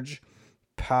George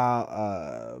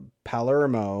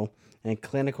Palermo and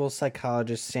clinical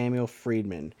psychologist Samuel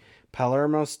Friedman.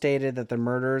 Palermo stated that the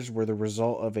murders were the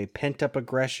result of a pent-up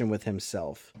aggression with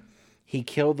himself. He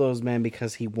killed those men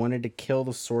because he wanted to kill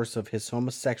the source of his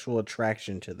homosexual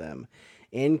attraction to them.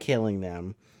 In killing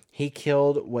them, he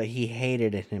killed what he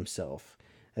hated in himself.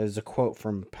 That is a quote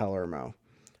from Palermo.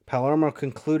 Palermo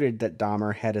concluded that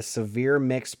Dahmer had a severe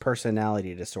mixed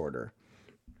personality disorder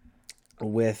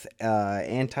with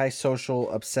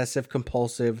antisocial,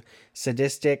 obsessive-compulsive,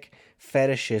 sadistic,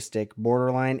 fetishistic,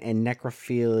 borderline, and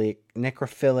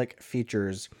necrophilic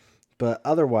features, but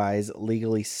otherwise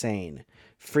legally sane.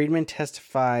 Friedman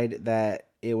testified that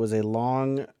it was a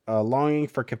longing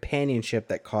for companionship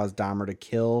that caused Dahmer to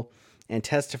kill and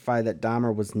testified that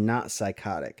Dahmer was not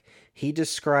psychotic. He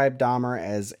described Dahmer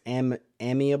as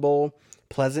amiable,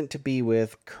 pleasant to be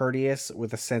with, courteous,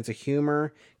 with a sense of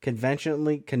humor,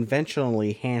 conventionally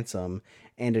handsome,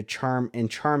 and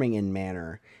charming in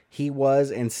manner. He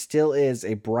was and still is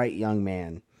a bright young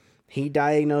man. He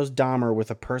diagnosed Dahmer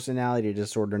with a personality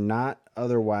disorder not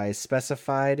otherwise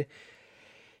specified,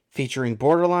 featuring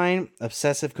borderline,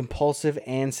 obsessive compulsive,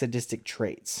 and sadistic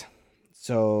traits.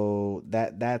 So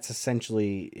that's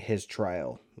essentially his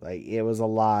trial. Like, it was a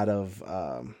lot of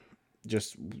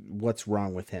just what's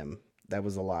wrong with him. That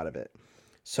was a lot of it.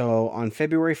 So on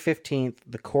February 15th,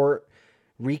 the court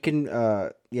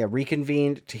reconvened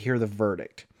to hear the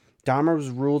verdict. Dahmer was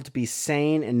ruled to be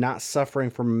sane and not suffering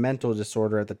from a mental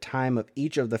disorder at the time of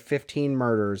each of the 15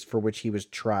 murders for which he was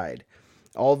tried,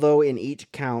 although in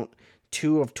each count,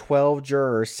 2 of 12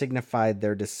 jurors signified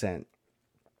their dissent.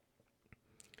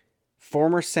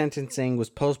 Former sentencing was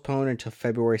postponed until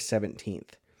February 17th.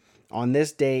 On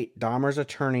this date, Dahmer's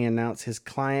attorney announced his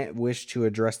client wished to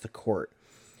address the court.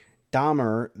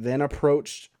 Dahmer then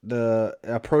approached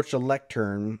a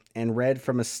lectern and read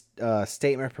from a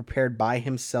statement prepared by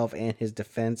himself and his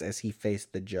defense as he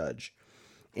faced the judge.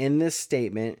 In this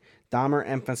statement, Dahmer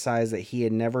emphasized that he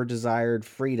had never desired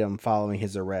freedom following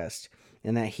his arrest,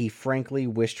 and that he frankly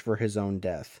wished for his own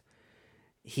death.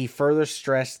 He further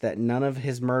stressed that none of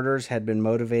his murders had been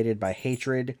motivated by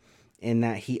hatred, and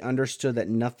that he understood that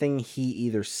nothing he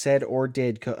either said or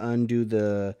did could undo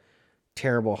the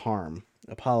terrible harm.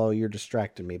 Apollo, you're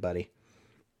distracting me, buddy.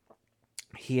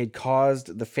 He had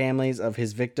caused the families of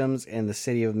his victims and the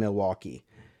city of Milwaukee,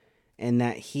 and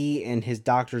that he and his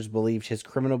doctors believed his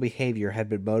criminal behavior had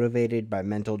been motivated by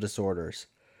mental disorders.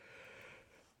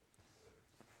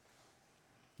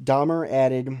 Dahmer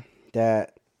added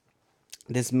that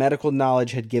this medical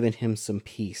knowledge had given him some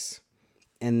peace,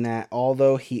 and that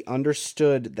although he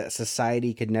understood that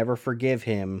society could never forgive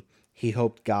him, he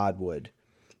hoped God would.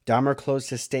 Dahmer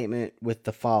closed his statement with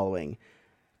the following,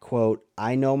 quote,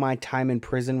 "I know my time in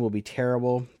prison will be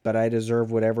terrible, but I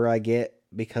deserve whatever I get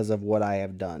because of what I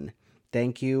have done.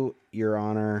 Thank you, Your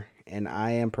Honor, and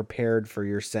I am prepared for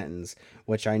your sentence,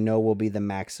 which I know will be the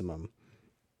maximum.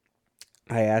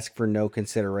 I ask for no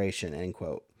consideration," end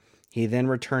quote. He then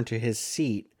returned to his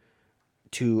seat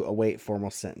to await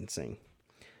formal sentencing.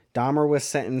 Dahmer was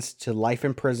sentenced to life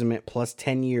imprisonment plus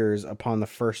 10 years upon the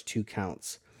first 2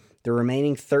 counts. The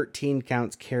remaining 13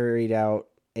 counts carried out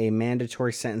a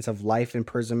mandatory sentence of life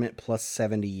imprisonment plus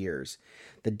 70 years.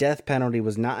 The death penalty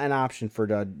was not an option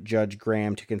for Judge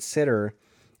Graham to consider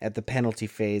at the penalty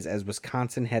phase, as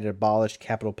Wisconsin had abolished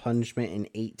capital punishment in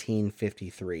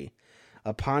 1853.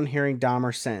 Upon hearing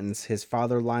Dahmer's sentence, his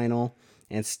father Lionel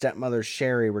and stepmother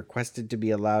Sherry requested to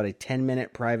be allowed a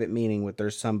 10-minute private meeting with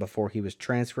their son before he was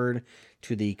transferred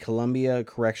to the Columbia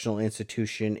Correctional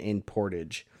Institution in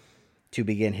Portage to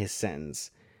begin his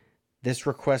sentence. This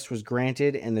request was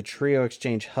granted, and the trio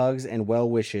exchanged hugs and well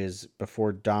wishes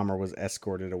before Dahmer was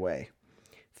escorted away.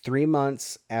 3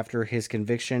 months after his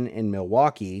conviction in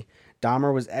Milwaukee,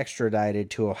 Dahmer was extradited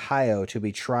to Ohio to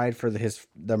be tried for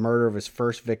the murder of his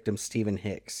first victim, Stephen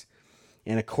Hicks.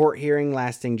 In a court hearing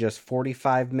lasting just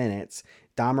 45 minutes,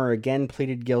 Dahmer again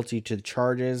pleaded guilty to the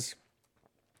charges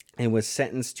and was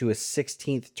sentenced to a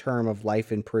 16th term of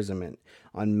life imprisonment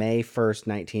on May 1st,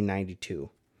 1992.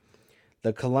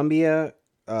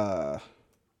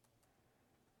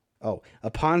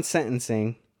 Upon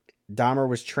sentencing, Dahmer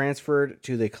was transferred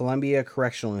to the Columbia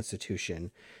Correctional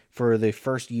Institution for the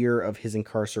first year of his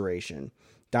incarceration.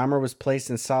 Dahmer was placed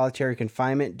in solitary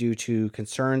confinement due to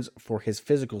concerns for his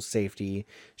physical safety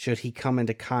should he come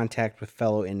into contact with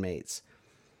fellow inmates.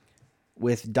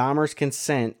 With Dahmer's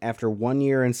consent, after 1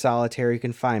 year in solitary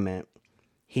confinement,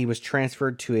 he was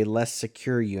transferred to a less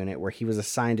secure unit where he was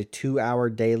assigned a 2-hour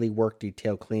daily work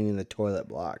detail cleaning the toilet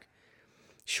block.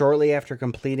 Shortly after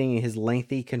completing his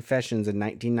lengthy confessions in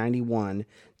 1991,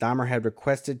 Dahmer had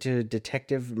requested to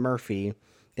Detective Murphy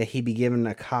that he be given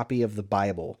a copy of the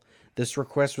Bible. This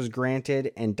request was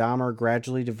granted, and Dahmer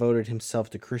gradually devoted himself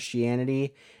to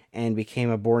Christianity and became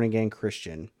a born-again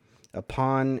Christian.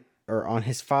 On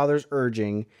his father's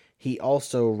urging, he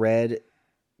also read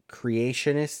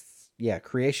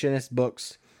creationist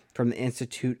books from the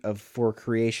Institute for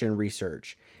Creation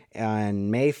Research.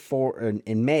 In May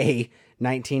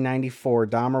 1994,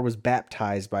 Dahmer was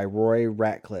baptized by Roy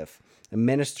Ratcliffe, a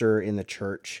minister in the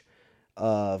Church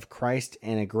of Christ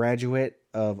and a graduate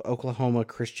of Oklahoma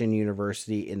Christian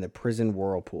University in the prison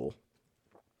whirlpool.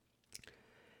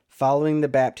 Following the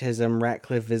baptism,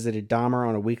 Ratcliffe visited Dahmer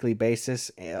on a weekly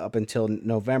basis up until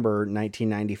November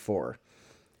 1994.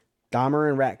 Dahmer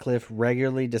and Ratcliffe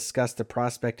regularly discussed the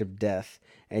prospect of death,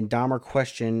 and Dahmer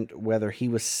questioned whether he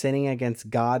was sinning against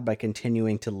God by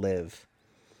continuing to live.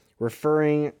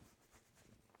 Referring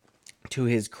to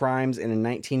his crimes in a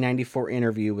 1994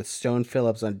 interview with Stone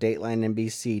Phillips on Dateline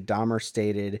NBC, Dahmer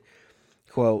stated,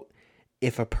 quote,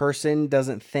 "If a person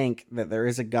doesn't think that there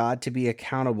is a God to be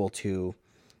accountable to,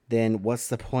 then what's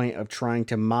the point of trying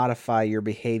to modify your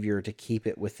behavior to keep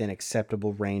it within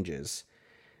acceptable ranges?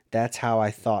 That's how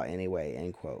I thought anyway,"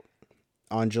 end quote.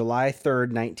 On July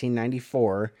 3rd,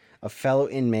 1994, a fellow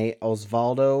inmate,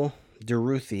 Osvaldo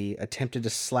Durruti, attempted to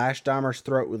slash Dahmer's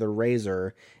throat with a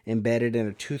razor embedded in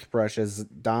a toothbrush as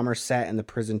Dahmer sat in the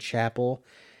prison chapel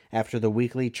after the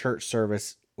weekly church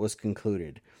service was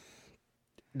concluded.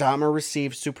 Dahmer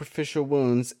received superficial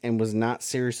wounds and was not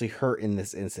seriously hurt in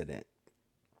this incident.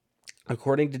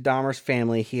 According to Dahmer's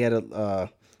family, he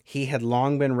had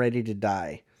long been ready to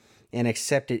die and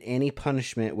accepted any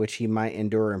punishment which he might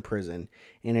endure in prison.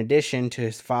 In addition to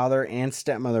his father and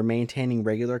stepmother maintaining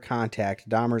regular contact,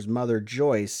 Dahmer's mother,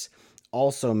 Joyce,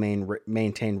 also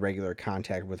maintained regular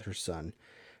contact with her son.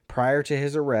 Prior to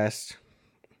his arrest,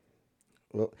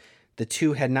 the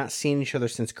two had not seen each other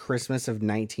since Christmas of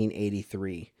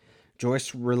 1983.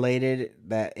 Joyce related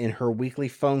that in her weekly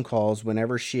phone calls,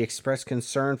 whenever she expressed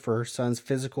concern for her son's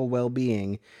physical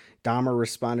well-being, Dahmer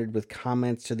responded with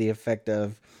comments to the effect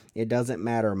of, "It doesn't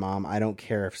matter, Mom. I don't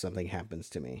care if something happens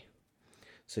to me."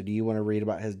 So do you want to read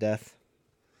about his death?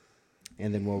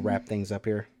 And then we'll wrap things up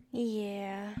here.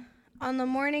 Yeah. On the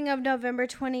morning of November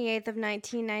 28th of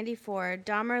 1994,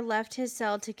 Dahmer left his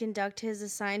cell to conduct his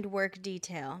assigned work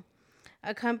detail.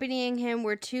 Accompanying him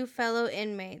were two fellow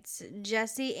inmates,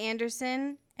 Jesse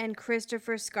Anderson and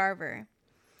Christopher Scarver.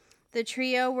 The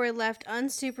trio were left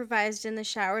unsupervised in the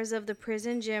showers of the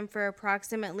prison gym for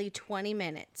approximately 20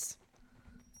 minutes.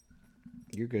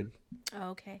 You're good. Oh,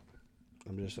 okay.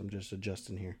 I'm just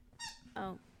adjusting here.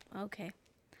 Oh, okay.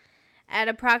 At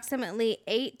approximately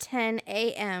 8:10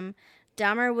 a.m.,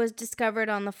 Dahmer was discovered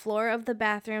on the floor of the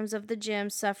bathrooms of the gym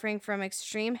suffering from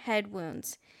extreme head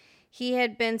wounds. He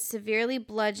had been severely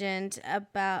bludgeoned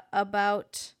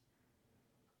about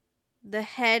the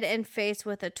head and face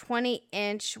with a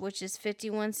 20-inch, which is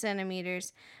 51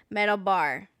 centimeters, metal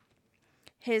bar.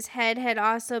 His head had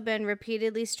also been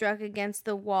repeatedly struck against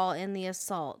the wall in the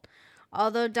assault.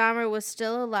 Although Dahmer was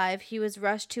still alive, he was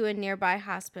rushed to a nearby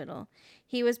hospital.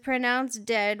 He was pronounced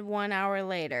dead 1 hour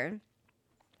later.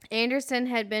 Anderson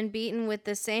had been beaten with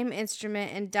the same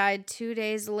instrument and died 2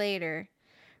 days later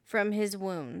from his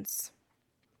wounds.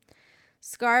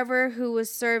 Scarver, who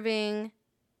was serving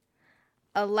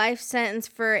a life sentence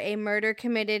for a murder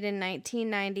committed in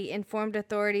 1990, informed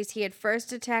authorities he had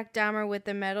first attacked Dahmer with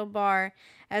the metal bar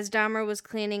as Dahmer was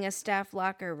cleaning a staff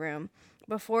locker room,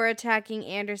 before attacking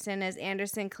Anderson as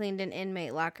Anderson cleaned an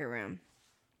inmate locker room.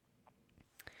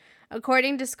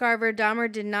 According to Scarver, Dahmer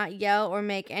did not yell or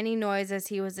make any noise as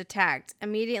he was attacked.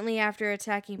 Immediately after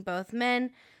attacking both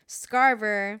men,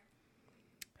 Scarver,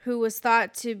 who was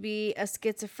thought to be a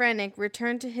schizophrenic,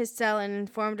 returned to his cell and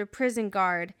informed a prison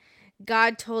guard,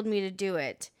 "God told me to do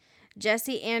it.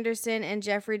 Jesse Anderson and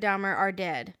Jeffrey Dahmer are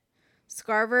dead."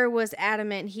 Scarver was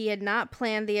adamant he had not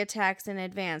planned the attacks in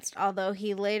advance, although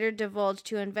he later divulged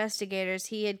to investigators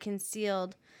he had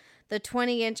concealed the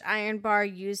 20-inch iron bar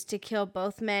used to kill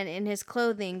both men in his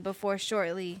clothing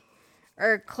shortly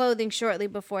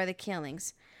before the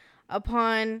killings.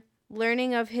 Upon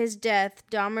learning of his death,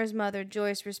 Dahmer's mother,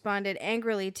 Joyce, responded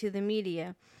angrily to the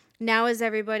media. "Now is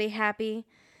everybody happy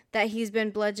that he's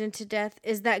been bludgeoned to death?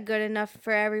 Is that good enough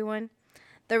for everyone?"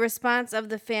 The response of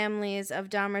the families of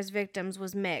Dahmer's victims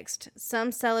was mixed.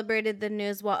 Some celebrated the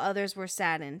news while others were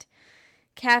saddened.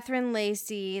 Catherine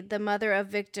Lacey, the mother of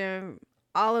victim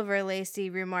Oliver Lacey,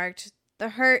 remarked, "The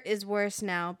hurt is worse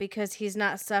now because he's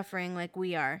not suffering like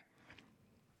we are."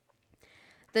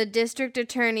 The district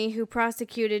attorney who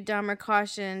prosecuted Dahmer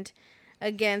cautioned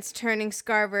against turning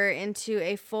Scarver into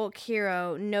a folk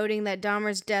hero, noting that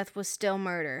Dahmer's death was still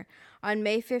murder. On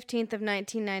May 15th of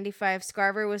 1995,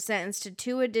 Scarver was sentenced to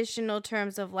 2 additional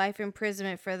terms of life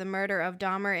imprisonment for the murder of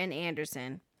Dahmer and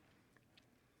Anderson.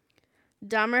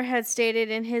 Dahmer had stated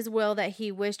in his will that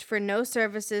he wished for no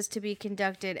services to be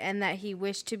conducted and that he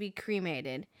wished to be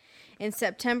cremated. In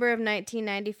September of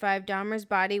 1995, Dahmer's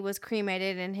body was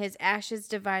cremated and his ashes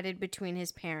divided between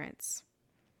his parents.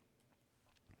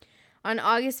 On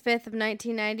August 5th of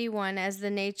 1991, as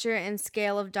the nature and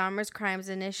scale of Dahmer's crimes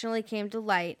initially came to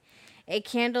light, a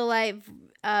candlelight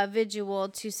vigil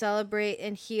to celebrate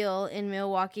and heal in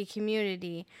Milwaukee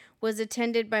community was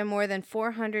attended by more than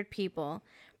 400 people.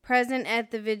 Present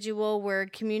at the vigil were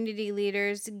community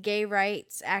leaders, gay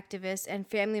rights activists, and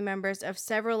family members of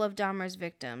several of Dahmer's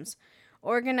victims.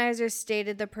 Organizers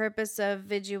stated the purpose of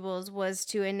vigils was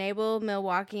to enable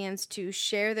Milwaukeeans to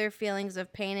share their feelings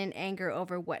of pain and anger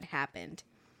over what happened.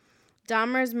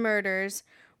 Dahmer's murders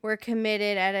were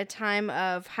committed at a time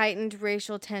of heightened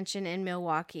racial tension in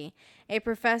Milwaukee. A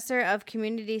professor of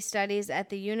community studies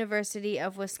at the University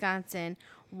of Wisconsin,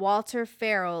 Walter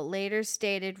Farrell, later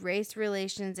stated race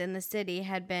relations in the city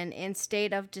had been in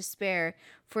state of despair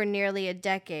for nearly a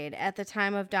decade at the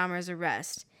time of Dahmer's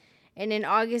arrest. In an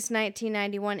August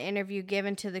 1991 interview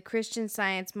given to the Christian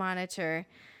Science Monitor,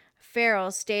 Farrell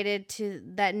stated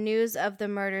that news of the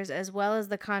murders as well as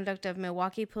the conduct of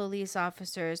Milwaukee police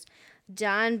officers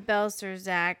John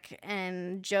Belzerzak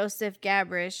and Joseph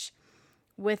Gabrish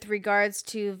with regards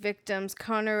to victims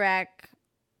Konarak,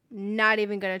 not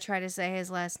even going to try to say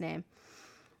his last name,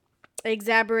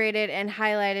 exacerbated and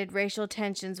highlighted racial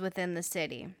tensions within the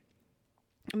city.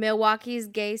 Milwaukee's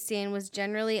gay scene was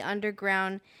generally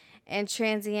underground and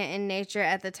transient in nature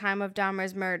at the time of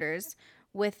Dahmer's murders,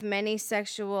 with many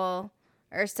sexually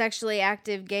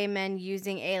active gay men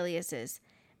using aliases.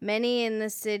 Many in the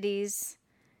city's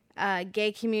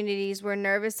gay communities were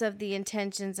nervous of the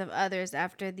intentions of others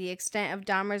after the extent of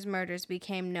Dahmer's murders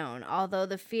became known, although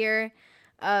the fear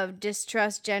of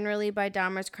distrust generally by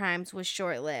Dahmer's crimes was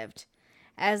short-lived.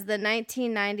 As the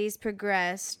 1990s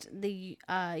progressed, the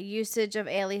usage of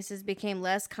aliases became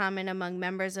less common among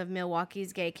members of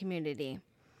Milwaukee's gay community.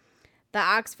 The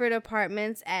Oxford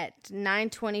Apartments at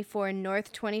 924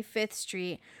 North 25th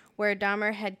Street, where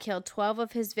Dahmer had killed 12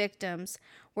 of his victims,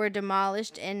 were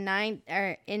demolished in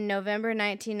November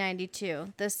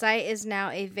 1992. The site is now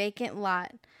a vacant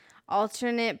lot.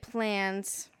 Alternate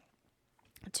plans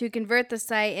to convert the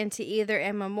site into either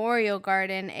a memorial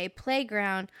garden, a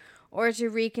playground, or to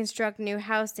reconstruct new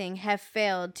housing have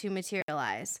failed to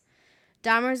materialize.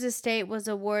 Dahmer's estate was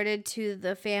awarded to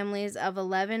the families of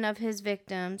 11 of his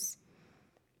victims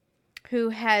who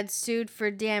had sued for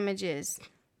damages.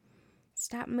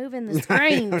 Stop moving the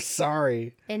screen. I'm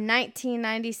sorry. In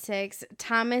 1996,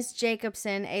 Thomas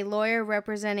Jacobson, a lawyer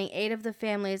representing 8 of the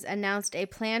families, announced a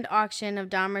planned auction of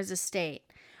Dahmer's estate.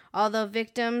 Although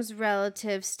victims'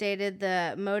 relatives stated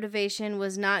the motivation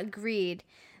was not greed,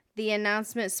 the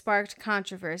announcement sparked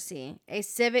controversy. A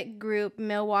civic group,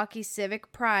 Milwaukee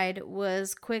Civic Pride,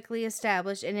 was quickly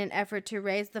established in an effort to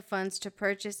raise the funds to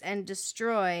purchase and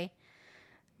destroy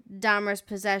Dahmer's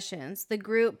possessions. The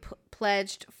group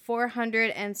pledged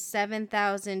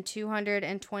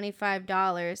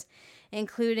 $407,225,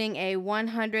 including a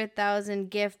 $100,000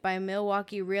 gift by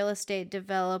Milwaukee real estate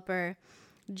developer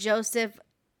Joseph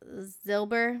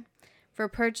Zilber for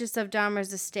purchase of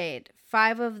Dahmer's estate.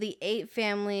 5 of the 8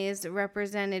 families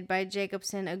represented by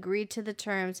Jacobson agreed to the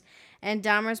terms, and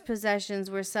Dahmer's possessions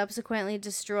were subsequently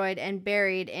destroyed and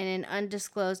buried in an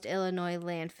undisclosed Illinois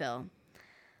landfill.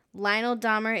 Lionel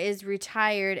Dahmer is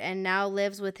retired and now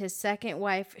lives with his second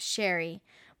wife, Sherry.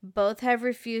 Both have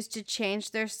refused to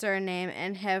change their surname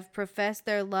and have professed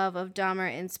their love of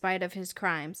Dahmer in spite of his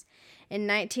crimes. In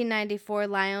 1994,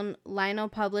 Lionel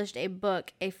published a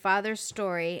book, A Father's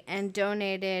Story, and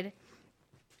donated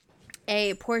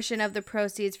a portion of the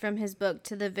proceeds from his book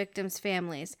to the victims'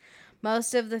 families.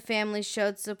 Most of the families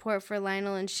showed support for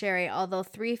Lionel and Sherry, although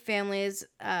 3 families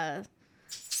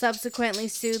subsequently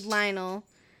sued Lionel,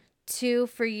 2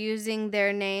 for using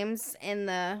their names in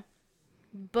the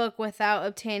book without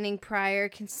obtaining prior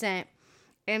consent,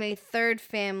 and a 3rd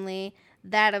family,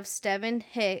 that of Stephen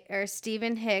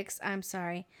Hicks,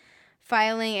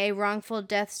 filing a wrongful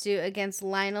death suit against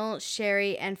Lionel,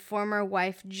 Sherry, and former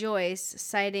wife Joyce,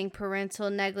 citing parental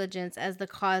negligence as the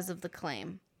cause of the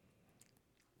claim.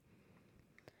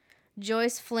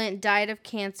 Joyce Flint died of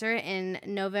cancer in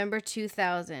November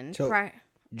 2000.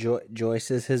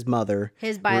 Joyce is his mother.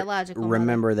 His biological mother.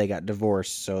 Remember, they got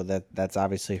divorced, so that's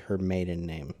obviously her maiden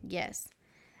name. Yes.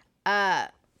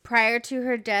 Prior to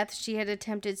her death, she had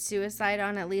attempted suicide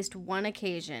on at least one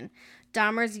occasion.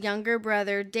 Dahmer's younger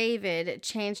brother, David,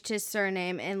 changed his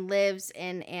surname and lives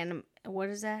in what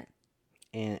is that?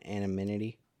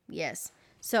 Anonymity? Yes.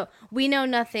 So, we know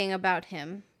nothing about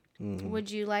him. Mm-hmm.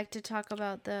 Would you like to talk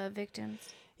about the victims?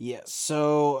 Yeah,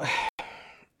 so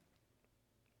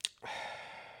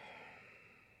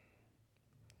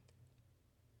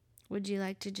would you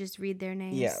like to just read their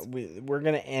names? Yeah, we're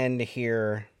going to end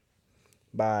here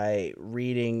by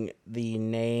reading the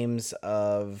names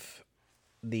of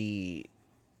the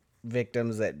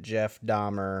victims that Jeff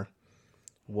Dahmer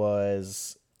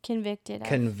was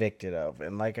convicted of.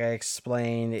 And like I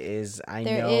explained,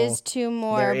 There is two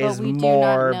more, there but is we do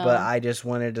more, not know. but I just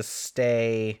wanted to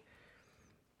stay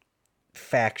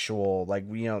factual, like,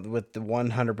 with the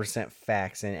 100%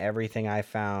 facts, and everything I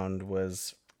found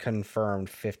was confirmed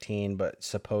 15, but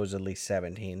supposedly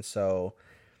 17. So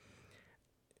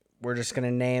we're just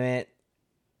gonna name it,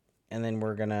 and then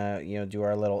we're gonna do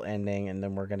our little ending, and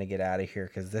then we're gonna get out of here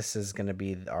because this is gonna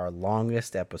be our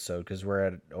longest episode because we're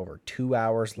at over 2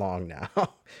 hours long now.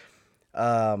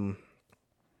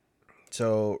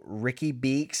 So Ricky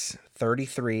Beeks,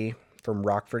 33, from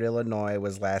Rockford, Illinois,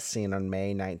 was last seen on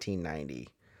May 1990.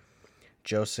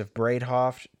 Joseph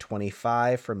Braidhoft,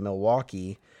 25, from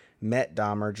Milwaukee, met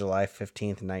Dahmer July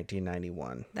 15th,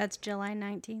 1991. That's July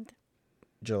 19th.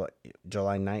 July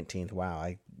 19th.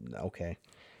 Wow. Okay.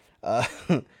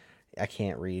 I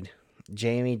can't read.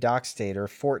 Jamie Dockstader,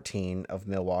 14, of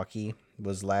Milwaukee,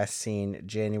 was last seen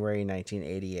January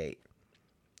 1988.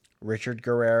 Richard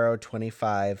Guerrero,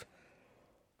 25,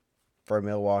 from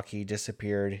Milwaukee,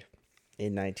 disappeared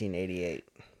in 1988.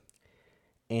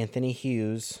 Anthony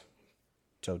Hughes,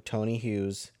 so Tony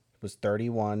Hughes, was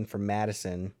 31, from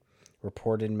Madison,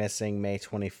 reported missing May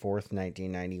 24th,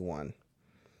 1991.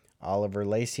 Oliver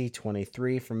Lacey,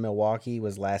 23, from Milwaukee,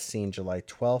 was last seen July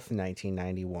 12th,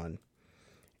 1991.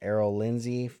 Errol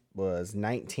Lindsay was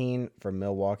 19, from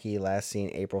Milwaukee, last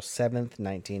seen April 7th,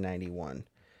 1991.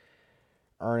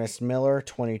 Ernest Miller,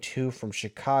 22, from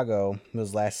Chicago,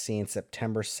 was last seen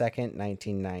September 2nd,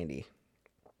 1990.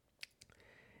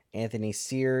 Anthony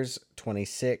Sears,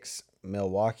 26,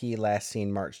 Milwaukee, last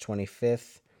seen March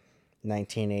 25th,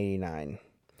 1989.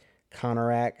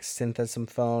 Conorak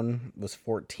Synthesophone was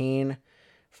 14,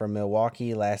 from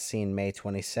Milwaukee, last seen May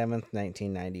 27th,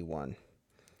 1991.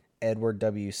 Edward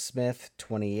W. Smith,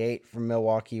 28, from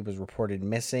Milwaukee, was reported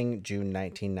missing June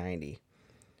 1990.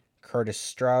 Curtis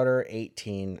Strouder,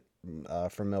 18,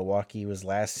 from Milwaukee, was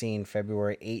last seen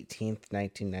February 18th,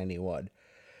 1991.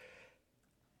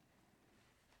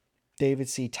 David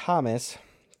C. Thomas,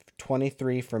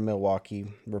 23, from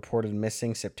Milwaukee, reported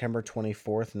missing September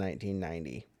 24th,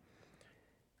 1990.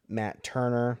 Matt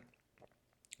Turner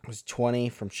was 20,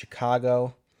 from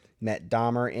Chicago, met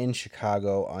Dahmer in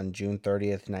Chicago on June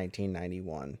 30th,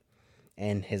 1991.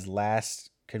 And his last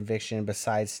conviction,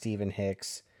 besides Stephen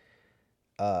Hicks,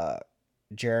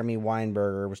 Jeremy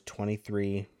Weinberger, was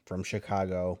 23, from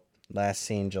Chicago, last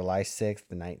seen July 6th,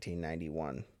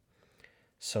 1991.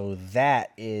 So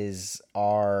that is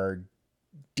our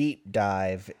deep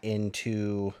dive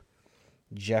into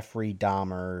Jeffrey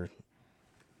Dahmer,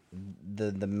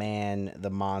 the man,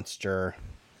 the monster,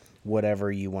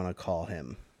 whatever you want to call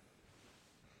him.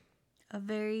 A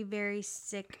very, very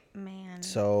sick man.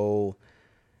 So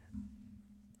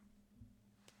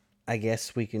I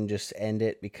guess we can just end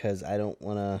it because I don't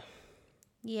want to.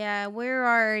 Yeah, we're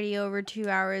already over 2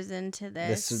 hours into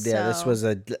this. This was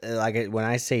when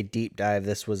I say deep dive,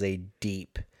 this was a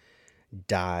deep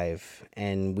dive,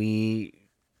 and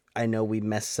I know we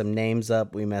messed some names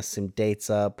up, we messed some dates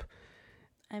up.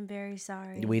 I'm very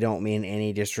sorry. We don't mean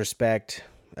any disrespect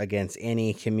against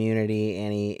any community,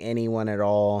 anyone at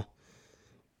all.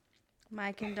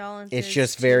 My condolences. It's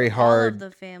just very hard. All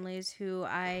of the families who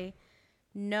I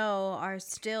know are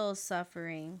still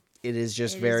suffering. It is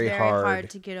just very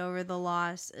hard to get over the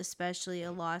loss, especially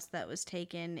a loss that was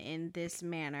taken in this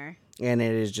manner. And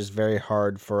it is just very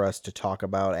hard for us to talk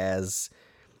about, as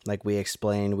like we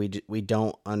explained, we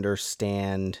don't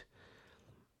understand.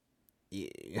 We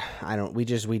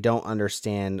don't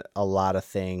understand a lot of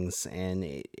things, and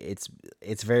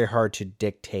it's very hard to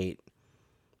dictate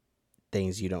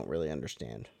things you don't really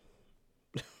understand.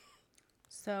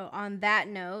 So on that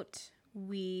note,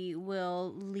 we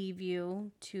will leave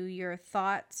you to your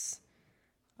thoughts,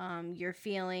 your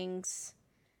feelings,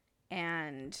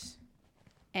 and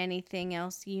anything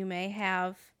else you may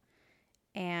have.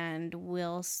 And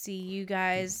we'll see you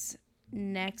guys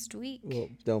next week. Well,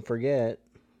 don't forget,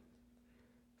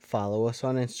 follow us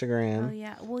on Instagram. Oh,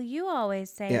 yeah. Well, you always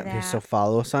say that. So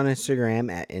follow us on Instagram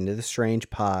at Into the Strange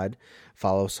Pod.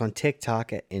 Follow us on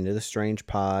TikTok at Into the Strange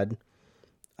Pod.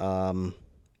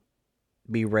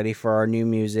 Be ready for our new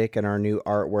music and our new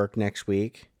artwork next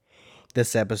week.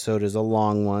 This episode is a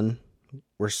long one.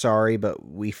 We're sorry, but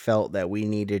we felt that we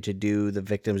needed to do the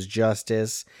victims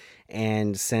justice.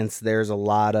 And since there's a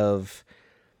lot of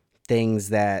things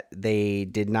that they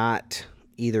did not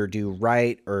either do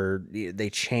right or they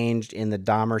changed in the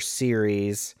Dahmer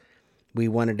series, we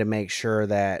wanted to make sure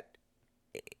that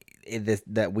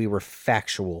that we were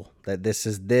factual, that this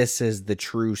is the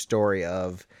true story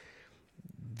of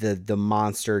the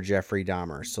monster Jeffrey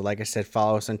Dahmer. So like I said,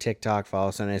 follow us on TikTok, follow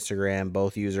us on Instagram,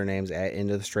 both usernames at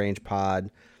Into the Strange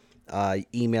Pod.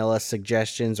 Email us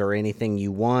suggestions or anything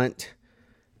you want,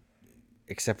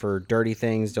 except for dirty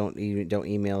things. Don't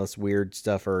email us weird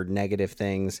stuff or negative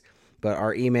things. But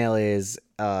our email is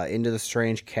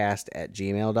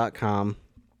intothestrangecast@gmail.com.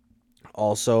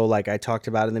 Also, like I talked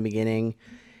about in the beginning,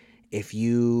 if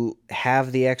you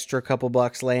have the extra couple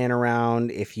bucks laying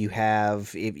around, if you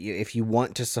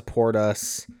want to support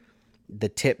us, the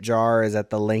tip jar is at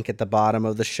the link at the bottom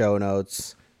of the show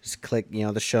notes. Just click,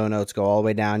 the show notes, go all the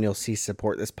way down. You'll see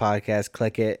support this podcast.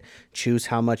 Click it. Choose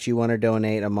how much you want to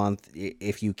donate a month.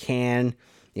 If you can,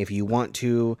 if you want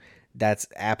to, that's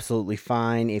absolutely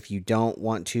fine. If you don't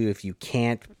want to, if you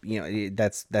can't,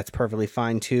 that's perfectly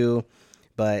fine too.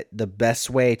 But the best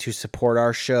way to support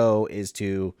our show is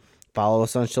to follow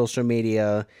us on social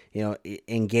media,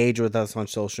 engage with us on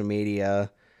social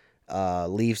media,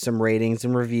 leave some ratings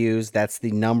and reviews. That's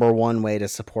the number one way to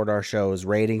support our show is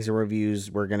ratings and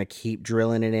reviews. We're going to keep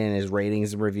drilling it in as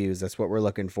ratings and reviews. That's what we're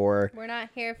looking for. We're not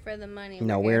here for the money.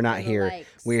 No, we're not here.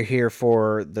 Likes. We're here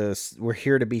for this. We're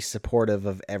here to be supportive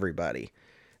of everybody.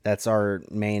 That's our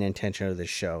main intention of this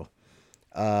show.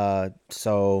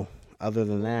 So other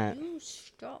than that, you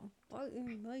stop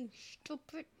biting my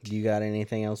stupid. Do you got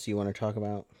anything else you want to talk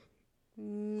about?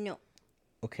 No.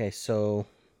 Okay, so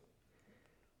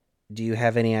do you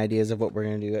have any ideas of what we're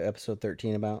going to do at episode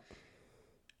 13 about?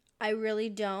 I really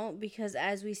don't, because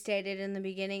as we stated in the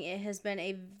beginning, it has been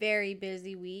a very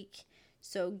busy week.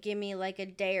 So give me like a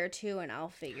day or two and I'll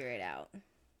figure it out.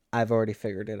 I've already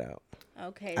figured it out.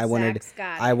 Okay, I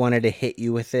wanted to hit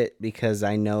you with it because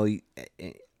I know.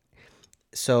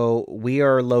 So we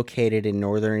are located in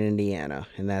northern Indiana,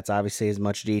 and that's obviously as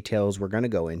much detail as we're going to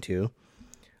go into.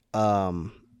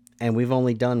 And we've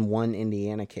only done one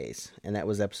Indiana case, and that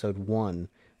was episode 1,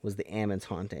 was the Ammons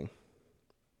haunting.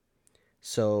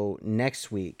 So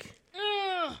next week...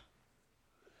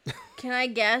 Can I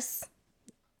guess?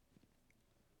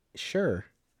 Sure.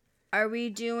 Are we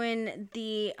doing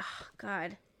the... Oh,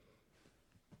 God.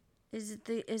 Is it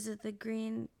the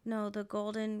green... No, the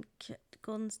Golden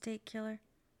State Killer?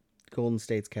 Golden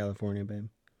State's California, babe.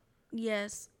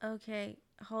 Yes. Okay.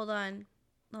 Hold on.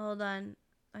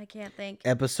 I can't think.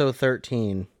 Episode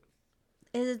 13.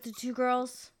 Is it the 2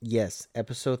 girls? Yes,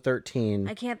 episode 13.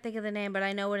 I can't think of the name, but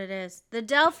I know what it is. The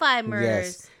Delphi murders.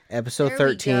 Yes, episode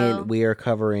 13, we are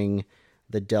covering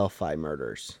the Delphi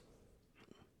murders.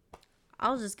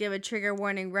 I'll just give a trigger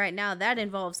warning right now. That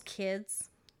involves kids.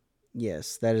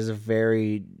 Yes, that is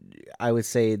I would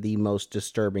say, the most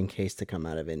disturbing case to come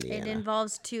out of Indiana. It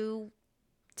involves 2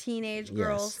 teenage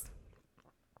girls. Yes.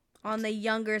 On the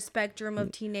younger spectrum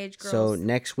of teenage girls. So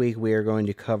next week we are going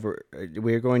to cover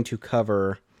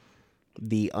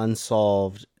the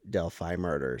unsolved Delphi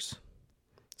murders.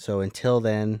 So until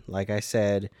then, like I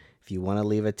said, if you want to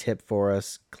leave a tip for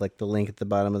us, click the link at the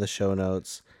bottom of the show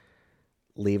notes.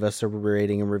 Leave us a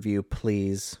rating and review,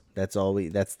 please. That's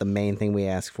the main thing we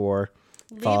ask for.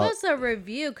 Leave us a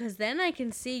review, because then I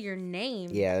can see your name.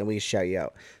 Yeah, and we shout you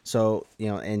out. So,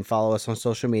 and follow us on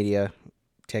social media.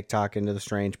 TikTok Into the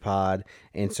Strange Pod,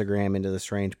 Instagram Into the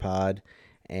Strange Pod,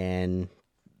 and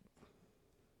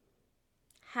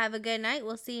have a good night.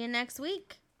 We'll see you next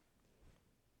week.